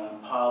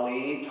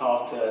 Polly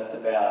talked to us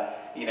about,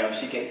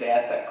 she gets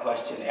asked that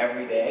question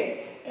every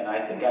day, and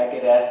I think I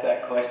get asked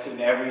that question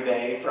every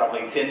day,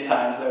 probably 10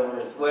 times over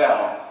as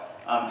well.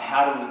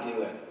 How do we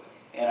do it?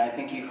 And I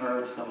think you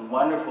heard some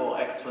wonderful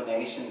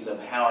explanations of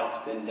how it's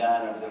been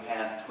done over the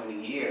past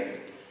 20 years.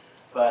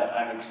 But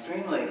I'm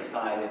extremely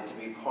excited to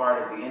be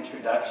part of the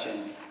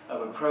introduction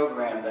of a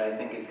program that I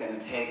think is going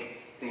to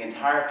take the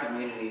entire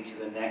community to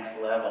the next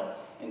level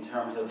in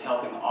terms of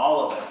helping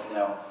all of us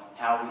know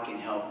how we can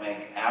help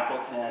make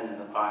Appleton and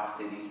the Fox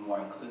cities more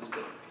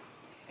inclusive.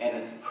 And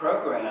it's a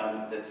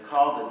program that's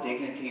called the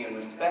Dignity and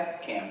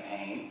Respect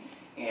Campaign,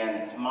 and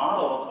it's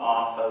modeled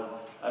off of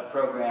a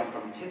program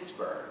from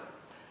Pittsburgh.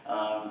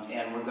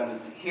 And we're going to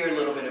hear a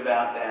little bit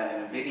about that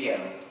in a video,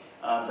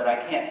 but I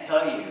can't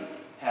tell you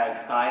how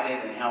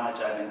excited and how much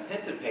I've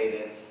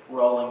anticipated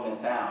rolling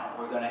this out.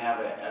 We're going to have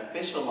an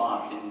official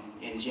launch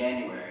in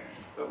January,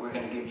 but we're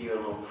going to give you a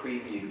little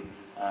preview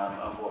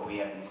of what we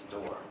have in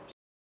store.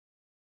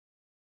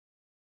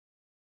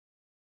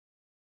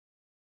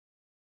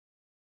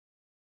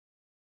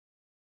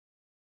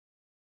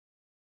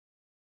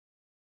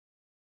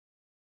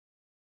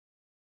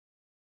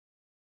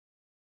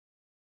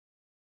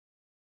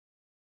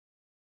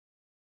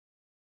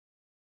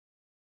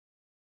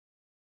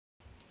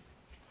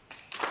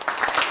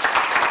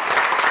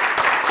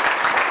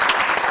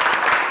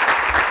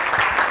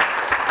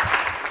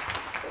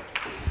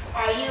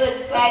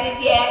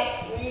 excited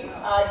yet? We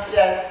are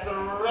just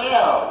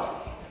thrilled.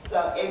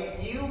 So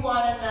if you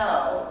want to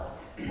know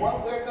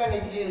what we're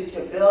going to do to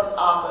build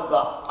off of the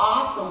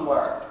awesome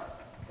work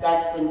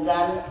that's been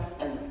done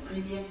in the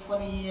previous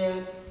 20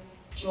 years,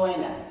 join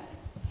us.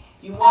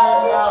 You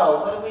want to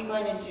know what are we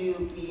going to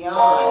do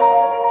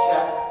beyond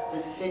just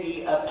the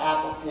City of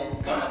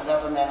Appleton from a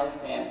governmental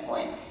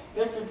standpoint.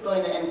 This is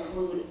going to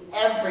include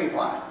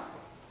everyone,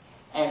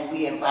 and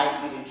we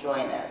invite you to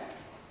join us.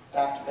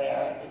 Dr.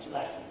 Barrett, would you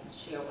like to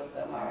share with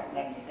them our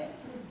next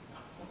steps?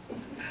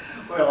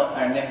 Well,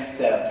 our next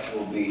steps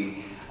will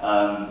be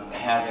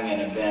having an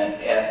event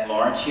at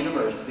Lawrence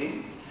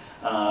University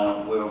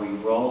where we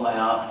roll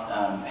out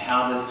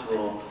how this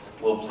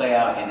will play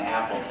out in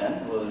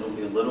Appleton. Well, it'll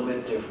be a little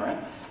bit different,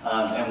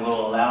 and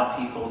we'll allow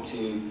people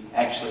to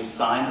actually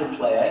sign the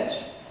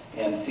pledge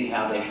and see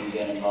how they can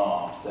get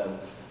involved. So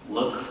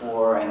look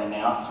for an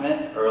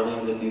announcement early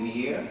in the new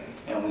year,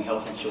 and we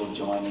hope that you'll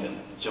join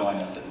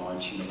us at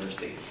Lawrence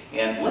University.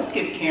 And let's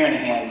give Karen a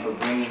hand for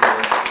bringing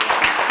this.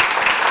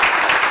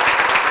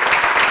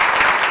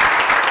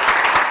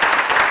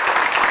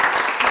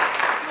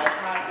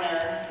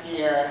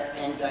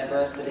 In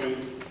diversity,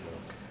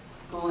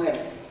 who has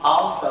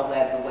also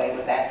led the way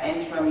with that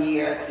interim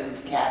year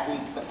since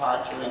Kathy's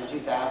departure in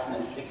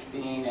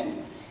 2016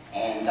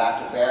 and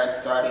Dr. Barrett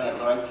starting at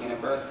Lawrence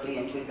University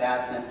in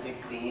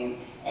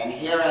 2016. And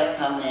here I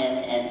come in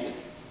and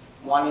just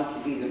wanting to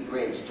be the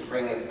bridge to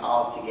bring it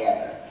all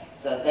together.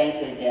 So thank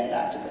you again,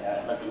 Dr.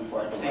 Barrett. Looking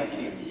forward to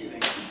working with you.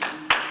 Thank you.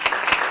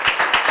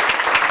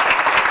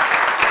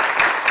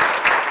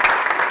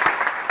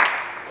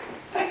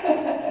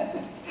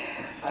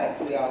 I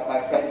see all my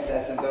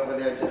predecessors over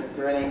there just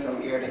grinning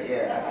from ear to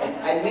ear.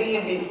 I knew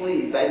you'd be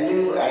pleased. I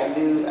knew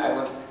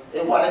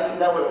they wanted to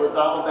know what it was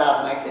all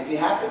about. And I said, you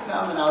have to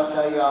come and I'll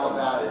tell you all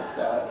about it.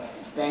 So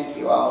thank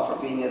you all for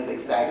being as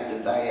excited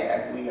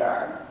as we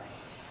are.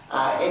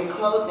 In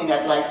closing,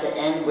 I'd like to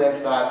end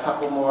with a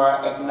couple more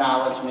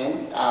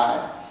acknowledgments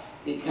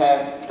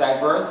because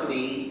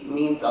diversity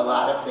means a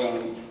lot of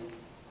things.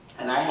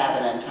 And I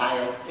have an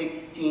entire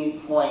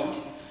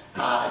 16-point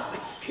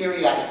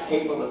periodic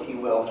table, if you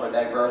will, for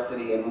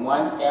diversity. And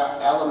one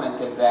element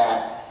of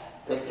that,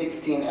 the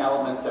 16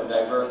 elements of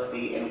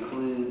diversity,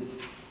 includes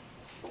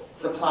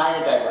supplier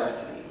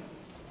diversity.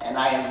 And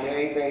I am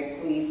very, very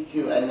pleased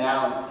to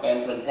announce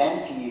and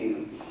present to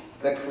you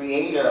the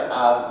creator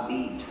of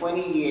the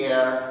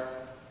 20-year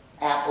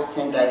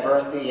Appleton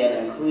Diversity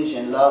and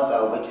Inclusion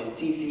logo, which is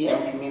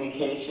TCM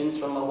Communications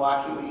from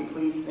Milwaukee. Will you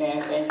please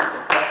stand? Thank you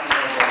for pressing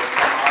your way to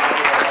come all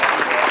the way up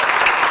here.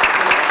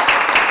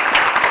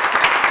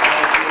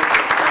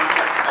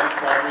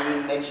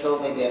 Mitchell,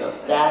 they did a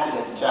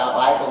fabulous job,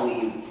 I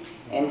believe,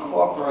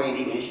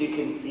 incorporating, as you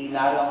can see,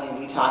 not only are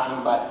we talking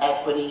about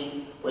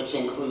equity, which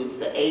includes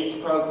the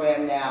ACE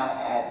program now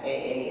at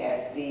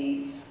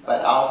AASD,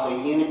 but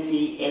also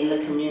unity in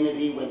the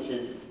community, which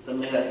is the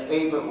mayor's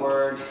favorite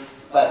word,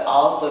 but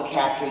also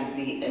captures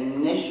the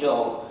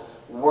initial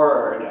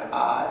word,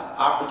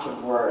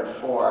 operative word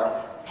for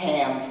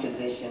Pam's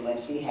position when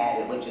she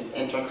had it, which is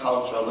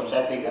intercultural, which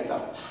I think is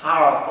a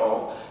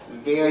powerful,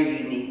 very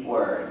unique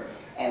word.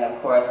 And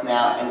of course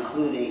now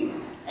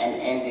including and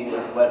ending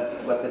with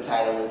what the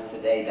title is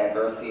today,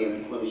 diversity and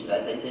inclusion. I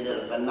think they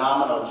did a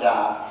phenomenal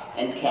job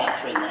in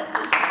capturing that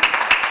vision.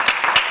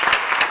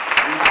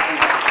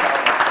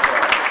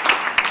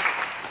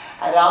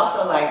 I'd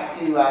also like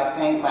to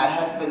thank my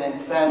husband and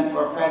son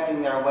for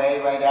pressing their way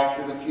right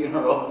after the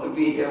funeral to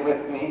be here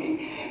with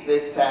me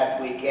this past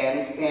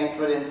weekend.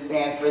 Stanford and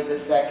Stanford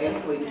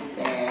II, please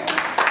stand.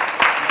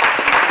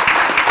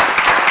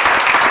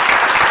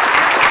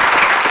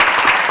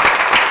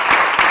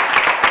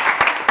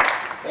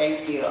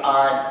 Thank you.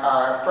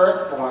 Our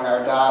firstborn,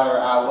 our daughter,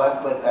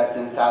 was with us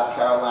in South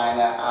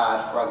Carolina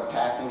for the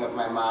passing of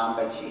my mom,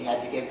 but she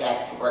had to get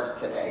back to work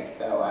today,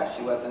 so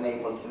she wasn't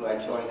able to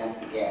join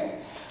us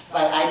again.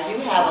 But I do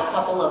have a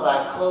couple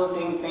of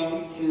closing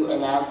things to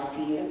announce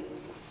to you.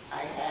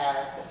 I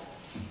have,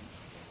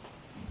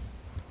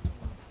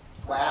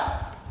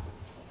 wow,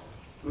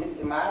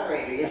 Mr.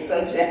 Moderator, you're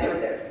so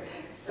generous.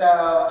 So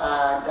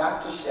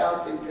Dr.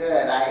 Shelton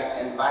Good,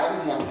 I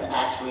invited him to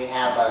actually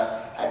have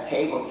a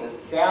table to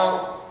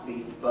sell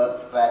these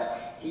books,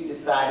 but he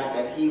decided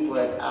that he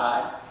would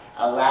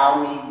allow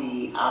me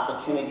the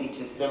opportunity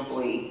to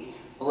simply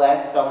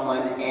bless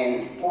someone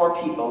in 4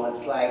 people,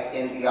 it's like,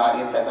 in the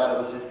audience. I thought it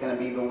was just going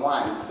to be the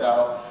one.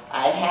 So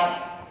I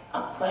have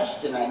a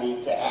question I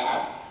need to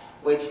ask,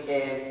 which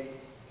is,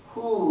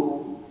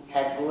 who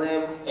has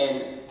lived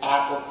in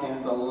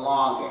Appleton the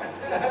longest?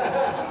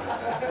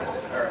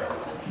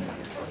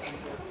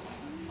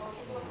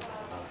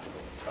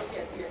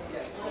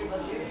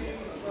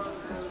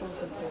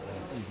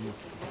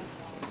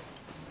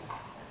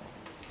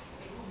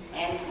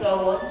 And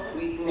so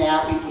we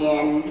now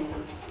begin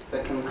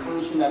the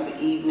conclusion of the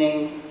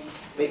evening.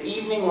 The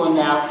evening will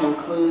now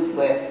conclude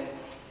with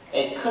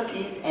a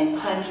cookies and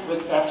punch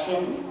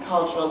reception,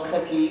 cultural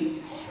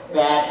cookies.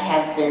 that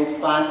have been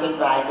sponsored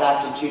by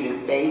Dr.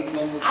 Judith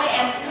Baseman. I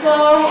am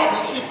so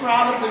happy. She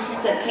promised me, she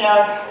said,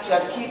 Karen,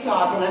 just keep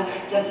talking,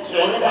 just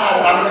string it out,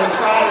 and I'm going to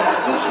try to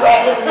scooch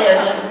right in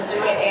there just to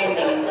do it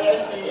ending. And there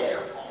she is.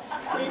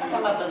 Please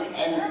come up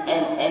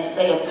and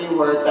say a few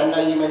words. I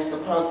know you missed the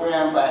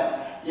program,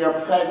 but your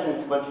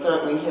presence was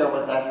certainly here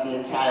with us the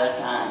entire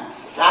time.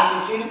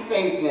 Dr. Judith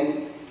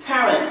Baseman,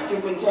 current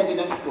Superintendent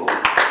of Schools.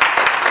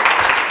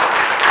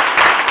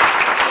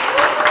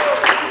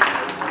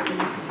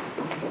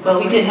 Well,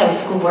 we did have a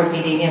school board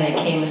meeting and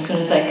I came as soon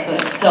as I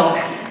could. So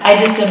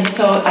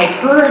I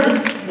heard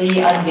the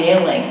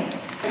unveiling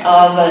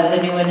of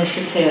the new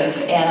initiative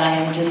and I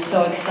am just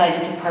so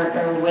excited to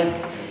partner with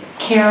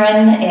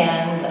Karen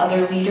and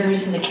other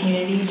leaders in the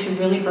community to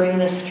really bring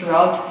this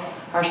throughout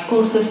our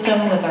school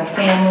system with our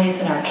families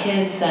and our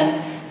kids.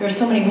 And there are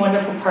so many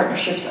wonderful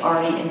partnerships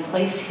already in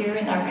place here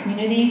in our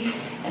community.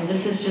 And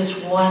this is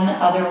just one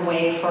other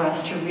way for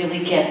us to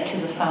really get to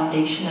the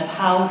foundation of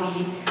how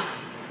we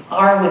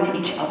are with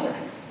each other.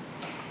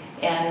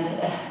 And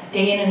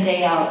day in and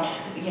day out,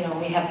 you know,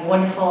 we have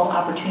wonderful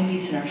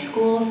opportunities in our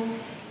schools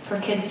for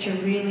kids to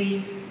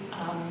really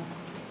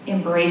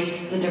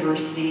embrace the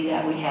diversity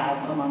that we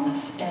have among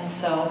us. And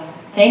so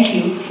thank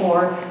you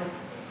for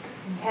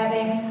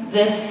having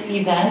this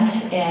event,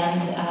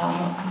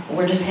 and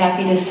we're just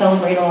happy to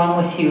celebrate along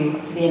with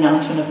you the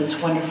announcement of this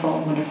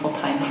wonderful, wonderful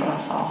time for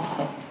us all.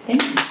 So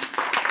thank you.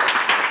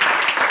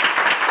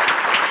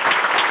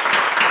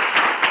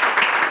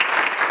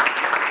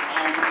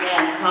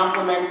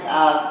 Compliments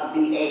of the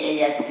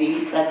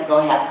AASD. Let's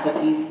go have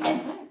cookies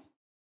and